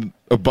spend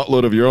a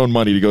buttload of your own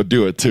money to go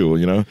do it too,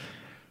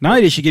 Not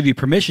only did she give you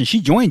permission,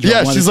 she joined you. Yeah,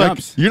 on one she's of the like,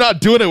 jumps. you're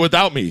not doing it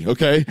without me,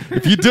 okay?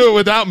 If you do it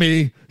without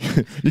me,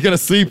 you're going to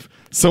sleep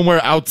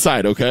somewhere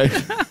outside, okay?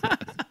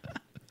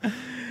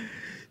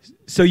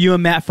 So you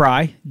and Matt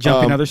Fry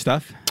jumping other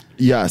stuff.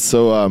 Yeah,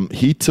 so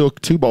he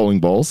took 2 bowling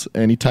balls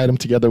and he tied them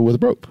together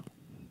with rope.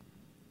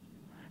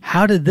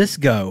 How did this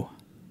go?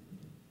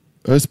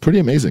 It was pretty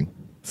amazing.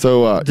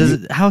 So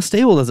How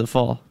stable does it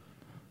fall?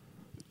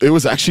 it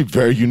was actually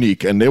very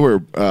unique, and they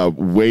were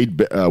Wade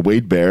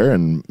Bear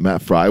and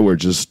Matt Fry were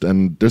just,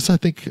 and there's I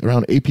think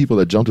around 8 people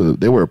that jumped with it.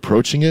 They were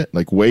approaching it,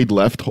 like Wade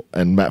left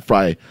and Matt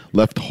Fry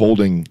left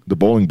holding the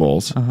bowling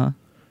balls, and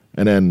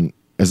then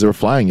as they were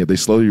flying it, they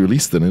slowly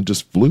released it and it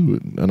just flew.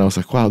 And I was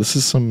like, wow, this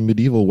is some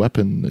medieval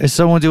weapon. Is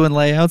someone doing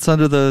layouts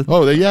under the?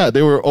 Oh,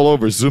 they were all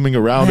over, zooming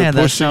around Man, and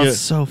that pushing sounds it.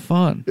 so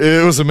fun.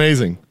 It was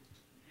amazing.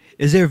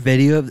 Is there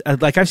video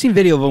of, like I've seen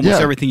video of almost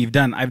Yeah. everything you've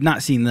done. I've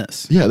not seen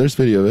this. Yeah, there's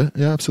video of it.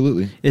 Yeah,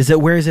 absolutely.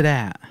 Where is it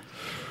at?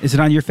 Is it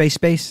on your face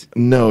space?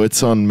 No,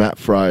 it's on Matt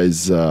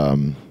Fry's.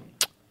 I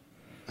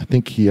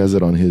think he has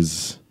it on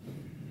his.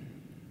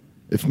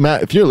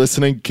 If you're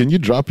listening, can you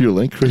drop your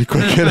link really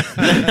quick?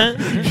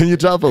 Can you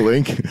drop a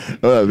link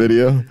of that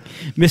video?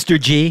 Mr.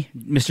 G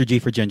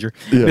for Ginger.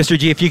 Yeah. Mr.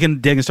 G, if you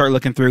can dig and start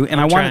looking through.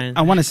 And I want to You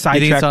think it's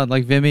sidetrack on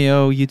like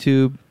Vimeo,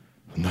 YouTube,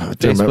 No, I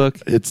don't remember.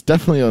 Facebook? It's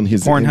definitely on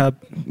his Pornhub.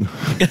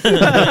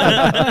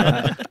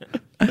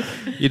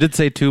 You did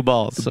say 2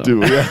 balls. So.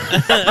 Dude, yeah.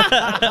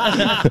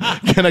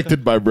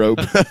 Connected by rope.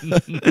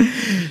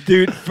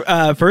 Dude,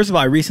 first of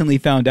all, I recently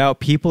found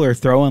out people are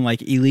throwing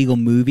like illegal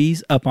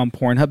movies up on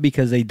Pornhub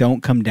because they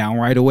don't come down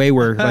right away,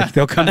 where like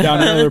they'll come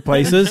down in other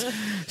places.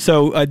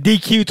 So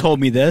DQ told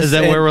me this. Is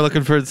that where we're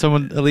looking for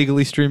someone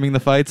illegally streaming the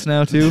fights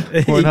now too?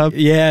 Pornhub?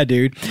 Yeah,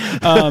 dude.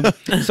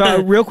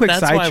 So real quick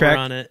That's why we're sidetrack.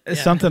 on it. Yeah.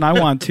 Something I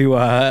want to.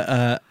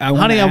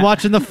 Honey, I'm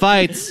watching the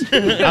fights. I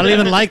don't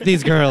even like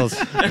these girls.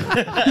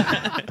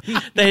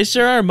 They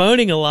sure are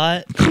moaning a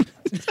lot.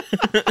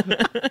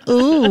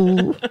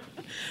 Ooh.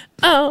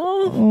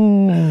 Oh.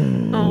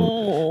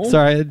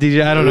 Sorry,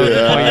 DJ. I don't know what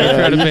the point you're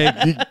trying to make.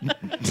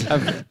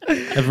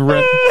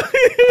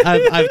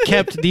 I've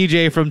kept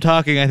DJ from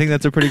talking. I think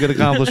that's a pretty good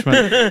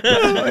accomplishment.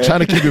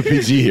 Trying to keep it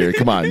PG here.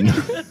 Come on.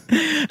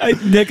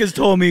 Nick has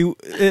told me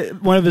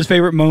one of his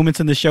favorite moments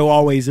in the show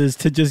always is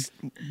to just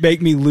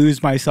make me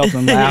lose myself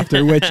in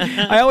laughter, which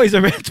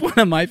it's one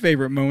of my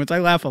favorite moments. I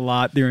laugh a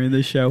lot during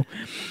this show.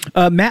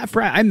 Matt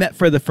Fry, I met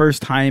for the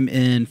first time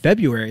in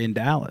February in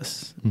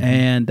Dallas,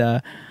 and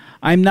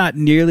I'm not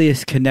nearly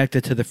as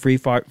connected to the free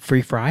fry.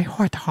 Free fry.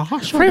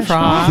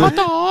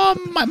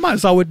 My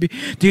mother would be.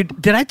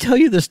 Dude, did I tell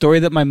you the story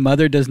that my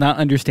mother does not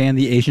understand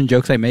the Asian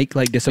jokes I make,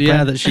 like discipline?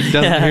 Yeah, that she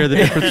doesn't hear the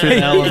difference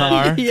between L and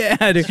R.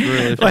 Yeah, dude.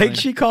 Really funny. Like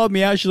she called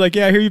me out. She's like,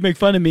 "Yeah, I hear you make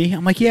fun of me."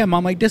 I'm like, "Yeah,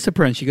 Mom, like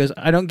discipline." She goes,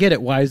 "I don't get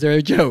it. Why is there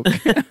a joke?"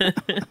 I'm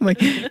like,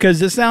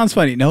 "Because it sounds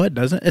funny." No, it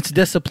doesn't. It's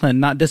discipline,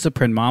 not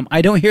discipline, Mom.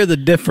 I don't hear the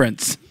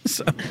difference.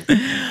 So,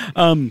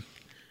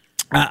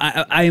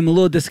 I am a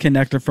little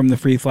disconnected from the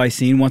free fly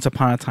scene. Once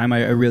upon a time,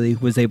 I really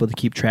was able to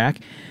keep track.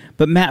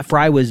 But Matt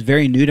Fry was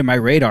very new to my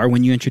radar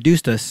when you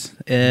introduced us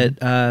at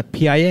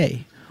PIA.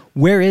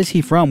 Where is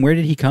he from? Where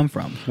did he come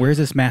from? Where is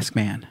this masked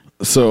man?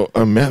 So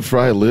Matt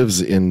Fry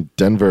lives in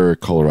Denver,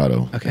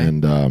 Colorado. Okay.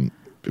 And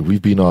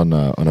we've been on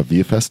a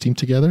VFS team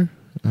together.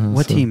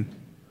 What team?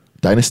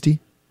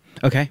 Dynasty.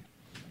 Okay.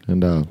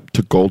 And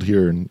took gold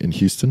here in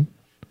Houston.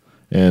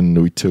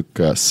 And we took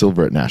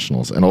silver at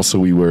Nationals. And also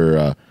we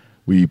were...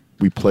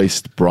 We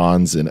placed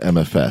bronze in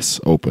MFS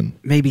Open.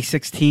 Maybe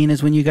 16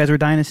 is when you guys were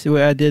Dynasty,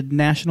 did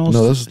Nationals?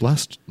 No, this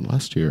was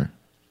last year.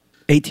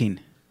 18.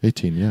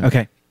 18, yeah.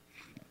 Okay.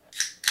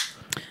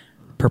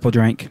 Purple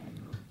drink.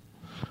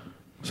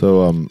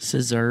 So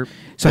Scissor.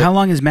 So how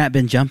long has Matt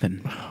been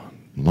jumping?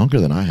 longer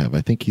than I have.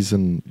 I think he's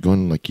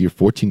going like year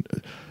 14.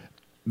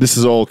 This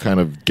is all kind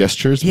of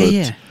gestures,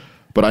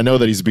 but I know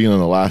that he's been on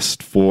the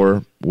last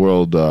 4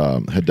 world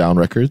head down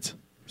records.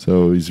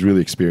 So he's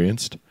really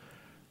experienced.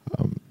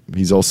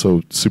 He's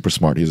also super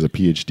smart. He has a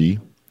PhD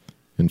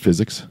in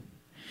physics.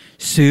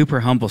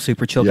 Super humble,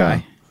 super chill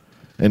guy.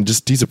 And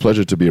just he's a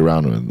pleasure to be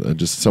around with.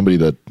 Just somebody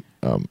that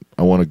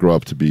I want to grow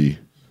up to be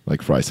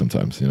like Fry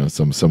sometimes. You know,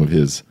 some of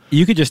his.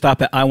 You could just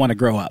stop at I want to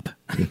grow up.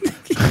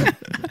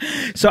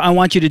 So I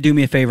want you to do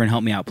me a favor and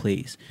help me out,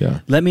 please. Yeah.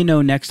 Let me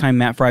know next time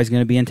Matt Fry is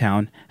going to be in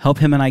town. Help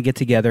him and I get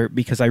together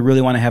because I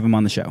really want to have him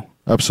on the show.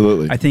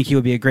 Absolutely. I think he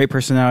would be a great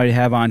personality to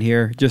have on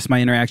here. Just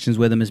my interactions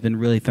with him has been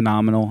really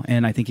phenomenal,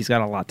 and I think he's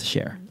got a lot to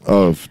share.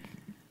 Of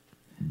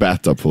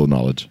bathtub full of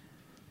knowledge.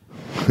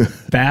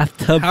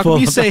 Bathtub How full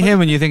can you of say him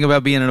when you think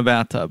about being in a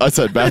bathtub? I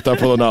said bathtub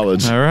full of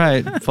knowledge. All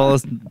right.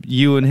 Follows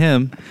you and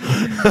him.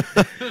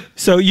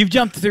 So you've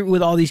jumped through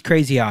with all these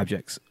crazy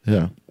objects.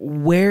 Yeah.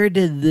 Where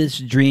did this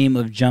dream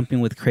of jumping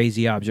with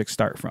crazy objects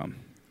start from?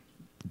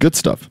 Good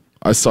stuff.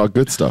 I saw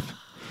good stuff.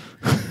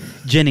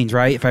 Jennings,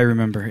 right? If I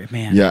remember it,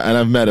 man. Yeah, and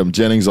I've met him.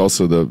 Jennings,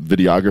 also the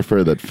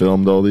videographer that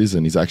filmed all these,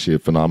 and he's actually a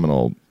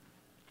phenomenal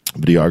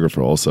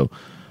videographer also.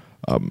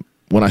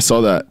 When I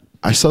saw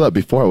that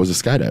before I was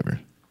a skydiver.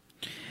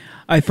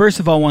 I first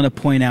of all want to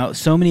point out,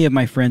 so many of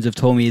my friends have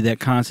told me that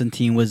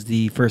Constantine was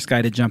the first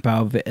guy to jump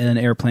out of an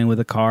airplane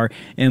with a car,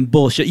 and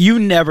bullshit. You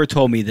never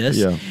told me this.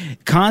 Yeah.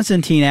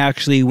 Constantine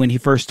actually, when he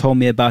first told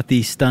me about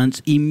these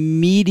stunts,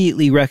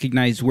 immediately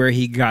recognized where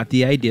he got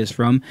the ideas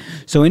from.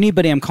 So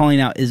anybody I'm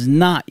calling out is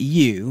not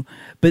you,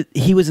 but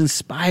he was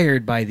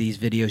inspired by these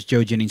videos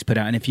Joe Jennings put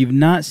out. And if you've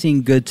not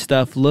seen good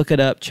stuff, look it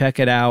up, check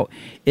it out.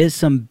 It's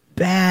some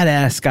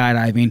badass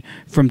skydiving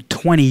from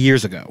 20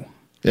 years ago.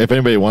 Yeah, if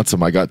anybody wants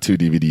them, I got 2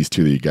 DVDs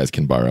too that you guys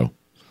can borrow.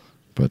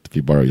 But if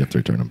you borrow, you have to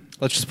return them.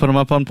 Let's just put them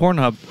up on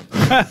Pornhub.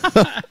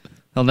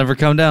 They'll never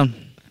come down.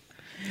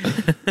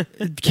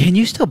 Can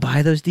you still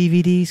buy those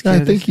DVDs? Yeah,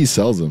 I think he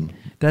sells them.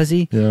 Does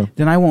he? Yeah.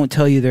 Then I won't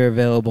tell you they're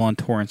available on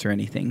torrents or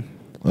anything.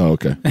 Oh,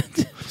 okay.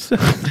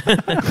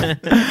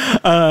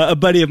 A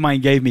buddy of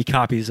mine gave me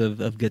copies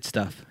of good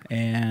stuff,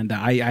 and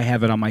I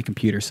have it on my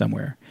computer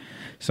somewhere.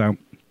 So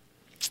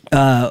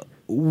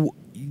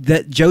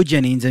that Joe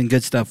Jennings and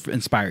good stuff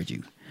inspired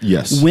you.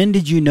 Yes. When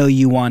did you know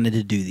you wanted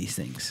to do these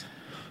things?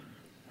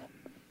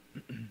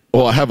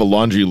 Well, I have a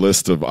laundry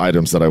list of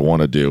items that I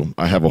want to do.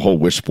 I have a whole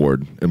wish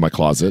board in my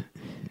closet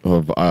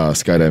of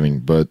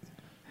skydiving, but...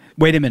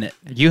 Wait a minute.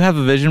 You have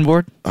a vision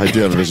board? I do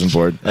have a vision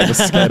board. I have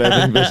a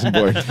skydiving vision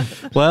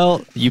board.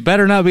 Well, you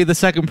better not be the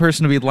second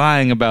person to be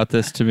lying about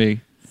this to me.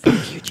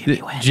 Thank you,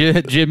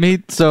 Jimmy.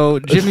 Jimmy. So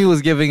Jimmy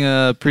was giving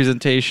a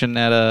presentation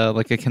at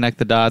a Connect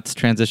the Dots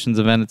transitions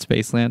event at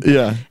Spaceland.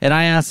 Yeah. And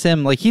I asked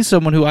him, he's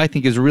someone who I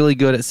think is really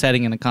good at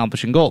setting and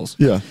accomplishing goals.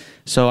 Yeah.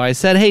 So I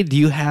said, hey, do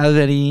you have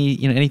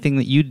anything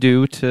that you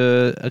do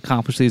to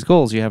accomplish these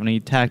goals? Do you have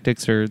any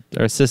tactics or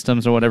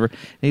systems or whatever?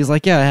 And he's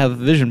like, yeah, I have a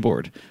vision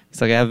board.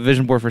 He's like, I have a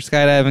vision board for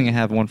skydiving. I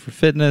have one for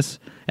fitness.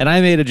 And I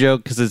made a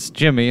joke because it's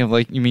Jimmy. I'm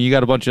like, you mean you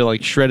got a bunch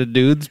of shredded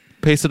dudes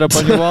pasted up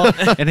on your wall?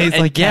 And he's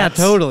like, yeah,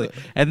 totally.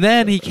 And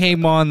then he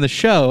came on the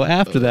show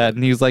after that,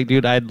 and he was like,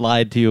 dude, I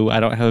lied to you. I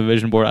don't have a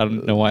vision board. I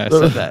don't know why I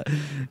said that.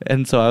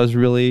 And so I was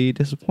really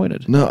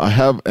disappointed. No, I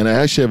have, and I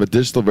actually have a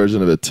digital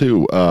version of it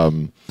too,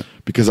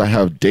 because I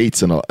have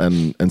dates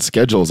and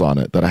schedules on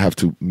it that I have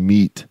to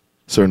meet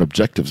certain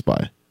objectives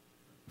by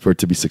for it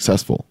to be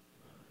successful.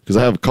 Because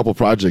I have a couple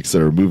projects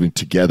that are moving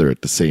together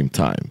at the same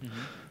time. Mm-hmm.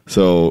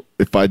 So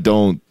if I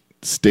don't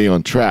stay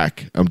on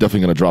track, I'm definitely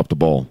going to drop the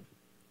ball.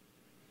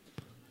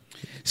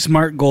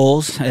 SMART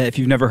goals, if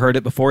you've never heard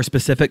it before: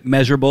 specific,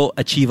 measurable,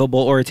 achievable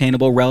or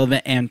attainable,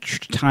 relevant, and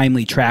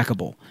timely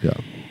trackable. Yeah.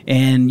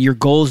 And your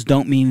goals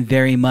don't mean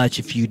very much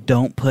if you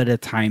don't put a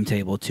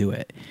timetable to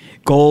it.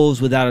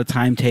 Goals without a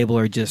timetable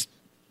are just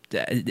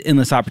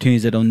endless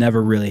opportunities that'll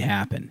never really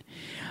happen.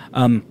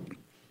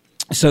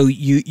 So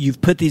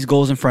you've put these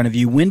goals in front of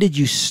you. When did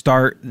you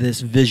start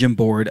this vision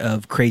board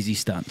of crazy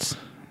stunts?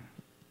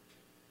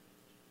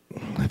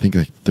 I think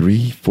like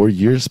 3-4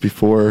 years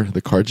before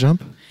the car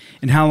jump.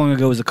 And how long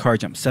ago was the car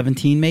jump?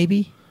 17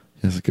 maybe?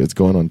 Yes, it's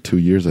going on 2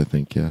 years, I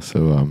think. Yeah.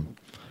 So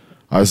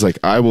I was like,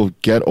 I will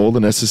get all the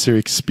necessary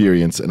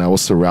experience, and I will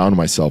surround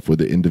myself with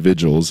the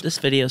individuals. This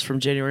video is from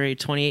January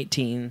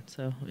 2018.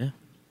 So yeah.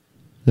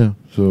 Yeah.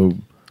 So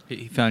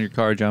You found your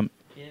car jump.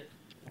 Yeah.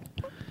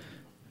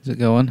 Is it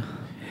going?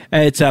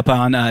 It's up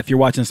on, if you're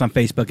watching this on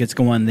Facebook, it's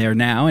going there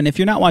now. And if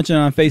you're not watching it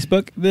on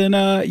Facebook, then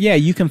yeah,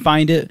 you can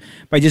find it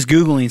by just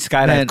Googling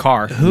skydive Man,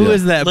 car. Who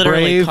is that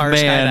Literally brave car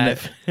man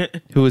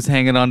skydive. who was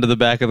hanging onto the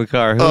back of the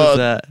car? Who was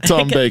that?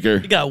 Tom Baker.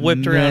 He got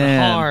whipped Man.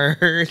 around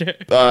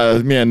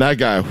hard. Man, that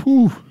guy.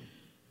 Whew.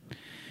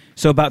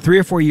 So about 3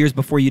 or 4 years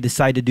before you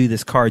decide to do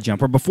this car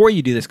jump, or before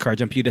you do this car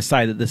jump, you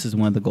decide that this is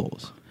one of the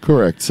goals.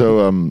 Correct.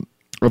 So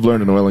I've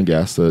learned in oil and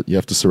gas that you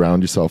have to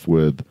surround yourself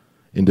with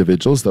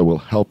individuals that will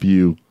help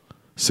you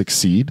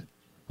succeed,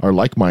 are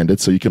like-minded,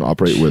 so you can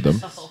operate with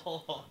them,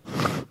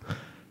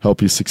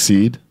 help you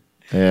succeed,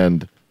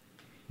 and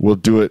will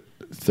do it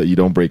so that you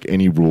don't break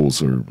any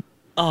rules. Or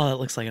Oh, it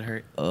looks like it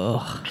hurt.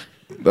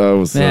 that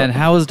was Man,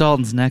 how was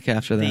Dalton's neck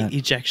after The that?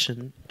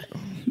 ejection.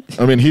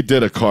 I mean, he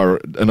did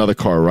another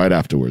car right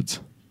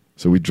afterwards,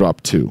 so we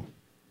dropped 2.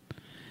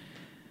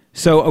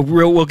 So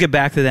we'll get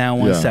back to that in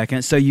one Yeah.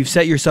 second. So you've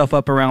set yourself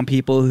up around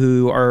people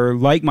who are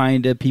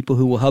like-minded, people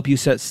who will help you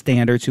set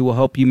standards, who will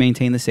help you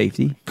maintain the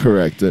safety.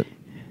 Correct.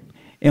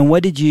 And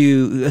what did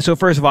you... So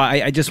first of all,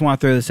 I just want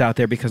to throw this out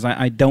there because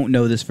I don't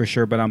know this for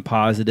sure, but I'm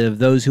positive.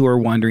 Those who are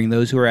wondering,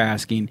 those who are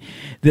asking,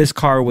 this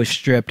car was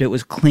stripped. It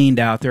was cleaned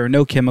out. There are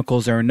no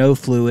chemicals. There are no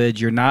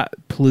fluids. You're not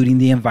polluting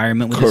the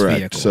environment with this Correct.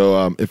 vehicle.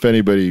 So if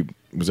anybody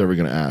was ever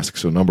going to ask,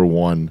 so number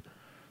one,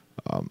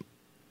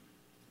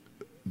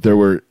 there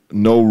were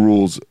no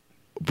rules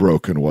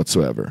broken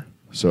whatsoever.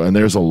 So, and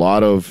there's a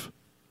lot of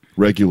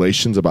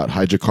regulations about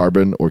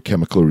hydrocarbon or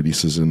chemical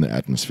releases in the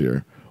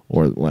atmosphere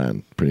or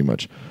land, pretty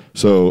much.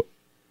 So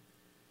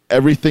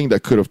everything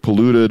that could have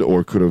polluted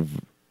or could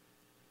have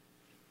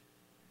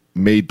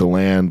made the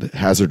land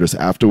hazardous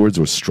afterwards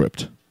was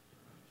stripped.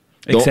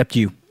 Except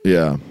you.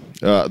 Yeah.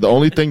 The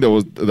only thing that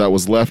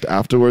was left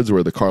afterwards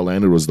where the car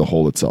landed was the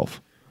hole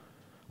itself.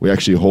 We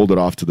actually hauled it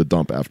off to the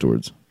dump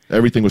afterwards.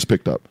 Everything was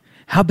picked up.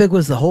 How big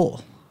was the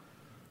hole?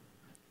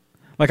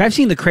 Like, I've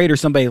seen the crater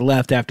somebody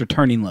left after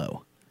turning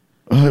low.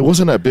 It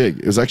wasn't that big.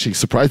 It was actually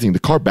surprising. The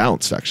car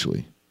bounced,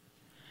 actually.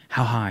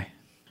 How high?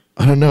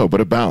 I don't know,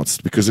 but it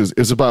bounced because it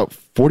was about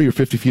 40 or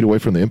 50 feet away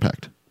from the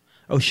impact.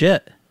 Oh,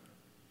 shit.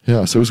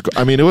 Yeah, so it was,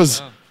 I mean, it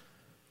was,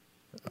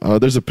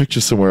 there's a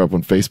picture somewhere up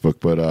on Facebook,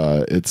 but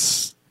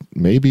it's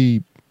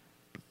maybe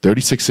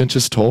 36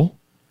 inches tall.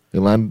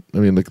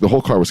 The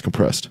whole car was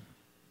compressed.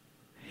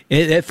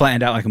 It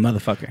flattened out like a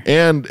motherfucker.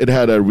 And it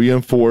had a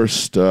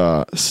reinforced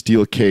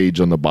steel cage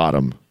on the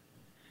bottom.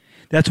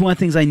 That's one of the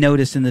things I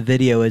noticed in the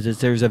video is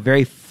there's a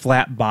very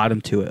flat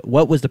bottom to it.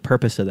 What was the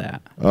purpose of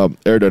that?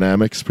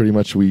 Aerodynamics, pretty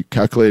much. We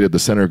calculated the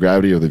center of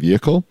gravity of the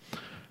vehicle,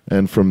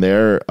 and from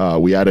there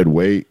we added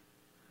weight,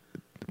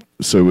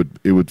 so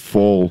it would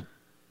fall.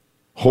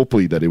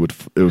 Hopefully, that it would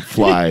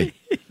fly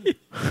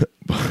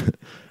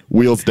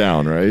wheels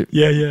down, right?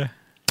 Yeah.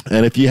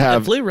 And if you It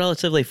have, flew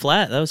relatively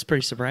flat. That was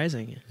pretty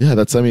surprising. yeah,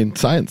 that's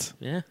science.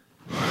 Yeah.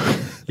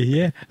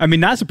 Yeah. I mean,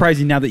 not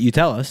surprising now that you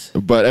tell us.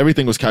 But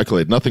everything was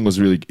calculated. Nothing was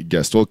really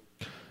guessed. Well,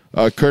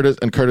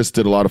 Curtis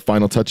did a lot of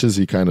final touches.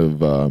 He kind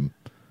of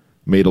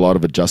made a lot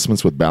of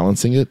adjustments with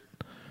balancing it.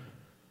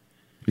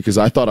 Because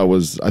I thought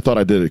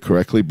I did it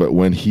correctly, but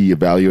when he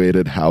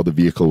evaluated how the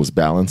vehicle was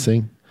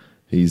balancing,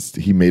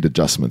 he made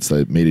adjustments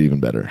that made it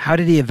even better. How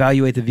did he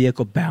evaluate the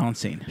vehicle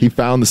balancing? He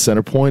found the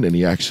center point and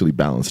he actually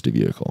balanced the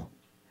vehicle.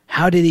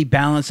 How did he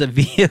balance a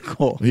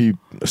vehicle? He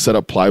set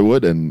up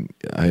plywood and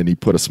he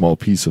put a small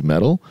piece of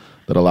metal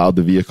that allowed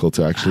the vehicle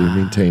to actually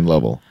maintain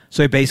level.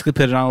 So he basically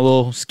put it on a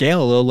little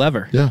scale, a little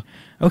lever. Yeah.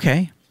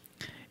 Okay.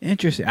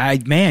 Interesting.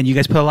 Man, you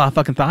guys put a lot of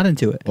fucking thought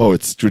into it. Oh,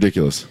 it's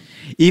ridiculous.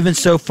 Even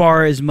so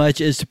far as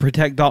much as to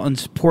protect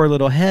Dalton's poor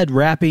little head,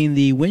 wrapping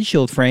the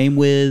windshield frame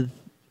with,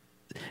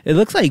 it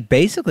looks like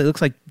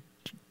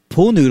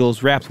pool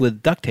noodles wrapped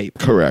with duct tape.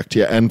 Correct.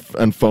 Yeah,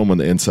 and foam on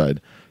the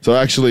inside. So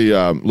actually,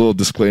 little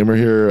disclaimer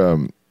here.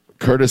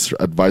 Curtis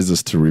advised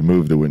us to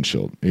remove the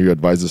windshield. He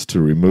advised us to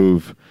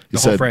remove The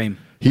whole frame.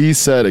 He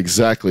said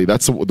exactly.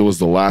 That was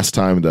the last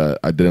time that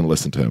I didn't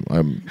listen to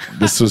him.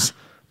 This was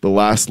the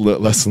last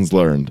lessons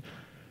learned.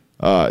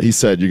 He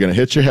said, you're going to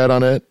hit your head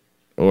on it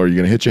or you're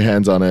going to hit your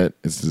hands on it.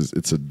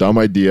 It's a dumb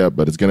idea,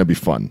 but it's going to be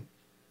fun.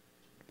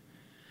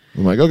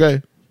 I'm like,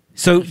 okay.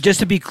 So just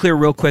to be clear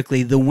real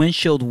quickly, the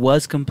windshield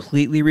was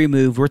completely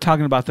removed. We're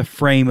talking about the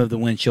frame of the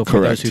windshield for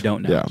Correct. those who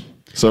don't know. Yeah.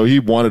 So he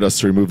wanted us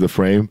to remove the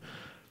frame,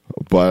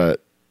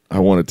 but I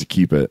wanted to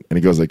keep it. And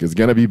he goes like, it's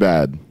going to be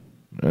bad,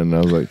 And I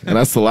was like, and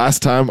that's the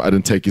last time I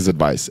didn't take his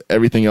advice.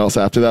 Everything else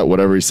after that,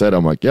 whatever he said,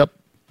 I'm like, yep,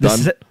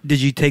 done.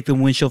 Did you take the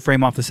windshield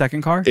frame off the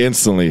second car?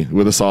 Instantly,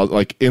 with a solid,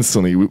 like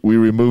instantly. We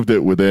removed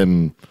it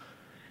within,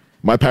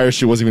 my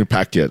parachute wasn't even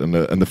packed yet, and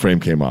the frame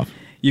came off.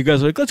 You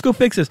guys are like, let's go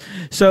fix this.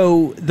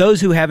 So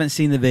those who haven't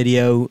seen the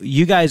video,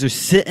 you guys are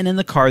sitting in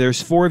the car.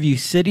 There's 4 of you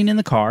sitting in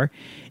the car,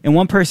 and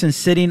one person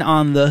sitting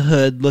on the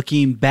hood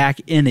looking back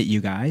in at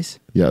you guys.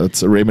 Yeah,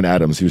 that's Raymond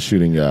Adams. He was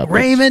shooting.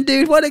 Raymond,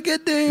 dude, what a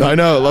good dude. I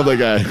know, I love that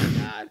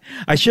guy.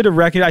 I should have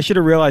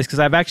realized because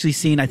I've actually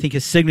seen, I think,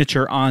 his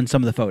signature on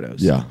some of the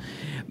photos. Yeah,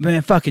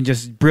 Man, fucking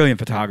just brilliant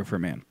photographer,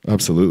 man.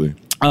 absolutely.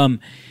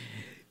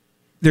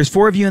 There's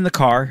 4 of you in the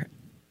car.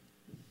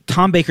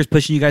 Tom Baker's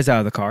pushing you guys out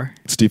of the car.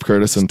 Steve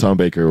Curtis and Tom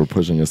Baker were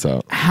pushing us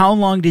out. How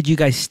long did you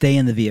guys stay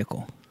in the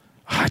vehicle?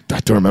 I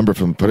don't remember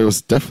but it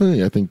was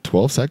definitely, I think,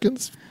 12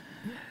 seconds.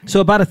 So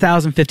about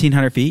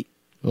 1,500 feet.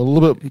 A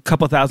little bit. A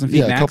couple thousand feet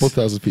Yeah, max. a couple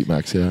thousand feet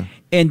max, yeah.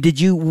 And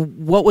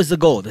what was the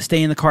goal? To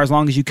stay in the car as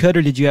long as you could,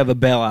 or did you have a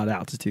bailout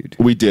altitude?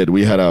 We did.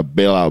 We had a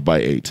bailout by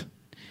 8.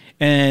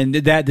 And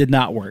that did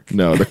not work.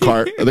 No, the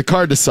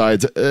car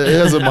decides. It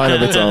has a mind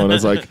of its own.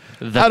 It's like,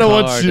 I don't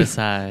want you.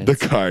 decides.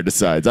 The car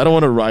decides. I don't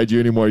want to ride you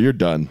anymore. You're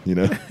done, you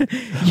know?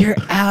 You're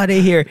out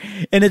of here.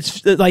 And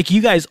it's like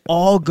you guys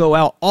all go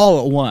out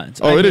all at once.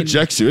 Oh, it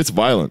ejects you. It's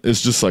violent.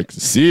 It's just like,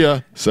 see ya,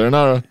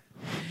 sayonara.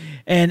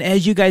 And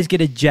as you guys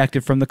get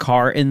ejected from the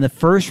car, in the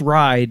first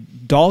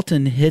ride,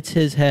 Dalton hits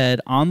his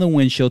head on the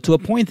windshield to a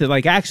point that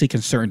like actually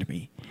concerned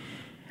me.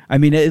 I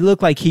mean, it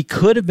looked like he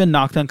could have been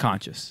knocked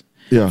unconscious.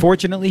 Yeah.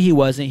 Fortunately, he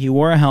wasn't. He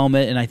wore a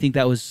helmet, and I think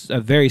that was a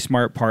very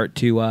smart part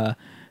to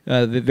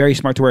very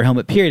smart to wear a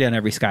helmet. Period on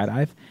every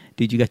skydive.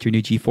 Dude, you got your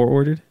new G4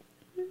 ordered?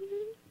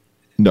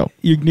 No.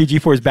 Your new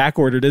G4 is back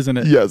ordered, isn't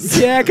it? Yes.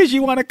 Yeah, because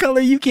you want a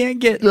color you can't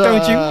get,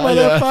 don't you,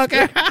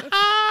 motherfucker?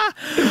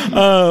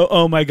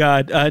 Oh my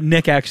God.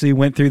 Nick actually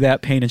went through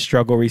that pain and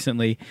struggle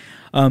recently.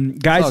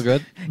 Guys, all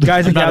good.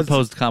 Guys and I'm not gals,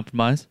 opposed to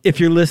compromise. if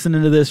you're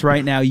listening to this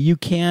right now, you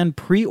can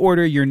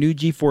pre-order your new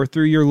G4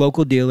 through your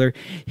local dealer.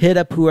 Hit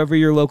up whoever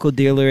your local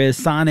dealer is,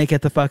 Sonic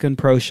at the fucking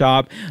Pro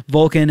Shop,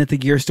 Vulcan at the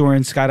Gear Store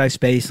in Skydive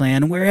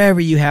Spaceland,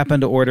 wherever you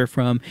happen to order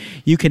from.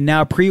 You can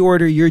now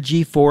pre-order your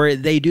G4.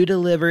 They do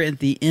deliver at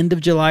the end of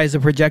July as a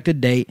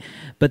projected date,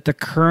 but the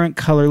current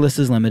color list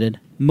is limited.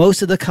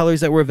 Most of the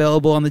colors that were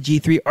available on the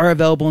G3 are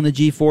available on the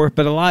G4,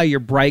 but a lot of your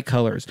bright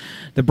colors,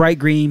 the bright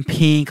green,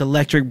 pink,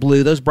 electric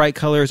blue, those bright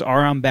colors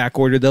are on back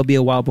order. They'll be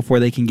a while before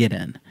they can get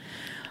in.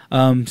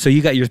 So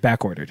you got yours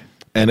back ordered.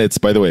 And it's,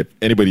 by the way,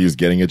 anybody who's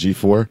getting a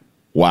G4,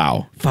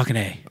 wow. Fucking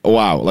A.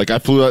 Wow. Like, I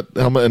flew that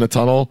helmet in a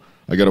tunnel.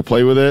 I got to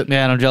play with it.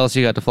 Man, I'm jealous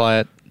you got to fly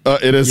it.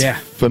 It is Yeah.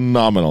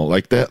 phenomenal.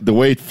 Like, the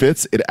way it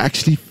fits, it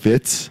actually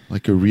fits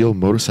like a real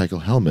motorcycle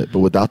helmet, but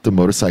without the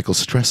motorcycle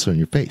stressor in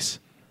your face.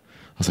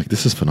 I was like,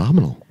 this is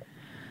phenomenal.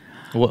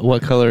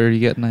 What color are you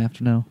getting? I have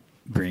to know.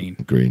 Green.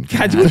 Green.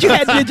 God,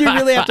 did you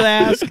really have to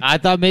ask? I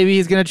thought maybe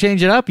he's going to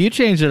change it up. You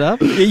changed it up.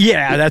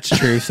 Yeah, that's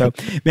true. So,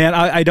 man,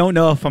 I don't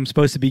know if I'm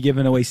supposed to be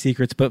giving away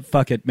secrets, but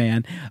fuck it,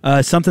 man.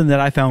 Something that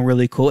I found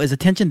really cool is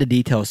attention to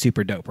detail is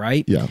super dope,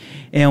 right? Yeah.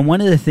 And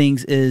one of the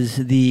things is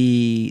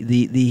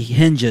the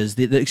hinges,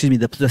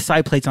 the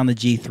side plates on the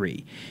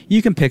G3.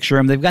 You can picture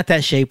them. They've got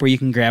that shape where you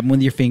can grab them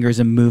with your fingers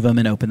and move them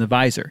and open the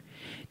visor.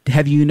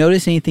 Have you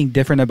noticed anything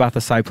different about the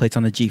side plates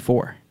on the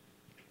G4?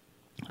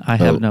 I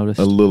have noticed.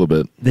 A little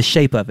bit. The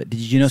shape of it. Did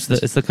you notice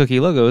It's the cookie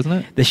logo, isn't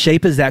it? the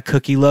shape is that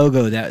cookie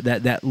logo,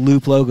 that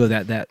loop logo,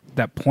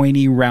 that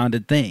pointy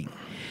rounded thing.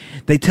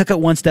 They took it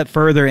one step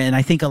further, and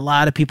I think a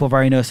lot of people have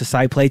already noticed the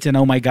side plates. And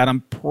oh my God,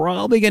 I'm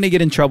probably going to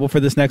get in trouble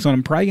for this next one.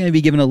 I'm probably going to be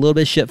given a little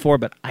bit of shit for it,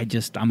 but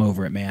I'm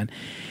over it, man.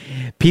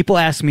 People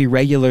ask me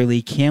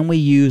regularly, can we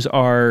use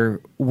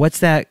what's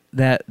that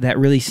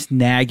really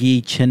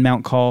snaggy chin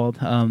mount called?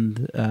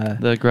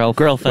 The Grell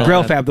Fab.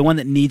 Grell Fab, the one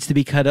that needs to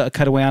be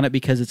cut away on it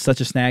because it's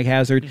such a snag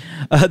hazard.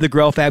 The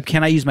Grell Fab,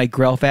 can I use my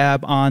Grell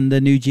Fab on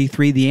the new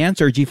G3?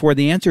 G4,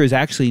 the answer is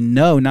actually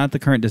no, not the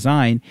current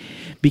design,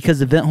 because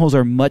the vent holes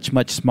are much,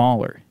 much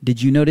smaller.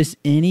 Did you notice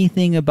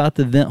anything about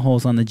the vent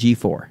holes on the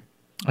G4?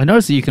 I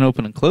noticed that you can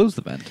open and close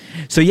the vent.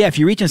 So yeah, if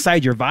you reach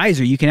inside your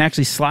visor, you can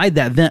actually slide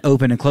that vent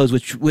open and close,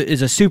 which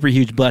is a super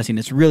huge blessing.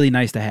 It's really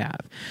nice to have.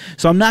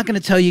 So I'm not going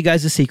to tell you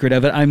guys the secret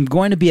of it. I'm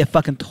going to be a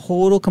fucking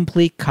total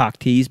complete cock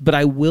tease, but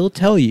I will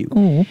tell you,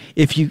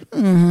 if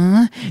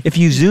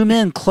you zoom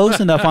in close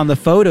enough on the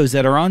photos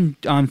that are on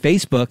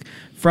Facebook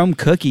from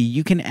Cookie,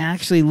 you can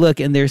actually look,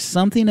 and there's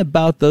something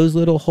about those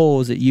little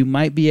holes that you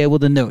might be able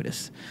to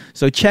notice.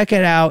 So check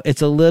it out.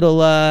 It's a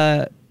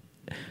little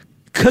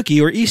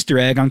Cookie or Easter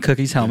egg on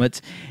Cookie's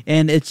helmets,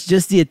 and it's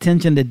just the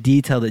attention to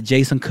detail that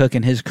Jason Cook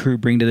and his crew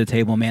bring to the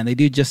table, man. They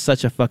do just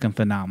such a fucking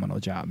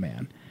phenomenal job,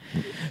 man.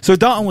 So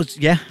Dalton was,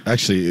 yeah.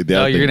 Actually, You're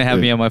going to have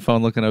me on my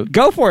phone looking up.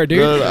 Go for it, dude.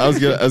 No, I was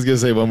gonna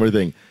say one more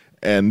thing,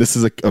 and this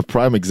is a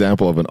prime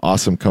example of an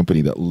awesome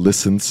company that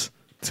listens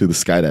to the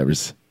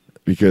skydivers,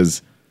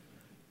 because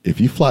if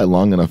you fly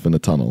long enough in a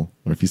tunnel,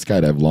 or if you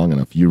skydive long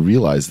enough, you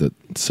realize that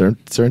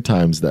certain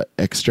times that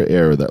extra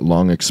air, that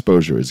long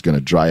exposure is going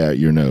to dry out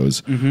your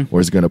nose,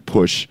 or is going to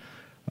push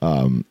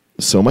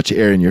so much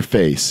air in your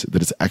face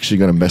that it's actually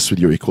going to mess with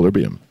your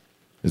equilibrium.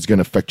 It's going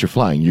to affect your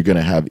flying. You're going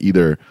to have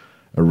either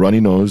a runny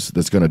nose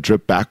that's going to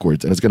drip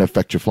backwards, and it's going to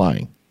affect your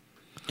flying.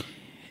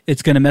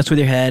 It's going to mess with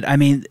your head. I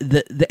mean,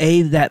 the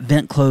A, that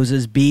vent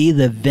closes. B,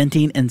 the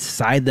venting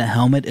inside the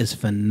helmet is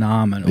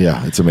phenomenal.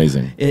 Yeah, it's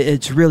amazing.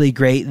 It's really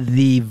great.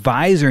 The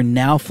visor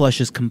now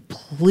flushes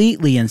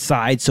completely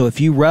inside. So if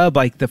you rub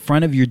like the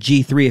front of your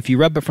G3, if you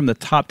rub it from the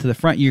top to the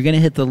front, you're going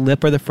to hit the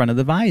lip or the front of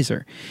the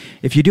visor.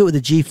 If you do it with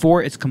the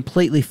G4, it's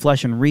completely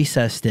flush and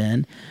recessed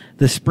in.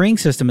 The spring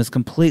system is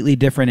completely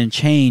different and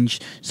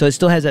changed, so it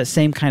still has that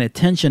same kind of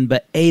tension,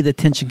 but A, the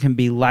tension can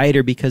be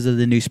lighter because of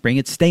the new spring.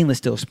 It's stainless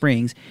steel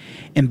springs.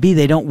 And B,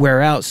 they don't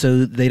wear out,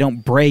 so they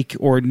don't break,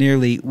 or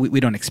nearly, we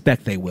don't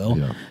expect they will.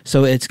 Yeah.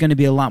 So it's going to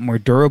be a lot more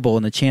durable,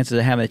 and the chances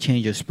of having a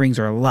change of springs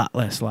are a lot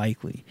less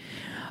likely.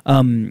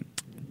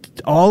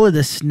 All of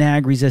the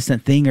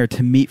snag-resistant thing are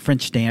to meet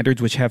French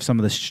standards, which have some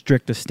of the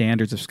strictest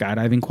standards of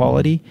skydiving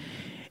quality.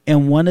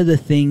 And one of the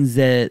things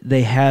that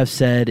they have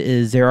said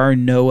is there are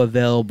no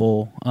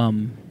available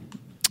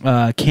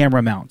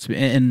camera mounts,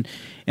 and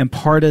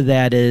part of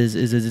that is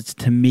it's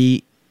to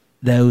meet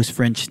those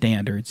French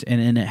standards,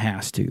 and it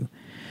has to.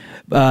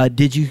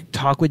 Did you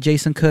talk with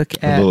Jason Cook?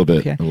 A little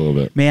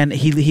bit. Man,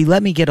 he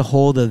let me get a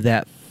hold of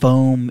that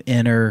foam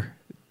inner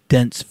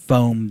dense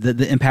foam,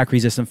 the impact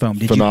resistant foam.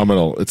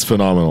 Phenomenal. It's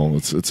phenomenal.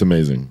 It's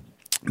amazing.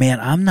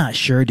 Man, I'm not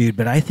sure, dude,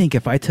 but I think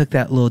if I took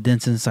that little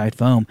dense inside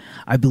foam,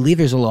 I believe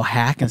there's a little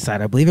hack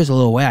inside. I believe there's a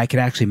little way I could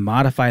actually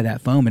modify that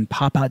foam and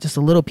pop out just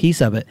a little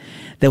piece of it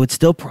that would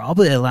still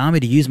probably allow me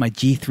to use my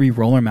G3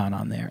 roller mount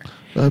on there.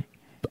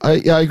 I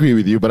agree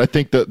with you, but I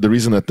think that the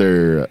reason that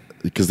they're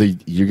because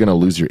you're going to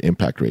lose your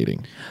impact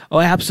rating. Oh,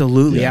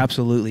 absolutely,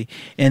 absolutely,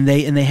 and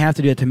they have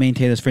to do it to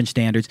maintain those French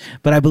standards.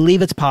 But I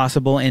believe it's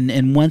possible,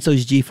 and once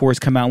those G4s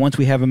come out, once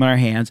we have them in our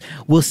hands,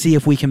 we'll see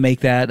if we can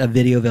make that a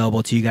video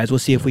available to you guys. We'll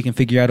see if we can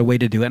figure out a way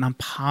to do it, and I'm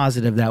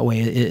positive that way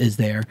is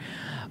there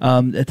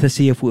to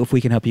see if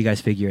we can help you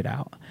guys figure it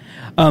out.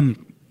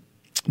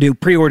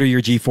 Dude, pre-order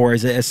your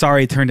G4s.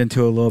 Sorry, it turned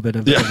into a little bit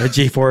of a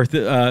G4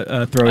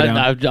 throwdown.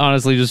 I've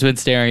honestly just been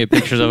staring at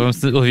pictures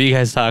of them with you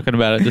guys talking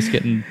about it, just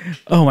getting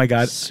oh my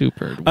god,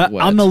 super wet.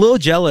 I'm a little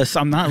jealous.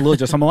 I'm not a little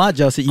jealous. I'm a lot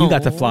jealous that you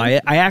got to fly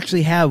it. I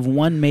actually have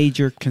one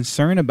major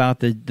concern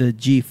about the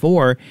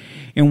G4,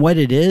 and what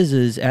it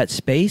is at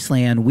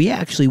Spaceland, we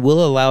actually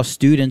will allow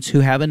students who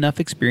have enough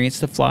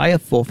experience to fly a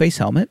full-face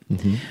helmet.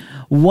 Mm-hmm.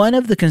 One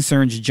of the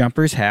concerns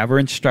jumpers have or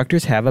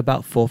instructors have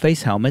about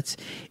full-face helmets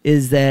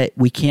is that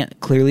we can't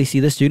clearly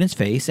see the student's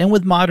face. And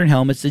with modern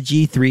helmets, the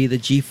G3, the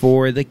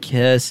G4, the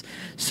KISS,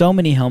 so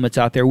many helmets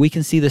out there, we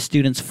can see the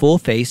student's full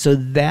face, so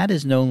that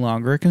is no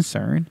longer a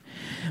concern.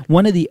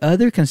 One of the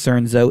other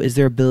concerns, though, is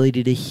their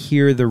ability to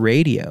hear the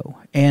radio.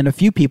 And a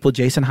few people,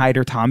 Jason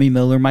Hyder, Tommy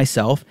Miller,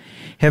 myself,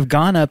 have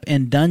gone up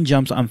and done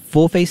jumps on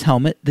full-face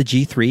helmet, the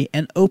G3,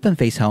 and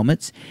open-face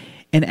helmets.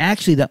 And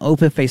actually, the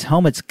open-face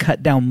helmets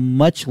cut down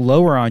much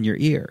lower on your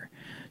ear.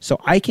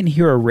 So I can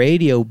hear a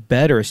radio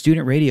better, a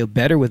student radio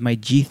better with my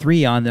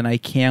G3 on than I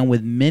can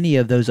with many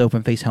of those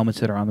open-face helmets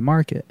that are on the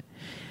market.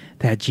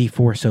 That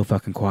G4 is so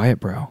fucking quiet,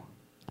 bro.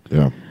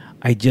 Yeah.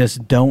 I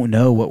just don't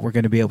know what we're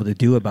going to be able to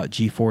do about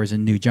G4s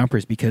and new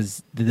jumpers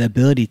because the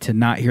ability to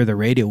not hear the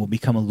radio will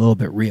become a little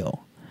bit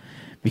real.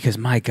 Because,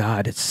 my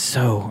God, it's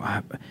so...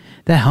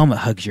 that helmet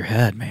hugs your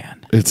head,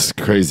 man. It's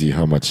crazy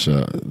how much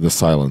the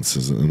silence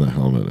is in the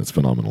helmet. It's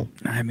phenomenal.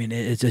 I mean,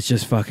 it's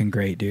just fucking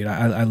great, dude.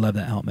 I love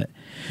that helmet.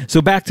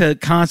 So back to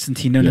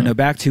Constantine. No.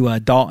 Back to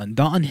Dalton.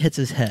 Dalton hits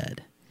his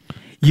head.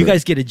 You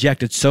guys get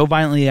ejected so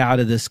violently out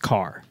of this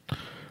car.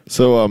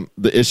 So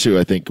the issue,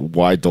 I think,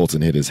 why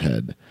Dalton hit his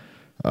head,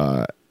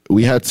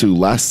 we had to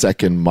last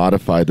second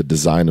modify the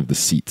design of the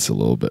seats a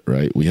little bit,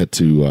 right? We had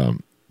to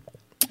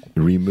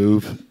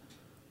remove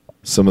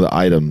some of the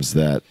items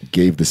that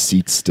gave the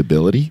seat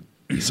stability.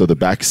 So the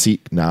back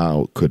seat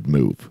now could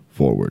move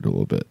forward a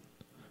little bit.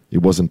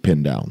 It wasn't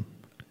pinned down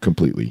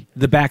completely.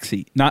 The back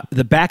seat, not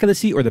the back of the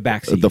seat or the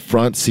back seat? The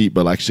front seat,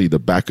 but actually the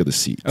back of the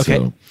seat. Okay.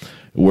 So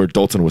where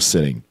Dalton was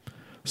sitting.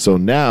 So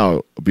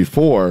now,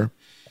 before,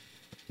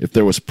 if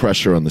there was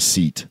pressure on the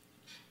seat,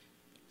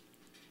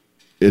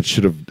 it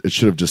should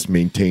have just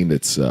maintained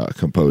its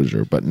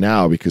composure. But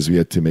now, because we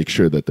had to make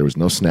sure that there was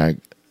no snag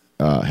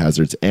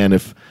hazards, and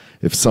if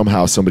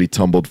somehow somebody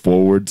tumbled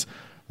forwards,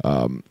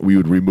 we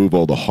would remove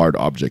all the hard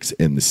objects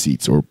in the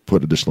seats or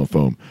put additional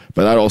foam.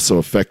 But that also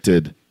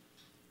affected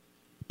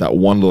that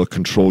one little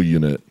control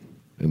unit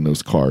in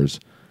those cars.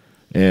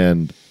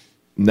 And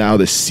now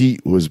the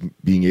seat was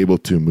being able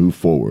to move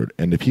forward.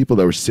 And the people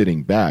that were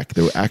sitting back,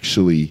 they were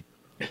actually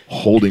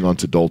holding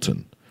onto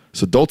Dalton.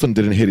 So Dalton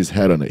didn't hit his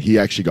head on it. He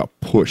actually got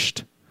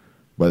pushed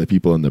by the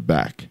people in the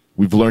back.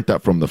 We've learned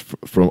that from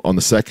on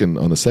the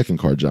second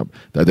car jump.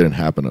 That didn't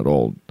happen at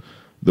all.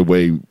 The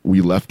way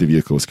we left the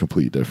vehicle was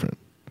completely different.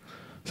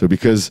 So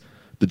because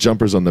the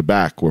jumpers on the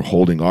back were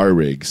holding our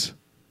rigs,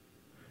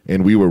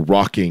 and we were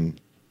rocking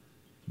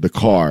the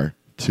car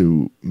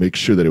to make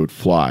sure that it would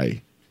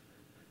fly.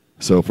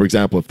 So, for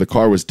example, if the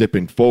car was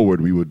dipping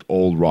forward, we would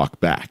all rock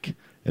back.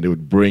 and it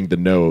would bring the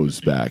nose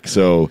back.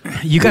 So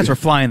You guys were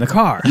flying the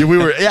car. we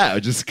were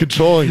just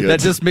controlling it. That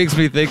just makes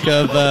me think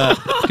of,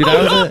 dude,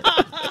 I was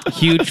a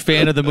huge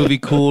fan of the movie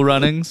Cool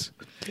Runnings.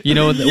 You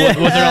know, when they're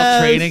all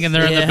training and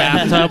they're in the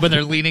bathtub and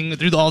they're leaning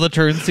through all the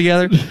turns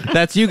together.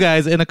 That's you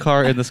guys in a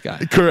car in the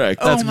sky.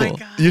 Correct. That's cool.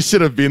 You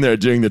should have been there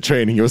during the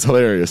training. It was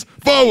hilarious.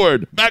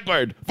 Forward,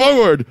 backward,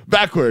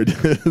 backward.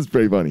 It's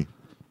pretty funny.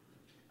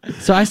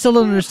 So I still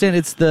don't understand.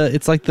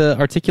 It's like the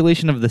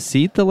articulation of the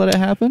seat to let it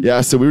happen.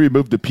 Yeah, so we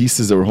removed the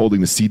pieces that were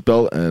holding the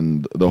seatbelt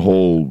and the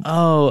whole.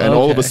 And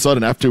all of a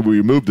sudden, after we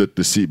removed it,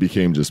 the seat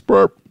became just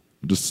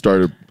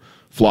started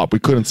flop. We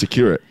couldn't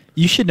secure it.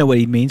 You should know what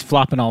he means,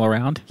 flopping all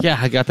around. Yeah,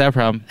 I got that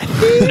problem.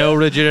 No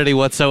rigidity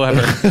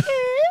whatsoever.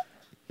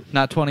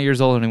 Not 20 years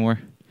old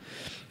anymore.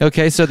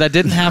 Okay, so that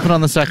didn't happen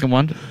on the second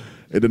one.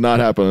 It did not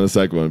happen on the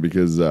second one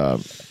because we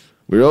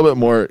were a little bit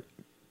more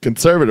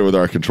conservative with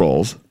our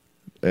controls.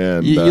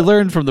 And you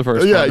learned from the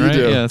first one, right? You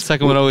do. Yeah, the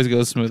second one always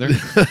goes smoother.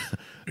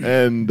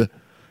 And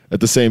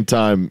at the same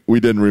time, we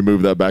didn't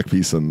remove that back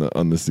piece on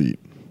the seat.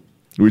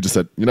 We just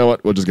said, you know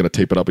what? We're just going to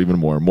tape it up even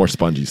more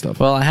spongy stuff.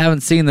 Well, I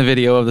haven't seen the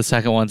video of the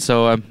second one,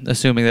 so I'm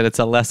assuming that it's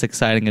a less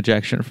exciting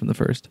ejection from the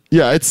first.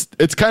 Yeah,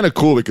 it's kind of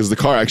cool because the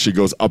car actually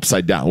goes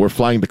upside down. We're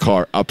flying the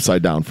car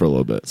upside down for a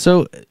little bit.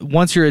 So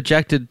once you're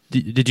ejected,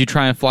 did you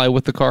try and fly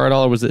with the car at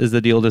all, or is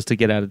the deal just to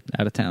get out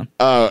of town?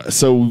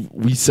 So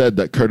we said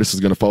that Curtis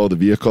was going to follow the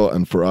vehicle,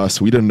 and for us,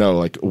 we didn't know,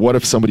 like, what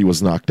if somebody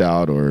was knocked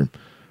out, or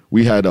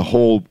we had a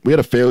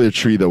failure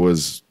tree that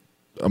was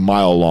a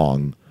mile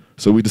long.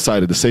 So we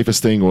decided the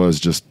safest thing was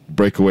just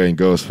break away and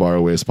go as far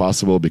away as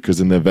possible,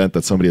 because in the event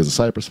that somebody has a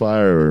cypress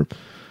fire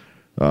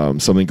or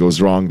something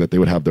goes wrong, that they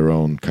would have their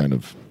own kind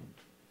of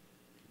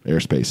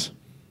airspace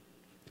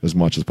as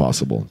much as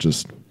possible.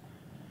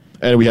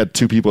 And we had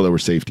two people that were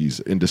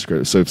safeties.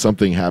 So if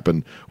something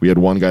happened, we had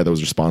one guy that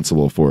was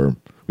responsible for.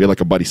 We had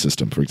like a buddy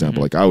system, for example.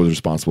 Mm-hmm. Like I was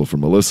responsible for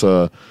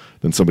Melissa,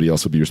 then somebody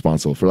else would be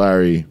responsible for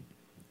Larry.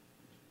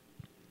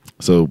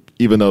 So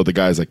even though the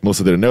guys like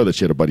Melissa didn't know that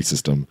she had a buddy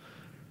system,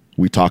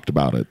 we talked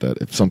about it, that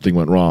if something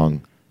went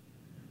wrong,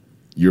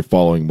 you're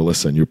following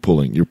Melissa and you're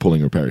pulling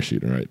her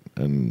parachute, right?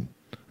 And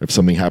if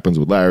something happens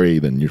with Larry,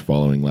 then you're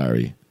following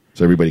Larry.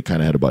 So everybody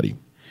kind of had a buddy.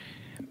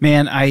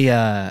 Man,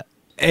 I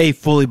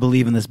fully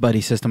believe in this buddy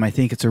system. I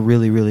think it's a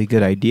really, really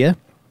good idea.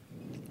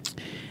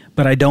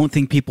 But I don't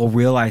think people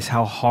realize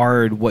how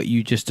hard what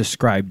you just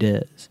described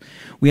is.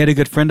 We had a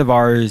good friend of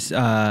ours,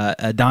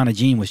 Donna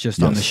Jean, was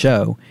just on the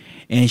show,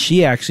 and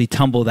she actually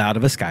tumbled out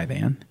of a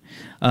Skyvan.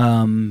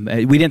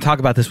 We didn't talk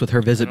about this with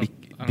her visit.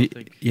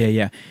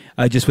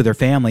 Just with her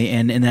family.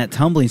 And in that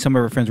tumbling, some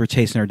of her friends were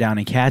chasing her down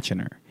and catching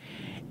her.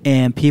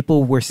 And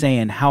people were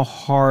saying how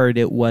hard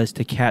it was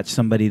to catch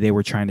somebody they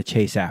were trying to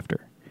chase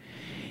after.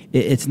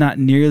 It's not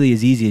nearly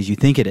as easy as you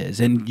think it is.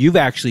 And you've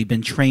actually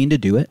been trained to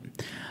do it.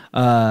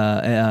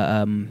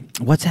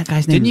 What's that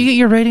guy's name? Didn't you get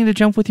your rating to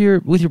jump with your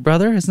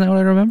brother? Isn't that what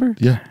I remember?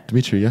 Yeah,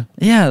 Dimitri, yeah.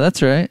 Yeah,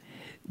 that's right.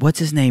 What's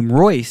his name?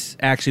 Royce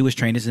actually was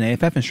trained as an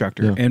AFF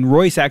instructor. Yeah. And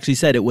Royce actually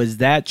said it was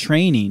that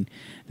training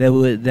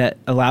that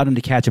allowed him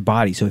to catch a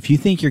body. So if you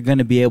think you're going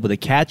to be able to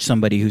catch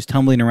somebody who's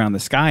tumbling around the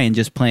sky and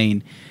just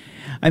playing,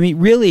 I mean,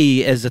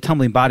 really, as a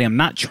tumbling body, I'm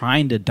not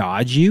trying to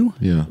dodge you,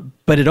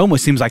 but it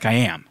almost seems like I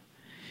am.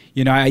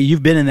 You know,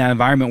 you've been in that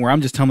environment where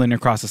I'm just tumbling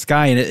across the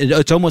sky, and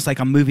it's almost like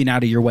I'm moving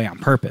out of your way on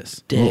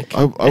purpose. Dick.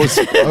 Well, I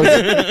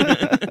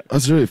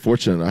was really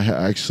fortunate.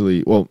 I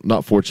actually,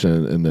 not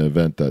fortunate in the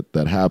event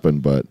that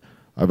happened, but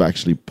I've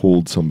actually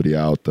pulled somebody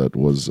out that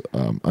was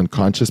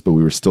unconscious, but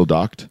we were still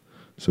docked.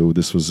 So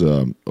this was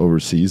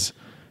overseas,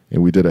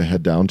 and we did a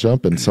head-down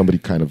jump, and somebody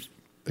kind of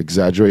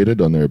exaggerated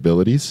on their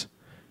abilities,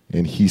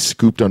 and he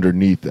scooped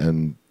underneath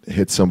and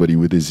hit somebody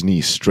with his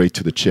knee straight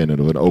to the chin and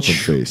with an open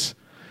face.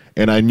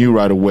 And I knew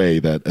right away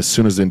that as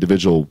soon as the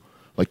individual,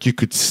 like you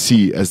could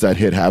see as that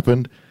hit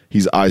happened,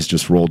 his eyes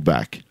just rolled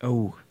back.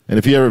 Oh. And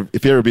if you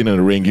ever been in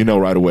a ring, you know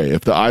right away.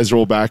 If the eyes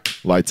roll back,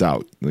 lights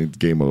out. It's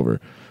game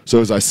over. So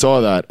as I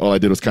saw that, all I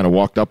did was kind of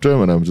walked up to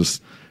him,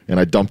 and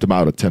I dumped him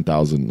out at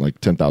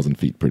 10,000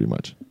 feet pretty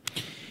much.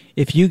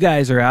 If you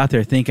guys are out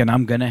there thinking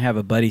I'm going to have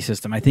a buddy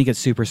system, I think it's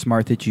super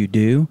smart that you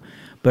do,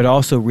 but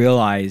also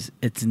realize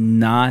it's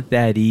not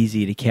that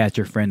easy to catch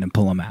your friend and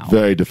pull them out.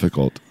 Very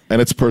difficult.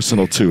 And it's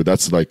personal too.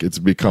 That's like,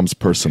 it becomes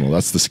personal.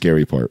 That's the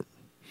scary part.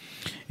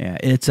 Yeah,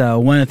 it's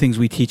one of the things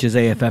we teach as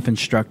AFF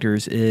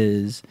instructors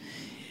is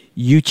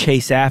you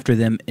chase after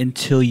them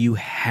until you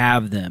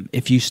have them.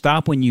 If you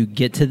stop when you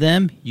get to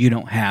them, you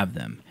don't have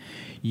them.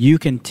 You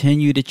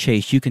continue to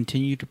chase, you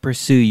continue to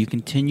pursue, you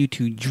continue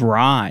to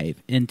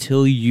drive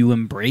until you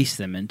embrace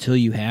them, until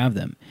you have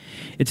them.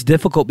 It's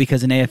difficult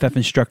because in AFF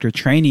instructor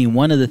training,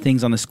 one of the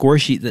things on the score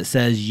sheet that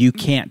says you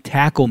can't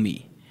tackle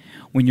me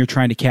when you're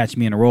trying to catch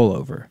me in a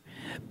rollover.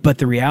 But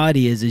the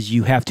reality is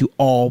you have to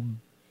all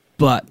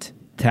but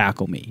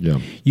tackle me. Yeah.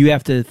 You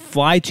have to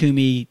fly to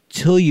me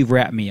till you've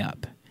wrapped me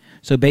up.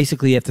 So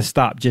basically you have to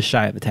stop just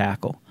shy of a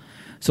tackle.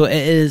 So it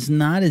is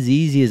not as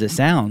easy as it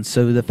sounds.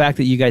 So the fact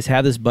that you guys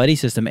have this buddy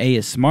system, A,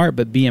 is smart,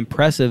 but B,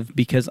 impressive,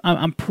 because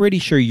I'm pretty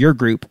sure your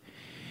group,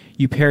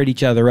 you paired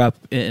each other up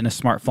in a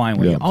smart flying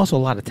way. Yeah. Also, a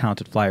lot of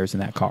talented flyers in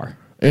that car.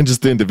 And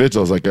just the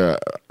individuals. Like,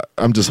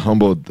 I'm just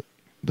humbled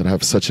that I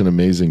have such an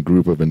amazing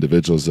group of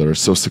individuals that are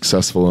so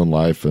successful in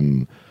life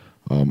and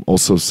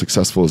also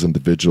successful as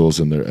individuals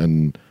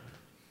and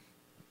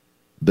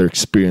their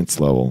experience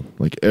level.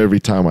 Like, every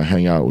time I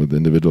hang out with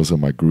individuals in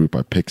my group,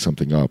 I pick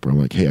something up, or I'm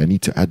like, hey, I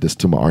need to add this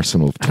to my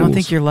arsenal of tools. I don't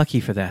think you're lucky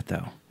for that,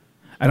 though.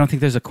 I don't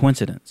think there's a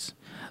coincidence.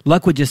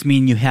 Luck would just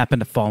mean you happen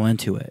to fall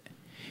into it.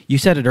 You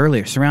said it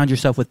earlier. Surround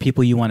yourself with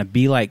people you want to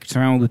be like.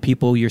 Surround with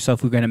people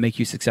yourself who are going to make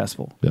you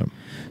successful. Yeah.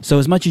 So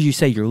as much as you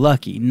say you're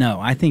lucky, no,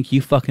 I think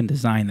you fucking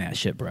designed that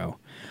shit, bro.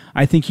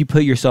 I think you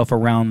put yourself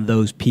around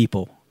those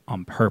people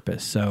on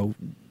purpose. So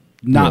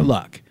not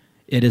luck.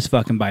 It is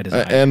fucking by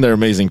design. And they're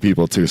amazing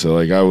people too. So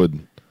like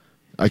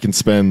I can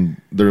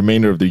spend the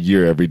remainder of the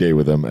year every day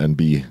with them and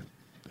be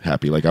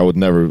happy. Like, I would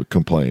never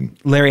complain.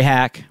 Larry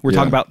Hack. We're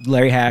talking about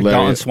Larry Hack,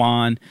 Dalton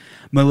Swan,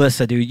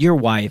 Melissa, dude, your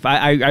wife.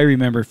 I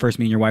remember first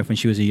meeting your wife when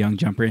she was a young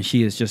jumper, and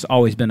she has just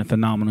always been a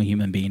phenomenal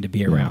human being to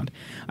be around.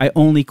 I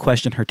only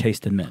question her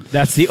taste in men.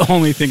 That's the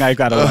only thing I've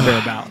got to wonder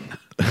about.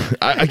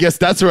 I guess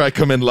that's where I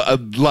come in.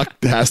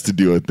 Luck has to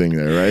do a thing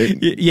there, right?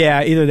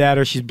 Yeah, either that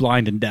or she's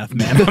blind and deaf,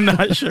 man. I'm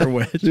not sure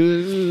which.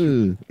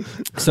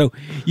 So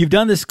you've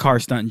done this car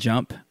stunt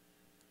jump.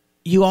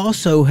 You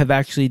also have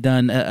actually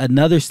done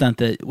another stunt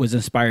that was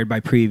inspired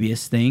by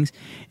previous things,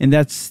 and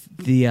that's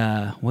the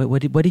what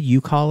did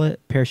you call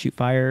it? Parachute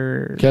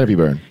fire? Canopy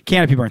burn.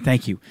 Canopy burn.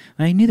 Thank you.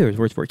 I knew there was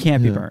words for it.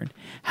 Canopy burn.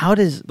 How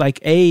does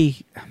I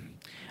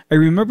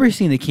remember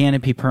seeing the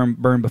canopy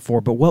burn before,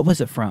 but what was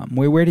it from?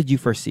 Where did you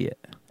first see it?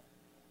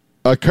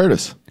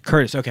 Curtis.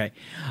 Curtis. Okay.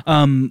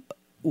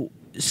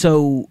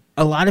 So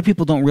a lot of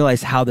people don't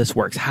realize how this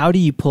works. How do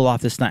you pull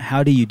off this stunt?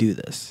 How do you do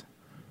this?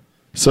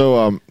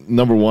 So,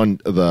 number one,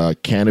 the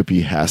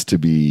canopy has to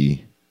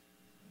be.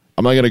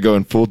 I'm not going to go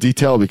in full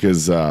detail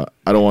because I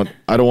don't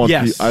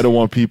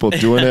want people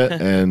doing it,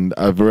 and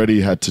I've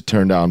already had to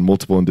turn down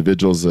multiple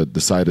individuals that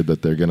decided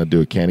that they're going to do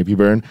a canopy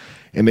burn,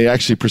 and they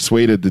actually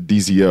persuaded the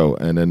DZO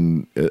and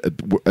then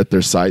at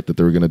their site that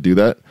they were going to do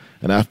that.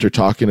 And after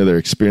talking to their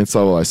experience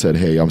level, I said,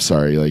 "Hey, I'm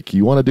sorry. Like,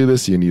 you want to do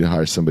this, you need to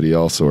hire somebody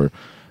else, or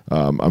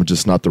I'm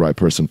just not the right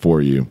person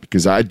for you."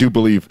 Because I do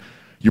believe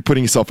you're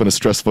putting yourself in a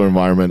stressful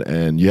environment,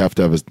 and you have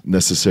to have a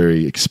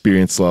necessary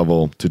experience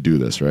level to do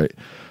this, right?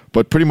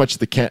 But pretty much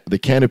the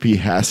canopy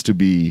has to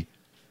be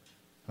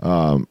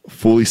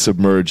fully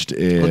submerged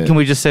in. Well, can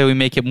we just say we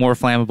make it more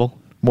flammable?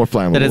 More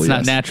flammable. That it's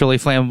not naturally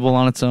flammable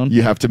on its own?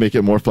 You have to make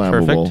it more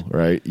flammable, Perfect.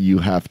 right? You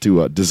have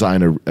to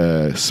design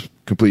a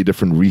completely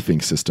different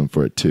reefing system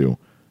for it too.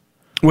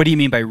 What do you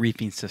mean by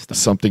reefing system?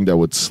 Something that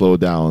would slow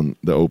down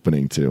the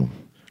opening too,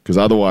 because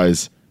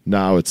otherwise.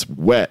 Now it's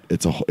wet.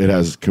 It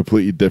has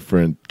completely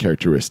different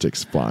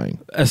characteristics flying.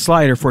 A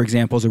slider, for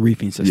example, is a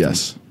reefing system.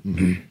 Yes.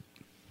 Mm-hmm.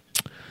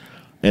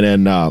 And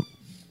then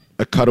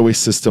a cutaway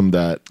system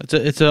that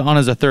It's on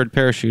as a third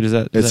parachute. Is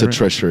that? it's a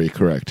treasury,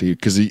 correct?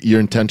 Because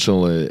you're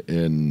intentional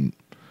in.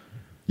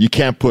 You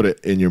can't put it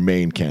in your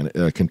main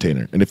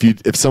container. And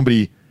if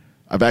somebody,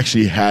 I've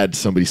actually had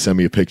somebody send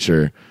me a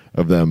picture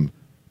of them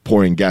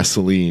pouring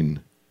gasoline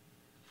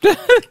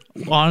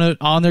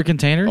on their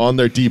container? on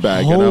their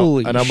D-bag.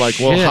 Holy and I'm like,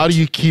 well, shit. how do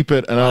you keep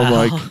it? And I'm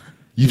like,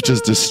 you've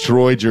just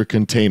destroyed your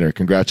container.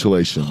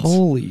 Congratulations.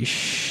 Holy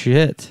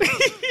shit.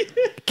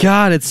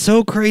 God, it's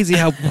so crazy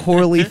how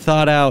poorly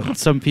thought out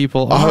some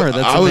people are.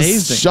 That's I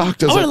amazing. was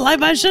shocked. I I was want to like, light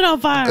my shit on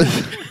fire.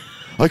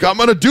 like, I'm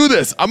going to do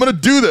this. I'm going to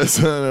do this.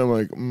 And I'm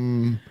like,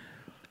 And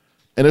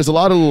there's a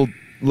lot of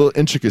little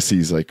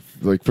intricacies. Like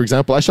for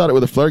example, I shot it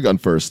with a flare gun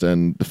first,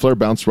 and the flare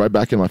bounced right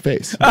back in my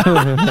face.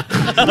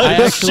 I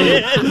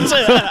actually,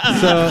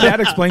 so That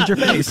explains your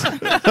face.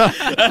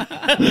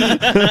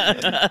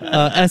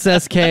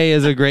 SSK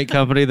is a great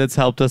company that's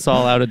helped us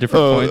all out at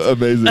different points.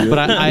 Amazing. But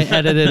I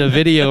edited a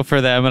video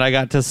for them, and I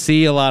got to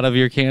see a lot of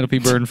your canopy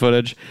burn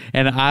footage,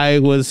 and I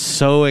was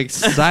so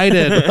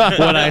excited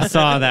when I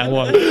saw that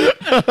one.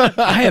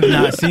 I have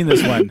not seen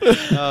this one.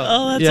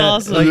 Oh, that's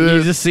awesome. Like,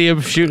 you just see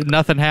him shoot,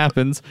 nothing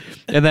happens,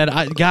 and then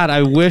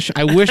I wish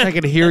I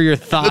could hear your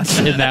thoughts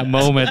in that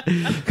moment,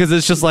 because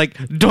it's just like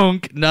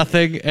dunk,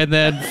 nothing, and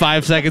then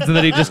 5 seconds, and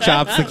then he just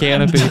chops the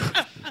canopy.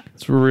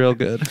 It's real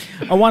good.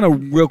 I want to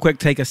real quick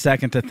take a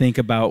second to think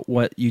about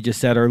what you just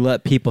said, or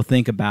let people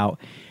think about.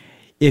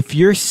 If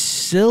you're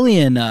silly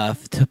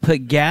enough to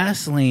put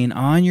gasoline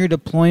on your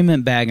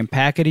deployment bag and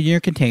pack it in your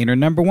container,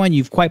 number one,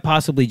 you've quite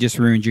possibly just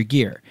ruined your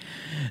gear.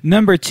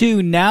 Number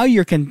two, now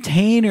your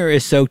container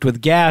is soaked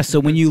with gas, so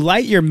when you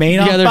light your main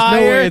on Yeah, there's fire,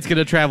 no way it's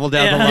gonna travel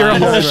down the your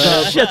line. whole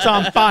shit's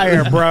on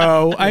fire,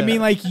 bro. I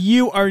mean, like,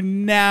 you are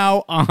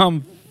now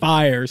on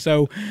fire.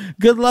 So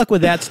good luck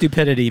with that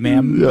stupidity,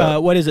 man. Yeah.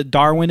 What is it,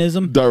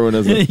 Darwinism?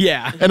 Darwinism.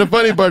 Yeah. And the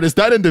funny part is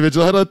that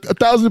individual had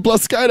 1,000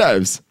 plus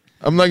skydives.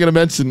 I'm not going to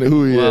mention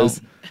who he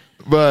is,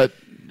 but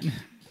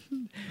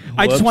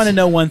I just want to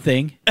know one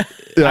thing.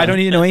 Yeah. I don't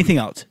need to know anything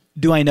else.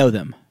 Do I know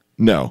them?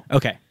 no.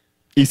 Okay.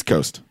 East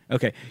Coast.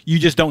 Okay, you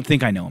just don't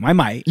think I know him. I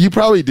might, You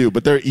probably do,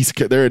 but they're an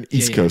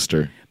East yeah.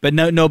 Coaster. but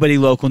nobody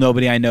local,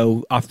 nobody I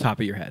know off the top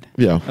of your head.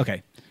 Yeah.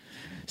 Okay,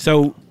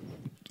 so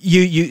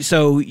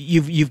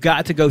you've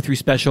got to go through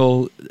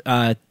special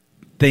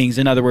things.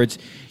 In other words,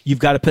 you've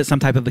got to put some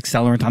type of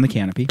accelerant on the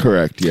canopy.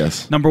 Correct.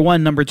 Yes. Number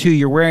one. Number two,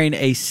 you're wearing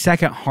a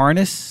second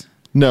harness.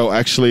 No,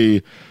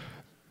 actually,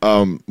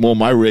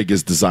 my rig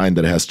is designed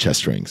that it has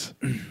chest rings,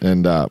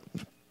 and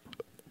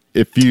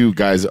if you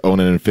guys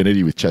own an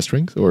Infinity with chest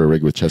rings or a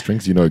rig with chest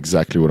rings, you know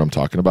exactly what I'm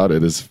talking about.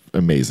 It is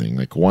amazing.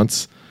 Like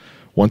once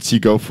you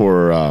go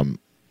for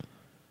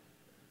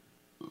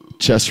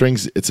chest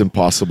rings, it's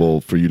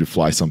impossible for you to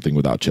fly something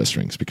without chest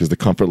rings because the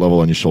comfort level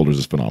on your shoulders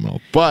is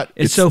phenomenal. But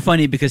It's so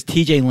funny because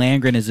TJ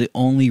Landgren is the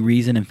only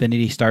reason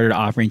Infinity started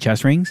offering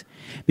chest rings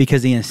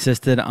because he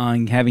insisted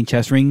on having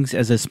chest rings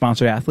as a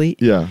sponsored athlete.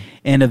 Yeah.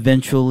 And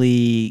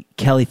eventually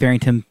Kelly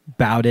Farrington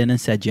bowed in and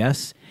said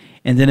yes.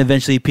 And then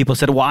eventually people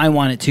said, well, I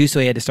want it too. So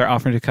he had to start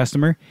offering to the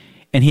customer.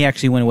 And he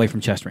actually went away from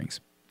chest rings.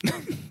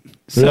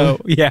 So,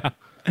 yeah.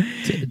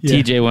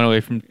 TJ went away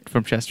from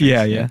chest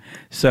rings. Yeah.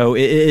 So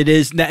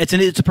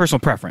it's a personal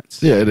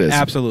preference. Yeah, it is.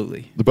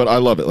 Absolutely. But I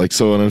love it. Like,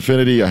 so on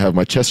Infinity, I have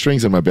my chest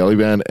rings and my belly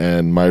band,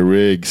 and my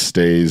rig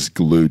stays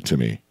glued to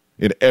me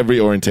in every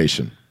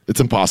orientation. It's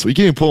impossible. You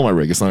can't even pull my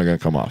rig. It's not going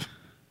to come off.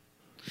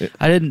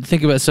 I didn't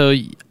think about. So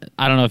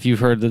I don't know if you've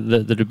heard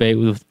the debate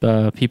with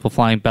people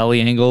flying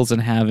belly angles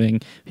and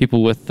having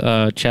people with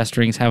chest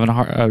rings having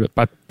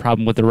a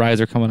problem with the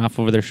riser coming off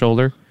over their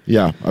shoulder.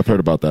 Yeah, I've heard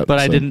about that. But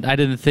I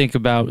didn't think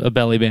about a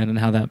belly band and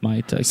how that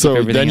might keep So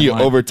everything then in you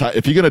line. overtime.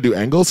 If you're going to do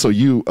angles, so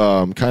you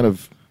kind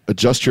of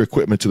adjust your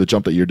equipment to the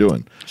jump that you're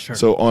doing. Sure.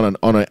 So on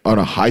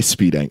a high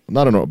speed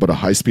angle, but a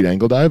high speed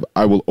angle dive,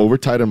 I will over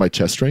tighten my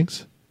chest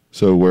strings.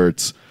 So where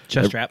it's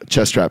Chest strap.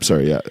 Chest strap.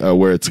 Sorry, yeah.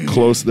 Where it's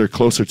close, they're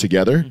closer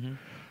together,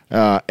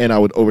 and I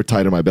would over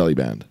tighten my belly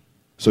band.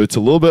 So it's a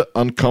little bit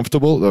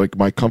uncomfortable. Like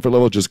my comfort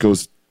level just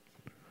goes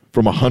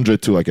from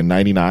 100 to like a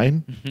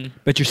 99.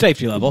 But your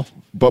safety level,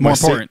 But more my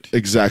important.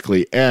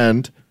 exactly,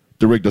 and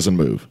the rig doesn't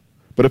move.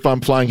 But if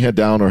I'm flying head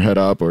down or head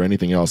up or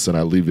anything else, then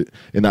I leave it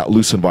in that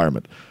loose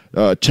environment.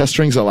 Chest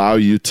strings allow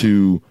you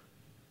to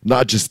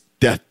not just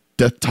death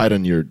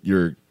tighten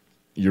your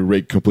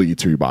rig completely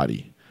to your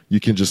body. You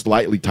can just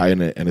lightly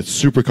tighten it, and it's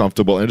super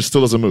comfortable, and it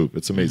still doesn't move.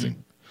 It's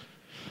amazing.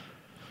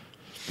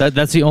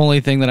 That's the only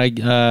thing that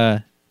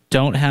I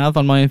don't have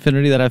on my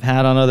Infinity that I've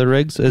had on other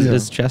rigs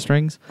is chest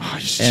rings. Oh,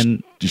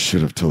 And you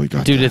should have totally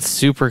got dude, that. it's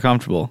super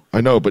comfortable.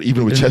 I know, but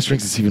even with chest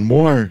strings, it's even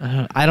more.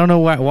 I don't know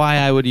why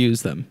I would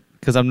use them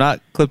because I'm not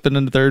clipping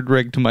a third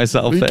rig to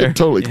myself You there. can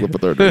totally clip a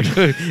third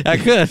rig. I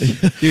could.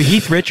 Dude,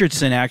 Heath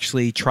Richardson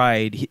actually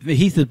tried.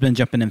 Heath has been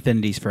jumping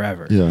Infinities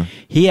forever. Yeah.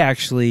 He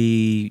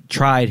actually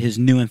tried his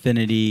new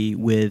Infinity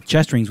with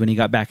chest rings when he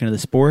got back into the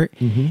sport,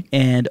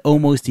 and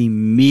almost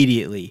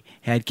immediately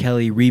had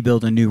Kelly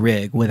rebuild a new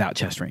rig without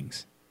chest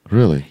rings.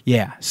 Really?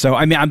 Yeah. So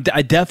I mean,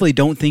 I definitely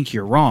don't think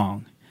you're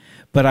wrong,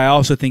 but I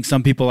also think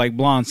some people like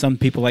blondes, some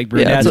people like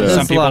brunettes, that's and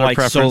some a people lot of like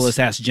preference. soulless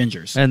ass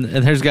gingers. And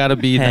there's got to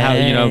be how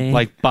Hey.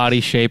 like body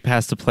shape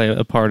has to play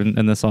a part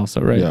in this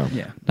also, right? Yeah.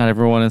 Yeah. Not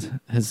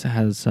everyone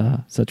has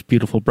such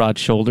beautiful broad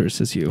shoulders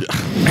as you.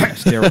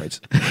 Steroids.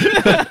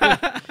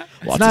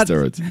 Lots not- of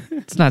steroids.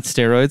 It's not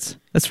steroids.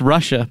 That's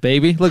Russia,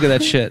 baby. Look at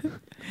that shit.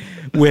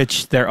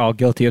 Which they're all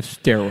guilty of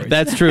steroids.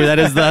 That's true. That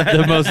is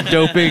the most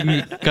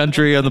doping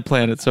country on the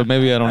planet. So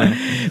maybe I don't know.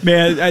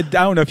 Man, I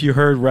don't know if you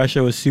heard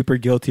Russia was super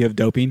guilty of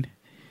doping.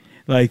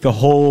 Like the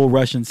whole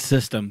Russian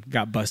system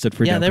got busted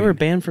for Yeah, doping. they were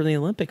banned from the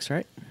Olympics,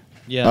 right?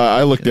 Yeah.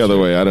 I looked the other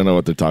way. I don't know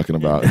what they're talking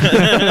about.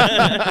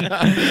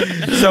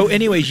 So,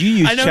 anyways, you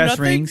use I know chest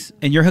nothing. rings,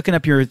 and you're hooking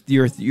up your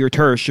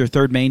tersh, your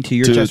third main, to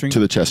your chest ring. to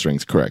the chest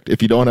rings, correct.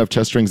 If you don't have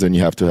chest rings, then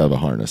you have to have a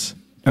harness.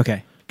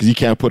 Okay. Because you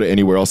can't put it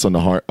anywhere else on the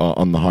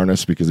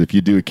harness, because if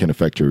you do, it can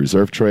affect your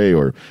reserve tray,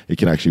 or it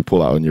can actually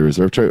pull out on your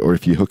reserve tray, or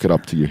if you hook it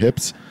up to your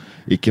hips,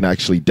 it can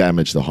actually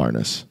damage the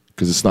harness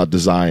because it's not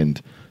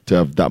designed to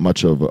have that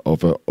much of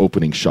a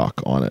opening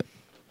shock on it.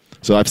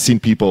 So I've seen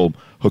people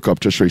hook up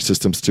tertiary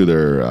systems to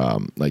their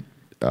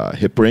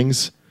hip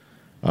rings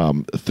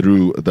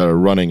through that are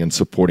running and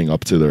supporting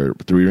up to their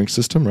 3-ring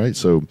system, right?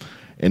 So,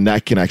 and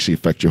that can actually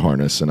affect your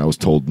harness. And I was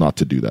told not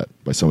to do that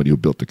by somebody who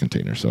built the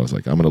container. So I was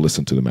like, I'm going to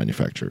listen to the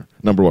manufacturer.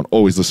 Number one,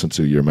 always listen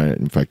to your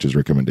manufacturer's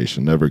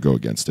recommendation. Never go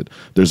against it.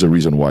 There's a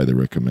reason why they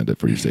recommend it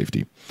for your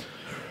safety.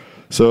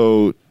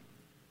 So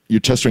your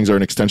chest rings are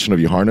an extension of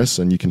your harness,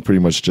 and you can pretty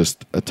much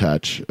just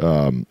attach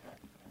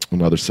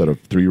another set of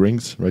 3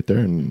 rings right there,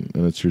 and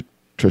it's your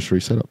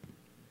tertiary setup.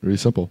 Really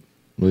simple.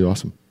 Really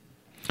awesome.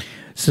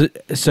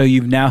 So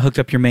you've now hooked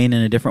up your main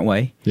in a different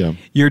way. Yeah.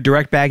 You're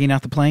direct bagging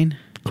out the plane.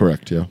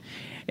 Correct, yeah.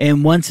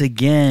 And once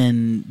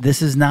again,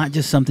 this is not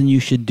just something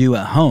you should do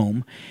at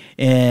home,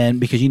 and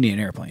because you need an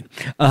airplane.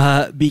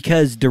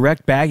 Because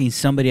direct bagging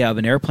somebody out of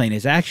an airplane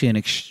is actually an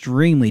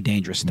extremely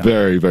dangerous stuff.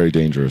 Very, very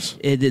dangerous.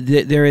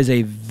 There is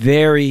a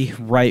very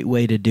right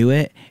way to do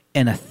it,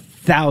 and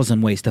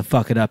 1,000 ways to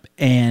fuck it up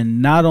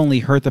and not only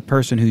hurt the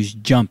person who's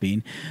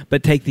jumping,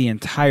 but take the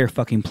entire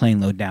fucking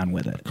plane load down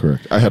with it.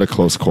 Correct. I had a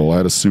close call. I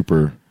had a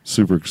super,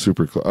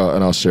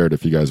 and I'll share it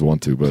if you guys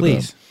want to. But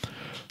please.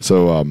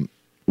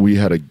 We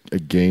had a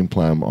game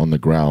plan on the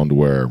ground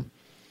where,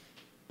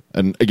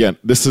 and again,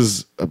 this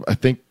is, I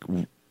think,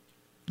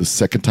 the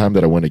second time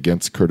that I went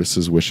against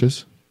Curtis's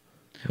wishes.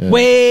 And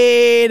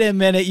wait a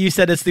minute. You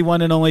said it's the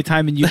one and only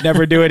time and you'd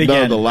never do it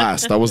again. No, the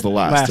last. That was the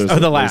last.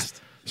 The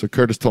last. So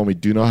Curtis told me,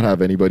 do not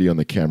have anybody on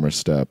the camera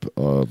step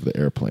of the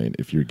airplane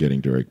if you're getting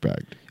direct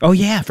bagged. Oh,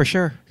 yeah, for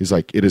sure. He's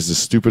like, it is the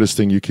stupidest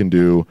thing you can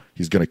do.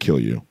 He's going to kill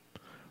you.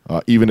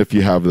 Even if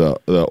you have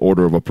the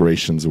order of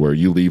operations where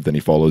you leave, then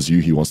he follows you.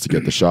 He wants to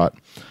get the shot.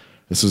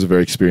 This was a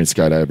very experienced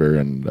skydiver,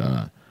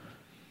 and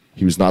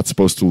he was not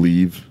supposed to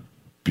leave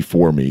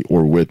before me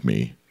or with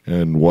me.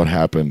 And what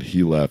happened?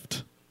 He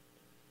left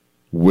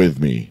with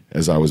me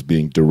as I was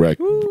being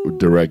direct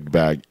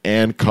bagged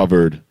and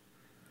covered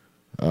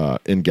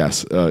in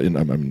gas in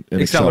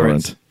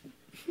accelerant.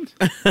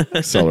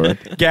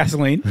 Accelerant.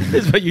 Gasoline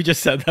is what you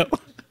just said, though.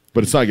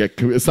 But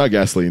it's not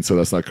gasoline, so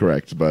that's not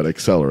correct. But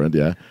accelerant,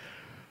 yeah.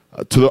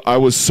 I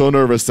was so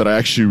nervous that I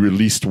actually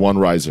released one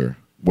riser.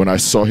 When I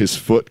saw his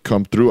foot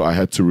come through,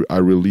 I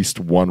released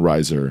one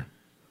riser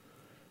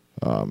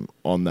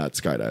on that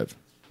skydive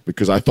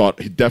because I thought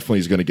he definitely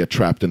is going to get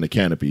trapped in the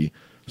canopy.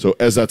 So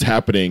as that's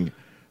happening,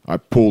 I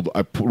pulled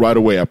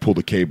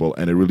the cable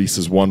and it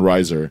releases one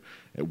riser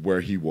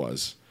where he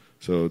was.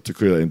 So to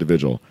clear that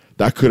individual,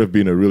 that could have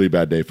been a really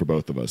bad day for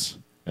both of us.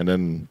 And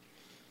then,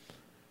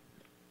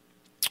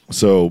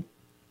 so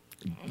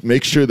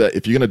make sure that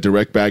if you're going to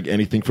direct bag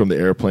anything from the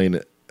airplane,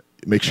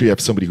 make sure you have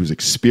somebody who's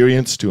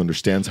experienced, who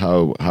understands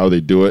how they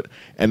do it.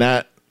 And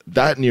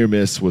that near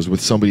miss was with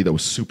somebody that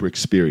was super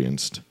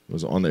experienced,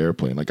 was on the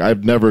airplane. Like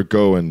I've never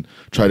go and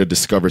try to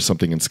discover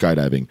something in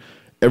skydiving.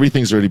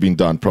 Everything's already been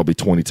done probably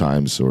 20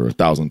 times or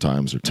 1,000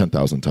 times or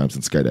 10,000 times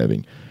in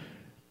skydiving.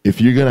 If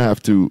you're going to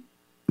have to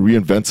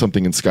reinvent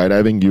something in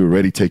skydiving, you're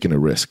already taking a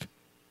risk.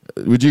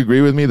 Would you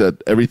agree with me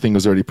that everything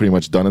was already pretty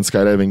much done in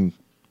skydiving?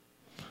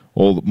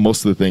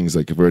 Most of the things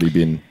like have already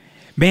been.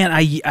 Man,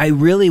 I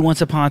really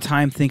once upon a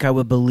time think I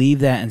would believe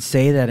that and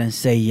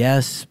say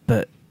yes,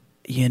 but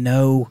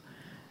the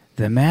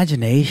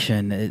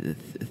imagination,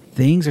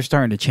 things are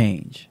starting to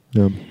change.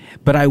 Yeah.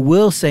 But I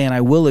will say, and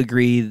I will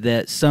agree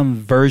that some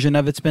version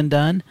of it's been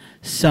done,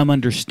 some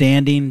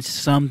understanding,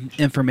 some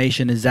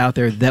information is out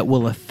there that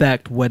will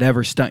affect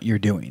whatever stunt you're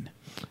doing.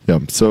 Yeah.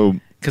 So,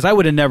 because I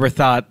would have never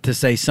thought to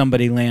say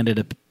somebody landed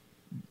a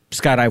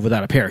skydive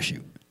without a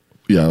parachute.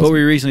 Yeah, but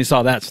we recently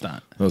saw that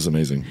stunt. That was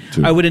amazing,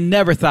 too. I would have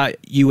never thought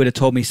you would have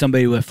told me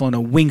somebody would have flown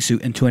a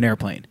wingsuit into an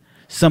airplane.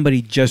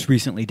 Somebody just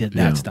recently did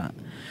that stunt.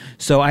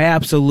 So I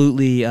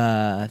absolutely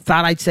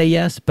thought I'd say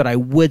yes, but I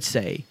would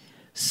say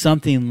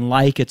something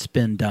like it's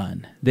been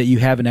done, that you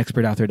have an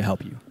expert out there to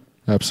help you.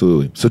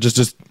 Absolutely. So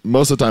just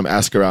most of the time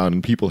ask around,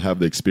 and people have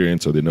the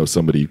experience or they know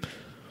somebody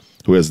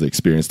who has the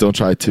experience. Don't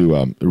try to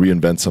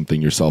reinvent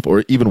something yourself,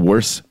 or even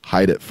worse,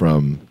 hide it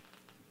from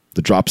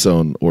the drop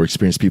zone or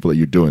experienced people that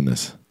you're doing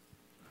this.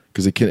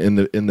 Because it can,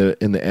 in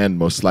the end,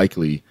 most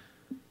likely,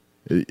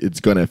 it's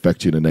going to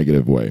affect you in a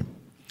negative way.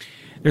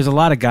 There's a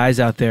lot of guys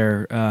out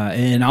there,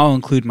 and I'll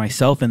include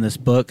myself in this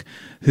book,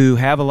 who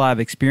have a lot of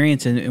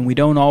experience, and we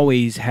don't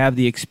always have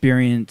the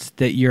experience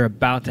that you're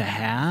about to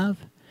have,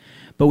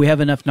 but we have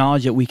enough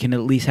knowledge that we can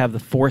at least have the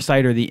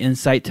foresight or the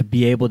insight to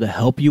be able to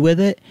help you with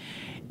it.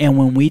 And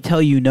when we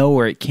tell you no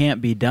or it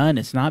can't be done,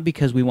 it's not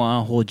because we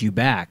want to hold you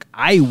back.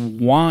 I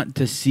want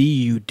to see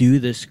you do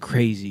this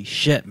crazy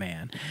shit,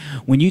 man.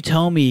 When you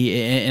tell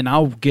me, and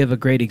I'll give a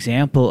great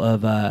example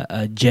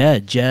of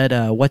Jed,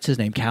 what's his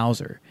name,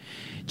 Cowser.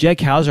 Jed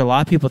Cowser, a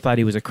lot of people thought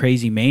he was a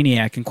crazy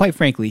maniac, and quite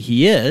frankly,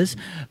 he is,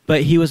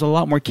 but he was a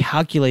lot more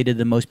calculated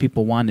than most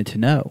people wanted to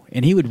know.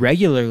 And he would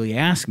regularly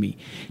ask me,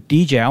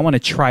 DJ, I want to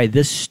try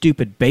this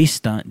stupid base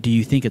stunt. Do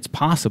you think it's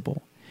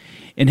possible?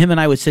 And him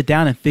and I would sit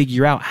down and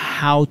figure out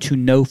how to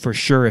know for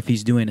sure if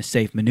he's doing a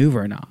safe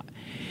maneuver or not.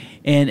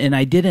 And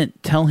I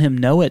didn't tell him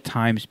no at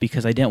times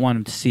because I didn't want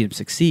him to see him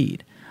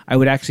succeed. I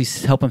would actually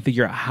help him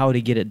figure out how to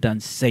get it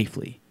done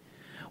safely.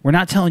 We're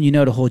not telling you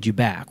no to hold you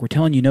back. We're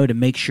telling you no to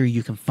make sure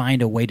you can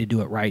find a way to do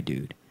it right,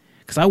 dude.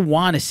 Because I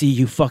want to see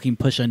you fucking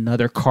push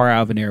another car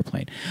out of an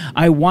airplane.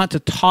 I want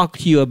to talk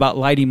to you about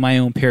lighting my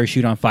own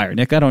parachute on fire.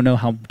 Nick, I don't know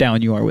how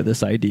down you are with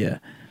this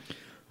idea.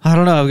 I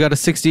don't know. I've got a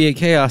 68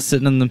 Chaos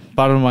sitting in the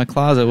bottom of my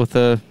closet with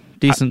a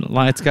decent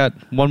line. It's got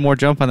one more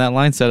jump on that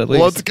line set at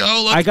least. Let's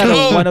go. I got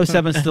a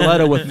 107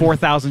 Stiletto with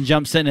 4,000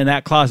 jumps sitting in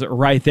that closet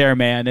right there,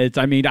 man.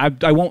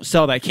 I won't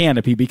sell that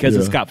canopy because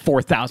it's got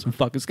 4,000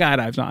 fucking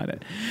skydives on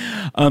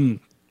it.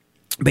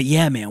 But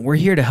yeah, man, we're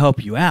here to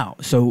help you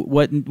out. So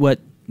what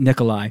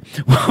Nikolai,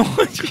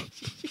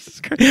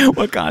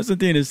 what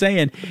Constantine is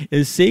saying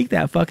is seek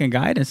that fucking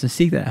guidance and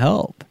seek that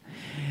help.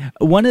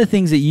 One of the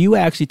things that you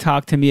actually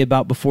talked to me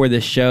about before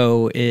this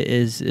show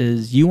is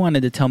you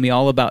wanted to tell me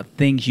all about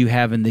things you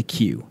have in the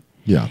queue.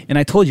 Yeah. And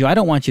I told you, I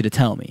don't want you to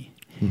tell me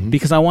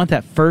because I want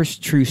that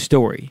first true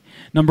story.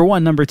 Number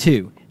one. Number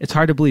two, it's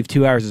hard to believe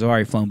 2 hours has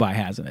already flown by,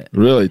 hasn't it?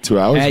 Really? 2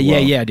 hours?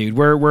 Yeah, dude.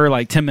 We're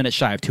like 10 minutes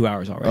shy of 2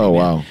 hours already. Oh,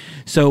 man. wow.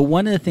 So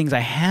one of the things I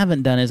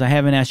haven't done is I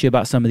haven't asked you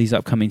about some of these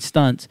upcoming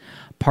stunts,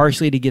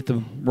 partially to get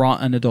the raw,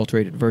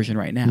 unadulterated version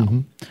right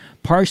now,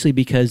 partially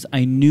because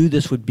I knew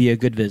this would be a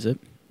good visit.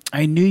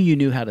 I knew you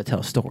knew how to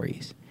tell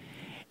stories.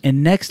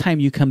 And next time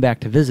you come back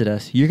to visit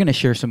us, you're going to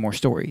share some more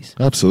stories.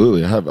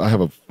 Absolutely. I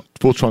have a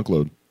full trunk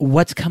load.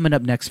 What's coming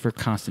up next for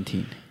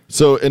Constantine?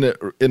 So in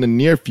the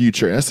near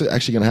future, and that's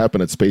actually going to happen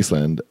at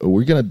Spaceland,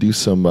 we're going to do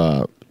some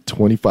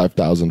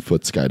 25,000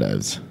 foot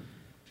skydives.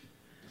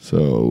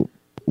 So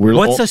we're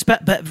What's so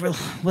but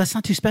that's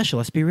not too special.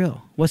 Let's be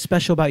real. What's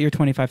special about your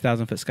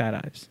 25,000 foot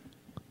skydives?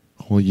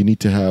 well, you need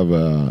to have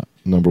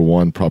number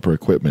one, proper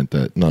equipment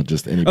that not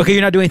just any. Okay,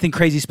 you're not doing anything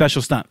crazy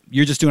special stunt.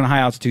 You're just doing a high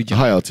altitude jump.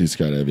 High altitude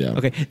skydive, yeah.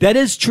 Okay, that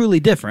is truly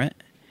different.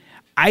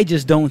 I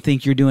just don't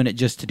think you're doing it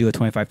just to do a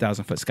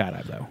 25,000 foot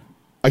skydive, though.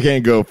 I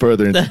can't go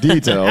further into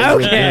details.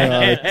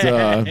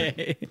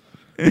 Okay.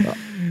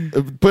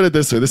 Put it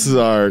this way: this is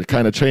our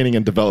kind of training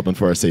and development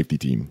for our safety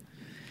team.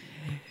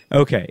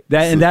 Okay,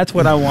 and that's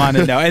what I want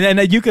to know. And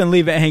then you can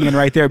leave it hanging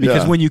right there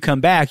because Yeah. when you come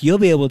back, you'll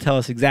be able to tell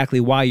us exactly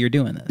why you're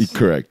doing this.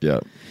 Correct.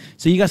 Yeah.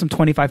 So you got some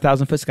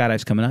 25,000 foot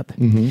skydives coming up.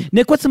 Mm-hmm.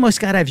 Nick, what's the most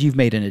skydives you've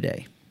made in a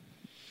day?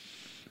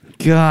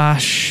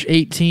 Gosh,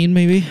 18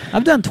 maybe.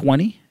 I've done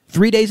 20,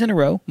 3 days in a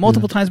row,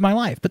 multiple times in my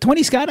life. But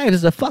 20 skydives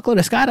is a fuckload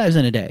of skydives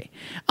in a day.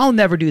 I'll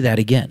never do that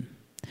again.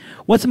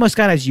 What's the most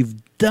skydives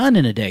you've done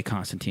in a day,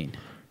 Constantine?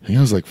 I think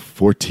I was like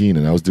 14,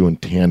 and I was doing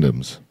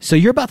tandems. So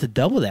you're about to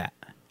double that.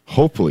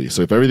 Hopefully,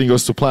 so if everything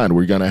goes to plan,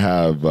 we're gonna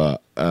have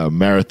a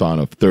marathon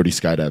of 30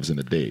 skydives in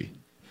a day.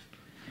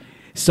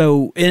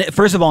 So,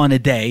 first of all, in a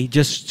day,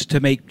 just to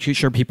make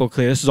sure people are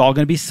clear, this is all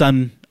going to be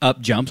sun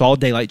up jumps, all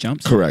daylight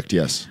jumps. Correct.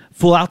 Yes.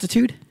 Full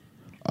altitude?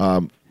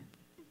 I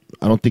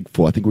don't think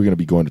full. I think we're gonna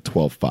be going to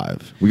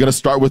 12.5. We're gonna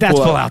start with That's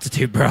full full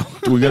altitude, bro.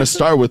 We're gonna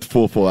start with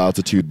full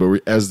altitude,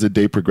 but as the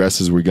day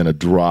progresses, we're gonna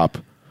drop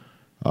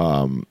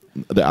the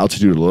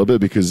altitude a little bit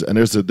because, and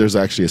there's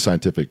actually a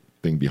scientific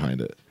thing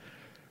behind it.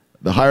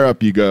 The higher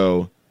up you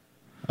go,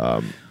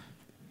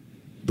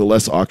 the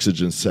less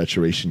oxygen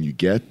saturation you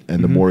get,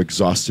 and the more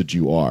exhausted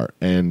you are.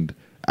 And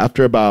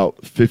after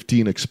about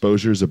 15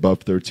 exposures above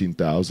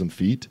 13,000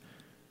 feet,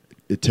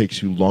 it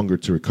takes you longer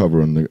to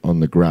recover on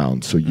the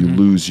ground. So you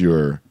lose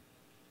your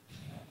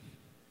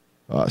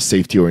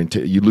safety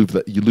orientation. You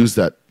lose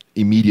that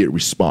immediate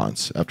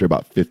response after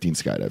about 15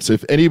 skydives. So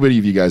if anybody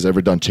of you guys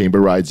ever done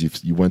chamber rides,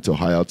 you went to a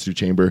high altitude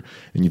chamber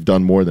and you've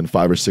done more than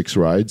 5 or 6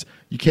 rides,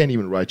 you can't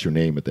even write your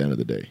name at the end of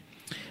the day.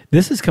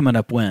 This is coming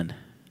up when?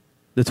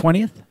 The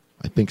 20th?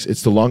 I think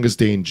it's the longest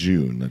day in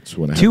June. That's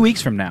when I 2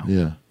 weeks from now.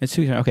 Yeah. It's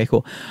 2 weeks. Okay,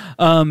 cool.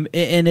 And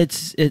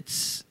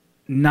it's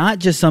not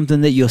just something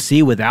that you'll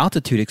see with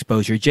altitude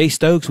exposure. Jay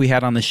Stokes, we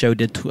had on the show,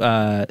 did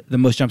the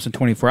most jumps in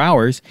 24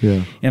 hours.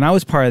 Yeah. And I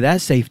was part of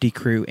that safety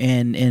crew.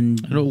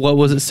 And What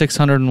was it,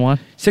 601?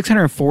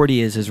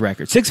 640 is his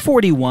record.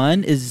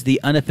 641 is the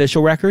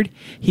unofficial record.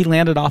 He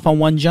landed off on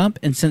one jump,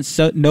 and since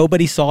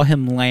nobody saw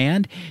him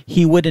land,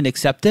 he wouldn't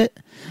accept it.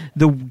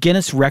 The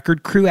Guinness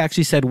record crew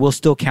actually said, we'll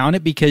still count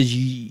it because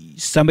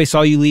somebody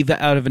saw you leave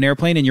out of an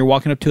airplane and you're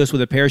walking up to us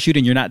with a parachute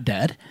and you're not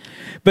dead.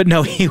 But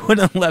no, he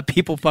wouldn't let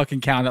people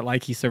fucking count it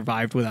like he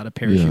survived without a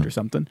parachute or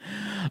something.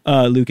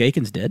 Luke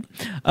Aikens did.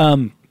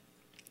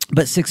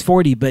 But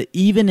 640, but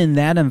even in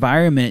that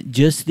environment,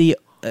 just the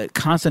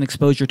constant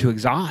exposure to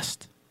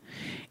exhaust.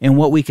 And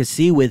what we could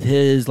see with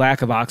his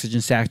lack of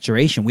oxygen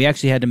saturation, we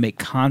actually had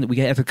to we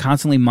had to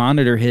constantly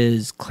monitor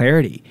his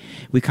clarity.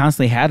 We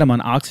constantly had him on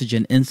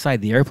oxygen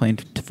inside the airplane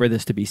for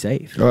this to be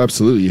safe. Oh,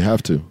 absolutely. You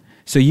have to.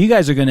 So you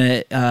guys are going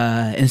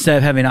to, instead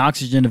of having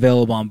oxygen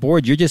available on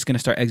board, you're just going to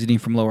start exiting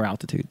from lower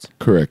altitudes.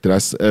 Correct. And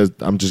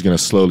I'm just going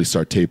to slowly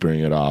start tapering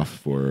it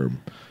off.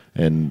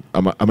 And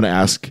I'm going to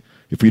ask,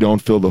 if we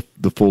don't fill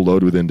the full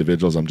load with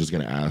individuals, I'm just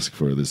going to ask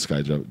for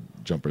the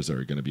jumpers that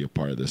are going to be a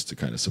part of this to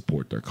kind of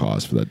support their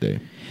cause for that day.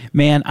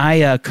 Man,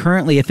 I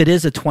currently, if it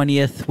is a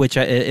 20th, which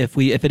if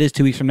it is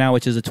 2 weeks from now,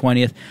 which is a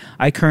 20th,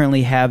 I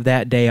currently have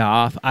that day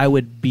off. I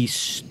would be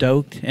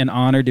stoked and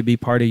honored to be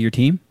part of your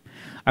team.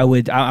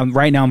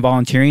 Right now I'm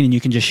volunteering, and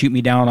you can just shoot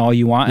me down all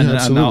you want, and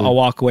I'll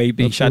walk away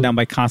being shot down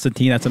by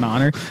Constantine. That's an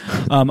honor.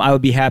 I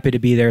would be happy to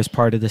be there as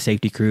part of the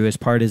safety crew, as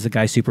part of the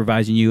guys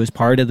supervising you, as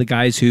part of the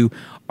guys who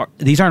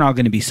these aren't all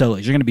going to be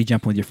solos. You're going to be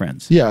jumping with your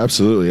friends. Yeah,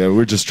 absolutely. Yeah,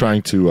 we're just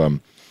trying to,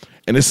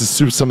 and this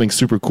is something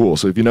super cool.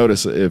 So if you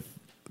notice, if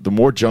the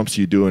more jumps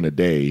you do in a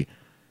day,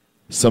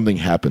 something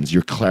happens.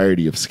 Your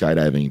clarity of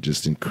skydiving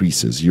just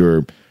increases.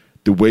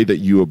 The way that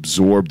you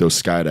absorb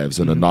those skydives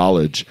and the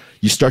knowledge,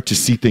 you start to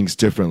see things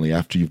differently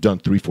after you've done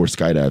 3-4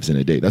 skydives in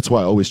a day. That's why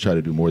I always try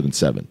to do more than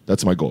 7.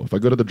 That's my goal. If I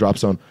go to the drop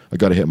zone, I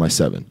got to hit my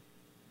 7.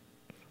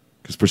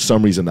 Because for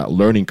some reason, that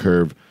learning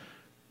curve,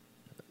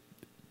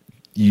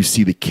 you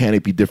see the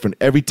canopy different.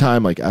 Every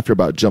time, like after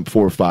about jump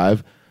 4 or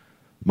 5,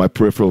 my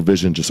peripheral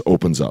vision just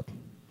opens up.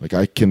 Like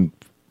I can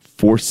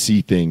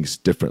foresee things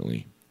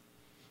differently.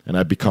 and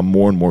I become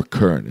more and more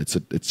current.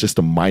 It's just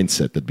a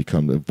mindset that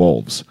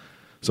evolves.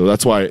 So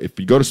that's why if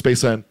you go to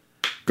Spaceland,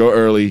 go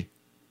early,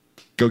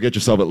 go get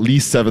yourself at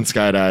least 7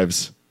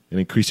 skydives, and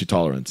increase your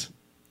tolerance.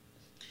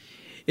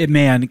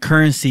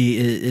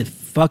 Currency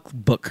fuck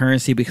book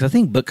currency, because I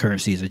think book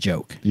currency is a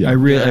joke. Yeah. I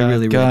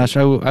really Gosh,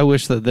 I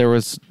wish that there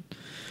was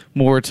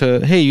more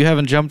to. Hey, you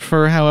haven't jumped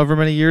for however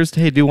many years.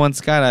 Hey, do one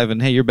skydive,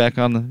 and hey, you're back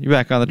on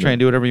the train.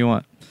 Do whatever you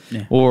want.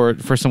 Yeah. Or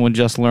for someone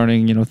just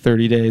learning,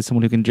 30 days,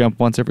 someone who can jump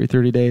once every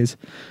 30 days.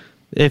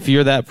 If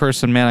you're that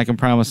person, man, I can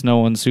promise no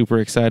one's super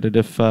excited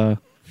if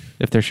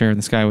they're sharing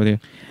the sky with you.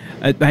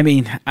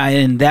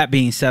 And that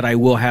being said, I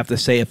will have to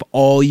say, if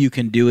all you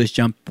can do is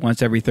jump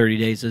once every 30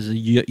 days as a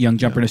young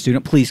jumper and a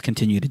student, please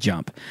continue to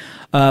jump.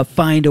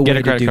 Find a way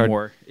to do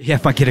more. Yeah,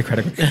 get a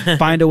credit card.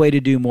 Find a way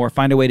to do more.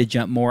 Find a way to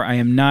jump more. I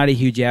am not a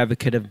huge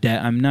advocate of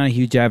debt. I'm not a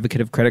huge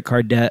advocate of credit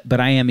card debt, but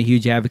I am a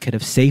huge advocate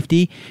of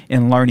safety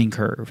and learning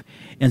curve.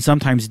 And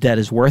sometimes debt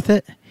is worth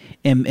it.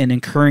 And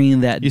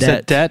incurring that You debt.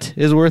 said debt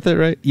is worth it,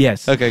 right?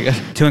 Yes. Okay,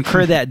 good. To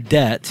incur that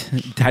debt,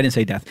 I didn't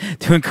say death,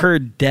 to incur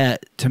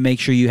debt to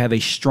make sure you have a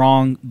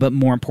strong, but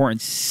more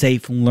important,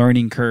 safe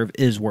learning curve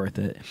is worth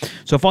it.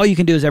 So if all you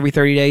can do is every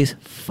 30 days,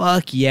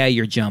 fuck yeah,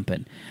 you're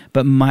jumping.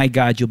 But my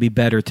God, you'll be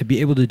better to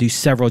be able to do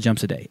several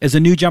jumps a day. As a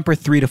new jumper,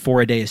 3 to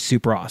 4 a day is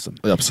super awesome.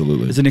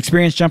 Absolutely. As an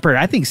experienced jumper,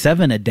 I think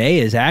 7 a day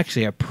is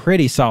actually a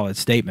pretty solid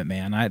statement,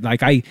 man.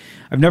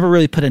 I've never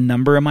really put a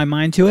number in my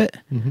mind to it,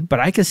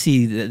 but I can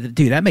see,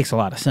 dude, that makes a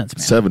lot of sense,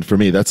 man. 7 for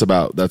me. That's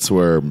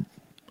where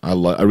I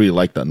really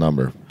like that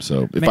number.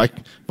 So if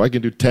I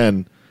can do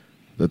 10,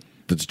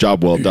 that's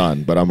job well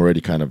done. But I'm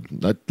already kind of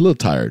a little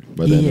tired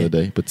by the end of the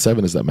day. But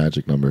 7 is that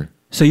magic number.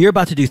 So you're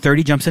about to do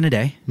 30 jumps in a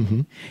day.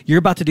 Mm-hmm. You're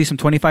about to do some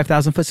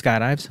 25,000-foot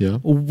skydives. Yeah.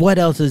 What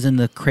else is in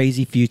the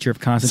crazy future of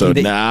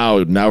Constantine?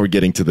 So now we're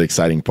getting to the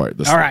exciting part.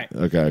 All right.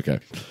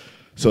 Okay.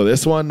 So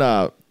this one,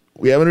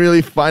 we haven't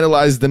really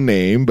finalized the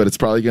name, but it's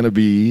probably going to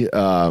be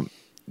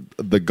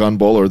the Gun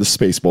Bowl or the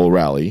Space Bowl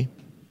Rally.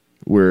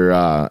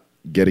 We're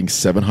getting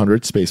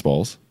 700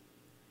 Spaceballs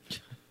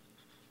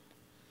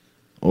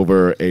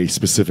over a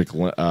specific.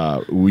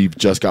 We've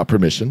just got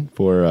permission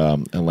for a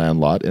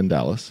land lot in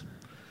Dallas.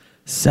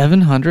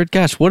 700?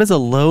 Gosh, what is a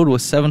load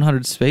with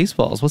 700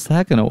 Spaceballs? What's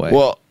that going to weigh?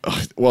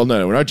 Well,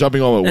 no, we're not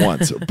jumping all at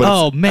once. But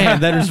oh,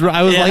 man, that is right.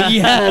 I was like,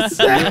 yes,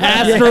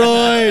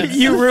 asteroids.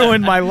 You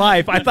ruined my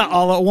life. I thought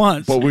all at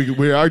once. But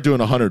we are doing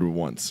 100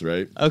 once,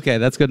 right? Okay,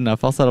 that's good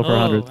enough. I'll settle for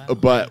 100. Wow.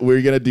 But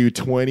we're going to do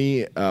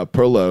 20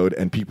 per load,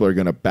 and people are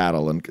going to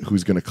battle and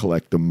who's going to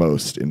collect the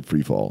most in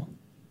free fall.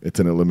 It's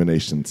an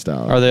elimination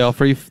style. Are they all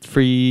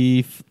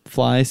free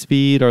fly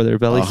speed? Or their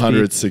belly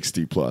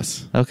 160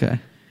 plus. Okay.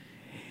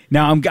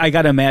 Now, I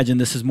got to imagine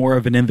this is more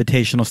of an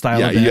invitational style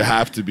Yeah, event. you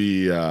have to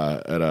be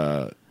at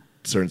a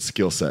certain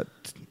skill set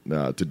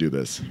to do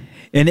this.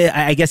 And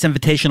I guess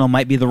invitational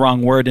might be the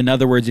wrong word. In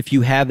other words, if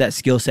you have that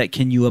skill set,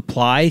 can you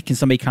apply? Can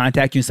somebody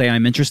contact you and say,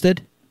 I'm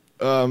interested?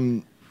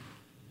 That's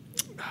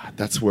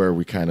where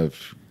we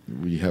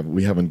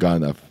haven't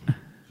gone enough.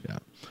 Yeah,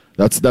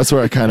 that's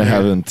where I kind of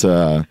haven't.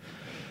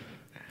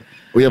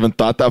 We haven't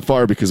thought that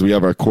far because we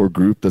have our core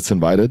group that's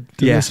invited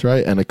to this,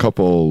 right? And a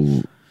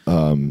couple.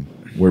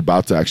 We're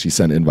about to actually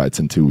send invites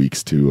in 2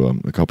 weeks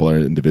to a couple of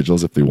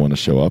individuals if they want to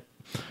show up.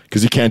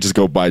 Because you can't just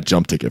go buy a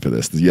jump ticket for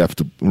this. You have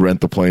to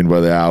rent the plane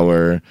by the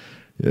hour.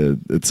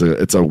 It's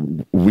a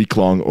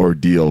week-long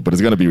ordeal, but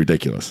it's going to be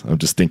ridiculous. I'm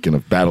just thinking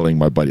of battling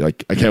my buddy.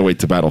 Like, I can't wait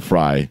to battle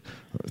Fry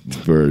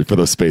for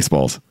those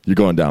Spaceballs. You're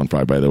going down,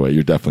 Fry, by the way.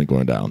 You're definitely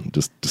going down.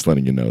 Just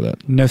letting you know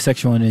that. No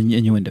sexual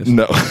innuendos.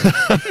 No.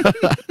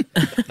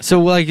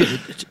 So,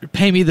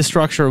 pay me the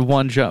structure of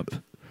one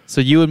jump. So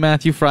you and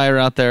Matthew Fry are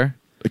out there.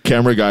 The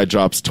camera guy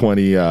drops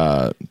 20,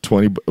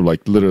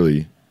 like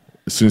literally,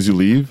 as soon as you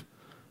leave,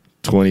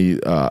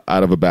 20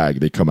 out of a bag,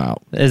 they come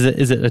out.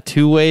 Is it a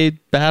two-way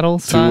battle?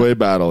 Two-way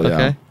battle,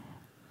 yeah.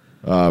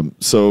 Okay.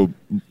 So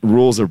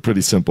rules are pretty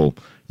simple.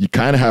 You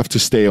kind of have to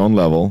stay on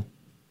level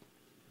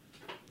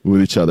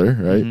with each other,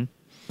 right? Mm-hmm.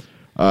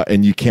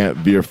 And you can't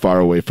veer far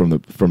away from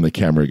the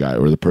camera guy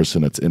or the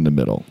person that's in the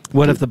middle.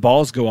 What if the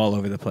balls go all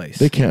over the place?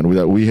 They can.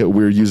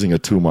 We're using a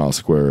 2 mile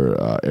square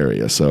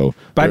area, so.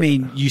 But I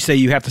mean, you say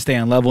you have to stay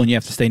on level and you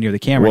have to stay near the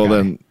camera. Well, guy.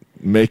 then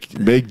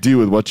make do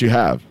with what you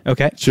have.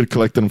 Okay. Should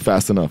collect them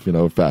fast enough,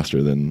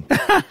 faster than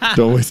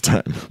don't waste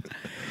time.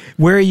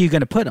 Where are you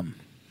going to put them?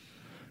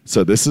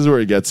 So this is where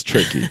it gets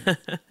tricky.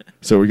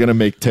 So we're going to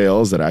make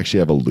tails that actually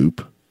have a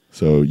loop.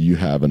 So you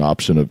have an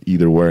option of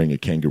either wearing a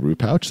kangaroo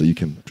pouch so you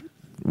can.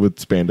 With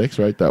spandex,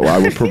 right? That I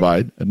will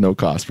provide at no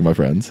cost for my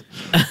friends.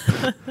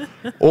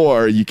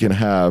 Or you can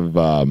have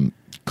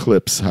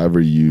clips, however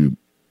you...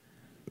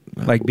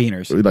 Like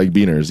beaners. Like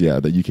beaners,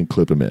 yeah, that you can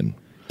clip them in.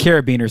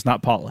 Carabiners,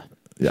 not Paula.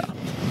 Yeah.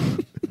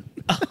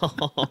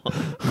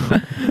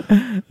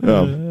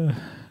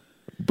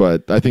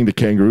 But I think the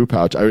kangaroo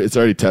pouch, it's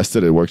already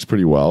tested. It works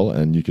pretty well,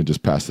 and you can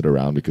just pass it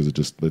around because it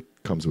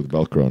comes with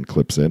Velcro and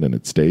clips in, and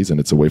it stays, and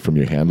it's away from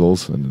your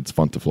handles, and it's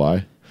fun to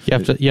fly.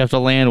 You have to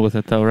land with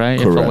it though, right?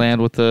 Correct. You have to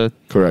land with the.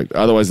 Correct.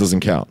 Otherwise, it doesn't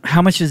count.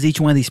 How much does each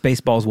one of these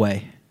Spaceballs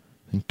weigh?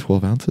 think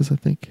 12 ounces, I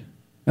think.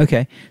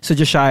 Okay, so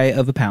just shy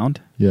of a pound.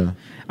 Yeah.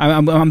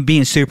 I'm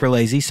being super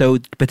lazy, so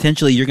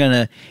potentially you're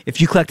gonna, if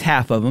you collect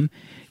half of them,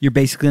 you're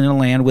basically gonna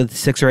land with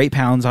 6 or 8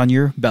 pounds on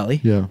your belly.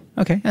 Yeah.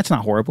 Okay, that's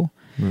not horrible.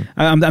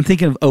 I'm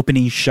thinking of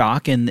opening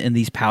shock in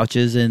these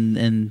pouches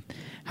and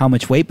how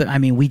much weight, but I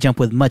mean we jump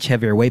with much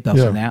heavier weight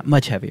belts than that,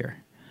 much heavier.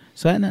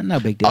 So no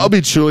big deal. I'll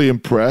be truly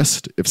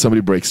impressed if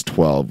somebody breaks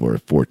 12 or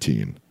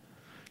 14,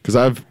 because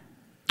I've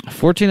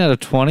 14 out of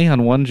 20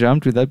 on one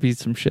jump, dude. That'd be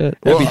some shit.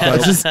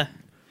 it's just,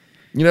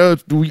 you know,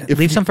 if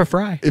leave some for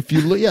Fry. If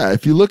you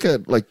look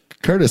at like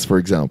Curtis, for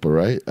example,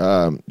 right?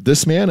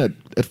 This man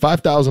at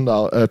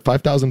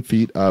 5,000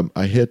 feet,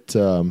 I hit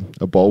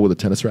a ball with a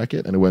tennis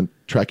racket and it went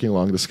tracking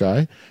along the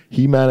sky.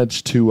 He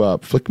managed to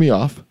flick me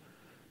off,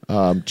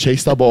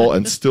 chase that ball,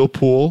 and still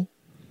pull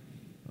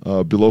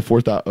below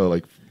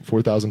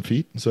 4,000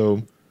 feet.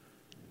 So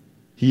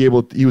he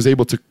was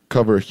able to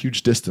cover a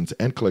huge distance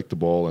and collect the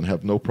ball and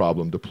have no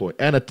problem deploying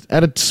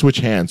and switch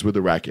hands with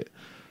the racket.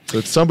 So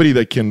it's somebody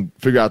that can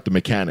figure out the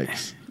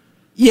mechanics.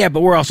 Yeah,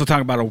 but we're also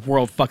talking about a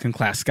world fucking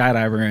class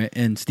skydiver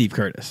in Steve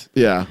Curtis.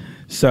 Yeah.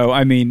 So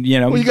I mean, you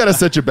know, well, you got to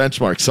set your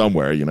benchmark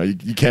somewhere. You know,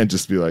 you can't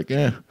just be like,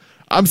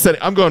 I'm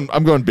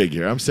going big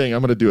here. I'm saying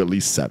I'm going to do at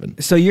least 7.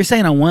 So you're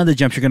saying on one of the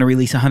jumps you're going to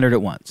release 100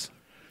 at once?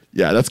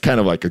 Yeah, that's kind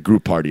of like a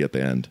group party at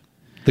the end.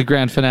 The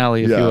grand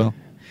finale, if you will.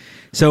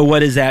 So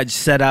what is that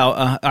set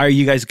out? Are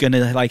you guys going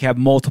to like have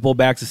multiple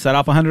bags to set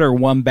off 100, or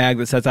one bag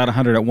that sets out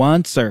 100 at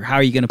once, or how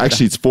are you going to?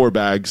 Actually, it's 4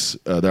 bags.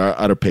 They're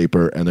out of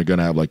paper, and they're going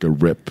to have like a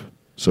rip.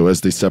 So as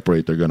they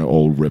separate, they're going to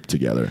all rip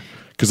together.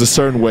 Because a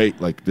certain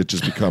weight, like it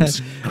just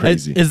becomes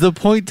crazy. Is the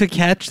point to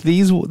catch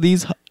these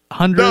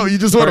 100? No, you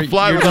just want to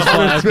fly with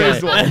 100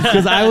 Spaceballs.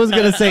 Because I was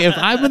going to say, if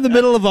I'm in the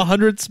middle of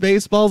 100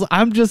 Spaceballs,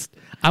 I'm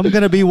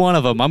going to be one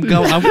of them. I'm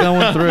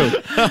going through.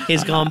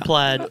 He's gone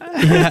plaid.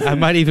 Yeah, I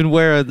might even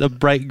wear a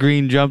bright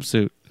green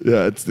jumpsuit.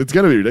 Yeah, it's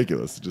going to be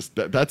ridiculous. Just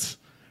that's,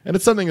 and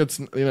it's something that's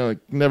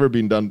never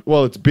been done.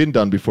 Well, it's been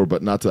done before,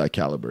 but not to that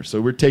caliber.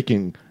 So we're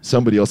taking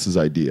somebody else's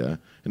idea,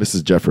 and this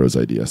is Jeffro's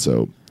idea.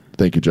 So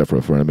thank you,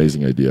 Jeffro, for an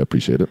amazing idea.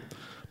 Appreciate it.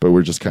 But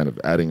we're just kind of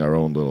adding our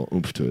own little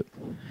oomph to it.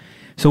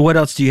 So what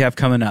else do you have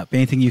coming up?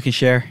 Anything you can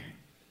share?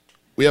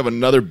 We have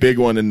another big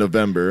one in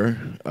November.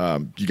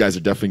 You guys are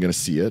definitely going to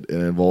see it. It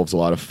involves a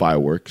lot of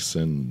fireworks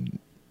and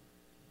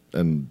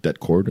det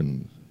cord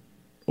and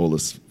all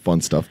this fun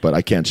stuff, but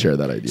I can't share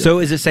that idea. So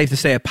is it safe to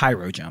say a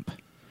pyro jump?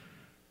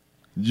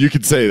 You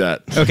could say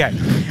that. Okay.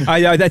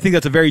 I think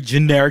that's a very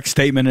generic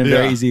statement and a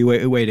very easy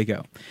way to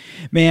go.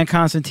 Man,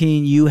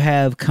 Constantine, you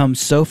have come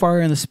so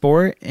far in the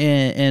sport,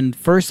 and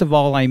first of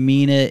all, I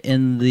mean it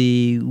in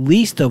the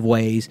least of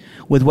ways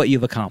with what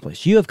you've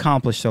accomplished. You have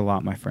accomplished a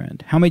lot, my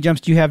friend. How many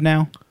jumps do you have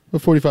now?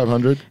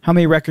 4,500. How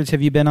many records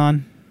have you been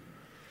on?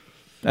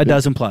 A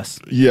dozen plus.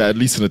 Yeah, at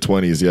least in the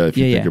 20s, if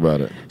you think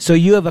about it. So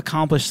you have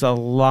accomplished a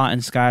lot in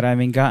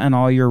skydiving, gotten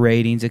all your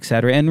ratings,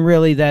 etc. And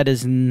really, that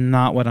is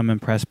not what I'm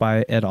impressed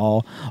by at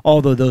all.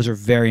 Although those are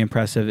very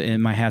impressive,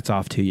 and my hat's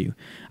off to you.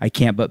 I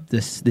can't, but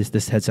this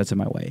headset's in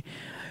my way.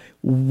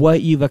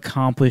 What you've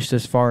accomplished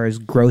as far as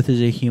growth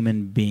as a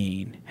human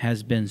being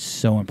has been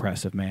so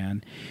impressive,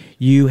 man.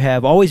 You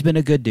have always been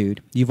a good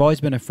dude. You've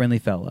always been a friendly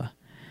fella.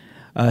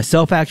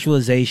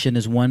 Self-actualization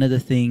is one of the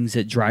things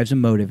that drives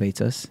and motivates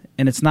us,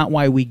 and it's not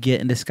why we get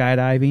into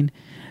skydiving,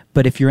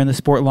 but if you're in the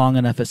sport long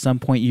enough, at some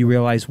point you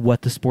realize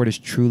what the sport has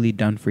truly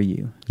done for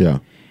you. Yeah.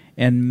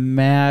 And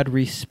mad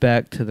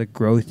respect to the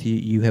growth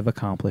you have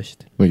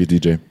accomplished. Thank you,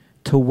 DJ.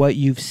 To what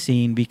you've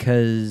seen,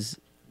 because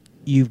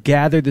you've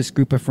gathered this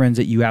group of friends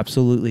that you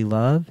absolutely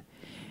love,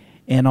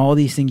 and all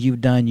these things you've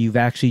done, you've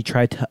actually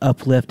tried to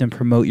uplift and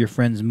promote your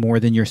friends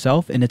more than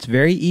yourself, and it's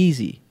very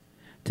easy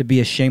to be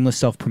a shameless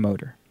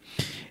self-promoter.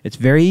 It's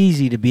very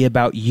easy to be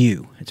about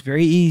you. It's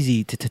very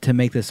easy to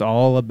make this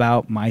all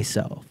about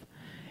myself.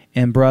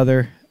 And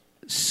brother,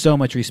 so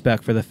much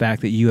respect for the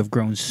fact that you have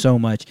grown so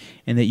much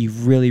and that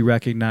you've really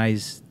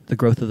recognized the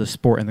growth of the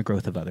sport and the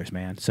growth of others,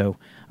 man. So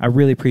I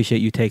really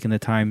appreciate you taking the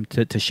time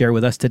to share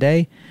with us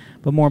today.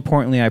 But more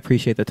importantly, I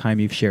appreciate the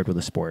time you've shared with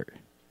the sport.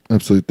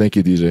 Absolutely. Thank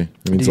you, DJ.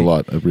 It means a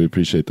lot. I really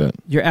appreciate that.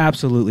 You're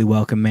absolutely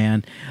welcome,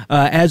 man.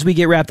 As we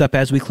get wrapped up,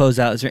 as we close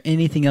out, is there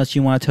anything else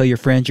you want to tell your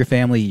friends, your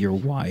family, your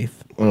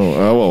wife?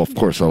 Oh, well, of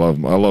course, I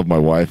love my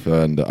wife,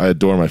 and I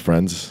adore my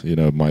friends. You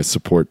know, my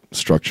support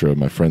structure of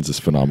my friends is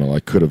phenomenal. I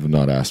could have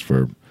not asked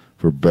for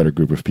a better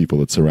group of people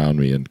that surround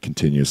me and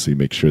continuously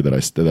make sure that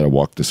I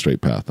walk the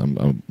straight path.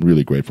 I'm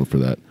really grateful for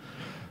that.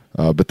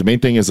 But the main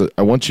thing is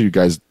I want you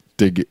guys to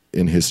dig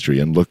in history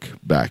and look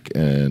back,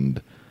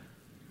 and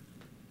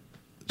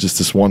just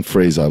this one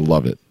phrase, I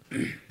love it.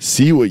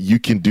 See what you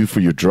can do for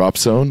your drop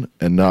zone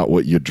and not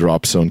what your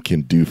drop zone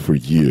can do for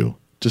you.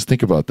 Just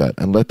think about that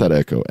and let that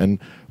echo. And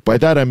by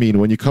that, I mean,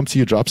 when you come to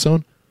your drop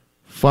zone,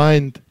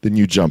 find the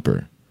new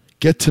jumper.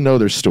 Get to know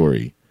their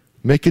story.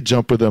 Make a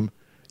jump with them.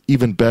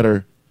 Even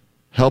better,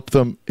 help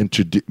them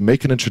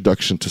make an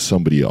introduction to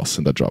somebody else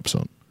in that drop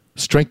zone.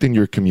 Strengthen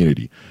your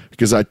community.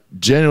 Because I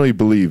genuinely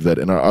believe that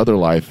in our other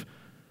life,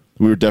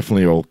 we were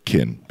definitely all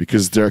kin.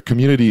 Because their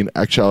community in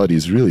actuality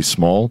is really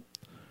small,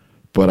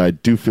 but I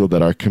do feel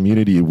that our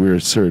community, we're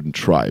a certain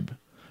tribe.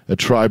 A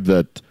tribe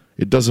that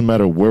it doesn't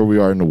matter where we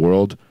are in the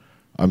world.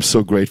 I'm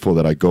so grateful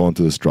that I go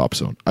into this drop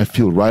zone. I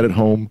feel right at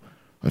home.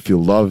 I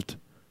feel loved.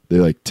 They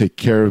like take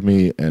care of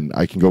me, and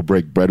I can go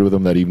break bread with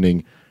them that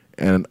evening,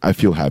 and I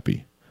feel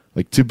happy.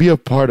 Like, to be a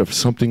part of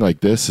something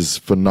like this is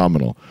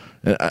phenomenal.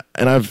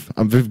 And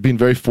I've been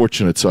very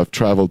fortunate. So I've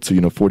traveled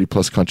to 40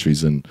 plus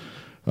countries in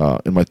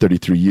my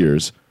 33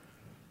 years.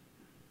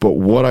 But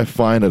what I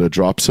find at a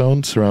drop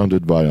zone,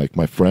 surrounded by like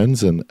my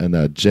friends and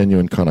that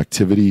genuine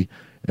connectivity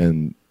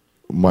and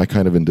my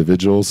kind of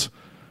individuals,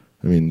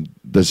 I mean,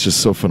 that's just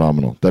so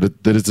phenomenal. That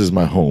it is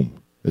my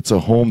home. It's a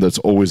home that's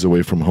always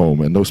away from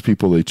home. And those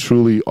people, they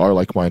truly are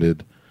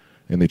like-minded,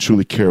 and they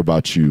truly care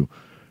about you,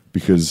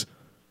 because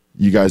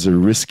you guys are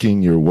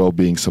risking your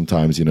well-being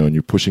sometimes, and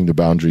you're pushing the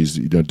boundaries,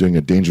 doing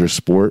a dangerous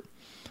sport,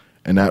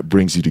 and that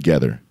brings you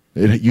together.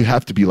 You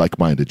have to be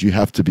like-minded. You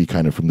have to be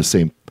kind of from the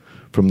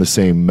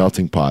same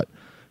melting pot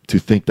to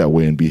think that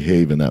way and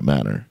behave in that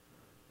manner.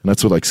 And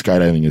that's what like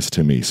skydiving is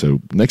to me. So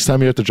next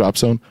time you're at the drop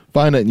zone,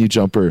 find that new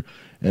jumper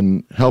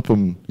and help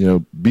them,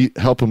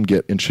 help them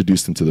get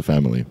introduced into the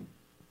family.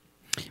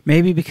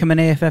 Maybe become an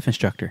AFF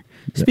instructor.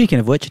 Yeah. Speaking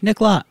of which, Nick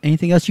Lott,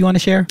 anything else you want to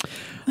share?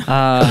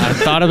 I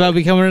thought about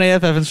becoming an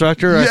AFF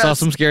instructor. Yes. I saw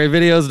some scary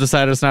videos,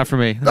 decided it's not for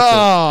me.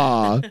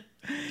 Man,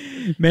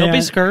 don't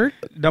be scared.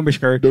 Don't be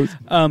scared.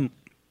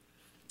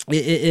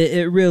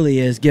 It really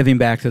is giving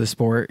back to the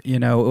sport.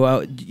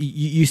 Well,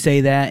 you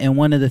say that, and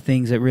one of the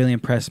things that really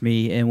impressed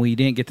me, and we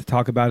didn't get to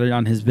talk about it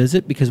on his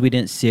visit because we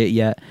didn't see it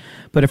yet,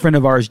 but a friend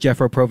of ours,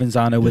 Jeffro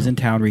Provenzano, was in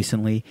town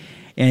recently,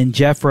 and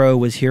Jeffro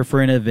was here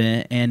for an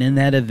event, and in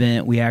that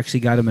event, we actually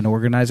got him an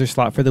organizer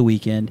slot for the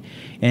weekend,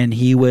 and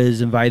he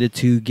was invited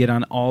to get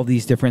on all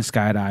these different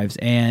skydives,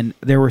 and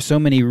there were so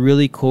many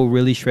really cool,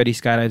 really shreddy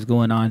skydives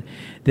going on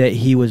that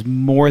he was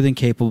more than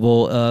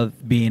capable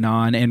of being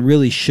on, and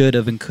really should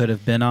have and could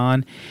have been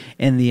on.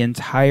 And the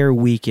entire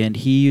weekend,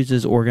 he used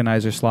his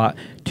organizer slot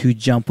to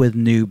jump with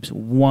noobs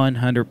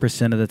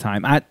 100% of the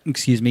time.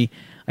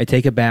 I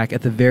take it back.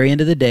 At the very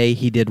end of the day,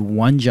 he did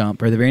one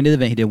jump, or the very end of the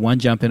event, he did one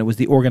jump, and it was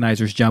the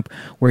organizer's jump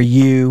where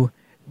you,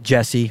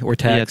 Jesse, or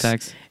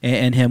Tex,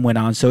 and him went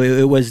on. So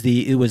it was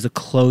the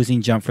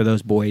closing jump for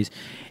those boys.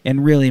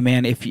 And really,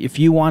 man, if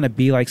you want to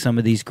be like some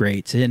of these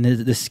greats, and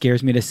this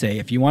scares me to say,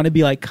 if you want to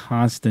be like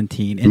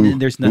Constantine, and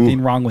there's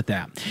nothing wrong with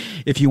that.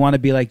 If you want to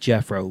be like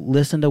Jeffro,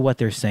 listen to what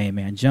they're saying,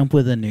 man. Jump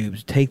with the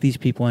noobs. Take these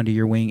people under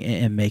your wing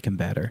and make them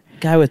better.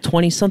 Guy with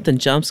 20-something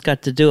jumps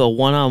got to do a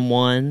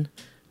one-on-one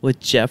with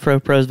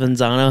Jeffro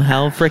Provenzano.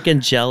 How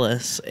freaking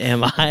jealous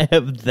am I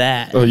of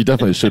that? Oh, you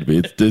definitely should be.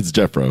 It's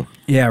Jeffro.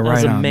 Yeah, right.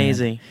 That's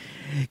amazing.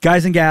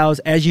 Guys and gals,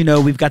 as you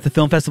know, we've got the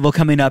film festival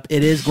coming up.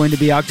 It is going to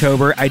be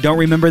October. I don't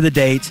remember the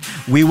dates.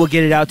 We will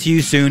get it out to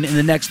you soon. In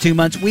the next 2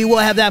 months, we will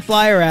have that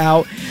flyer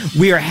out.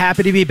 We are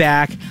happy to be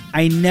back.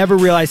 I never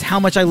realized how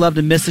much I love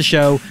to miss the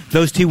show.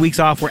 Those 2 weeks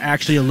off were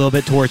actually a little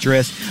bit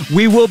torturous.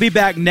 We will be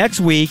back next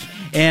week,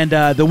 and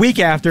the week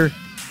after,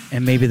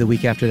 and maybe the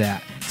week after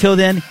that. Till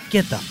then,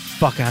 get the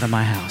fuck out of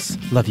my house.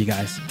 Love you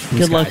guys.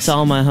 Good luck to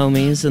all my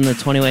homies in the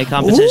 20-way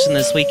competition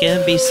this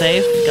weekend. Be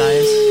safe,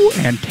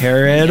 guys. And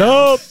tear it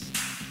up.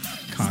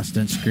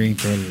 Constant scream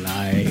for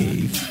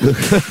life.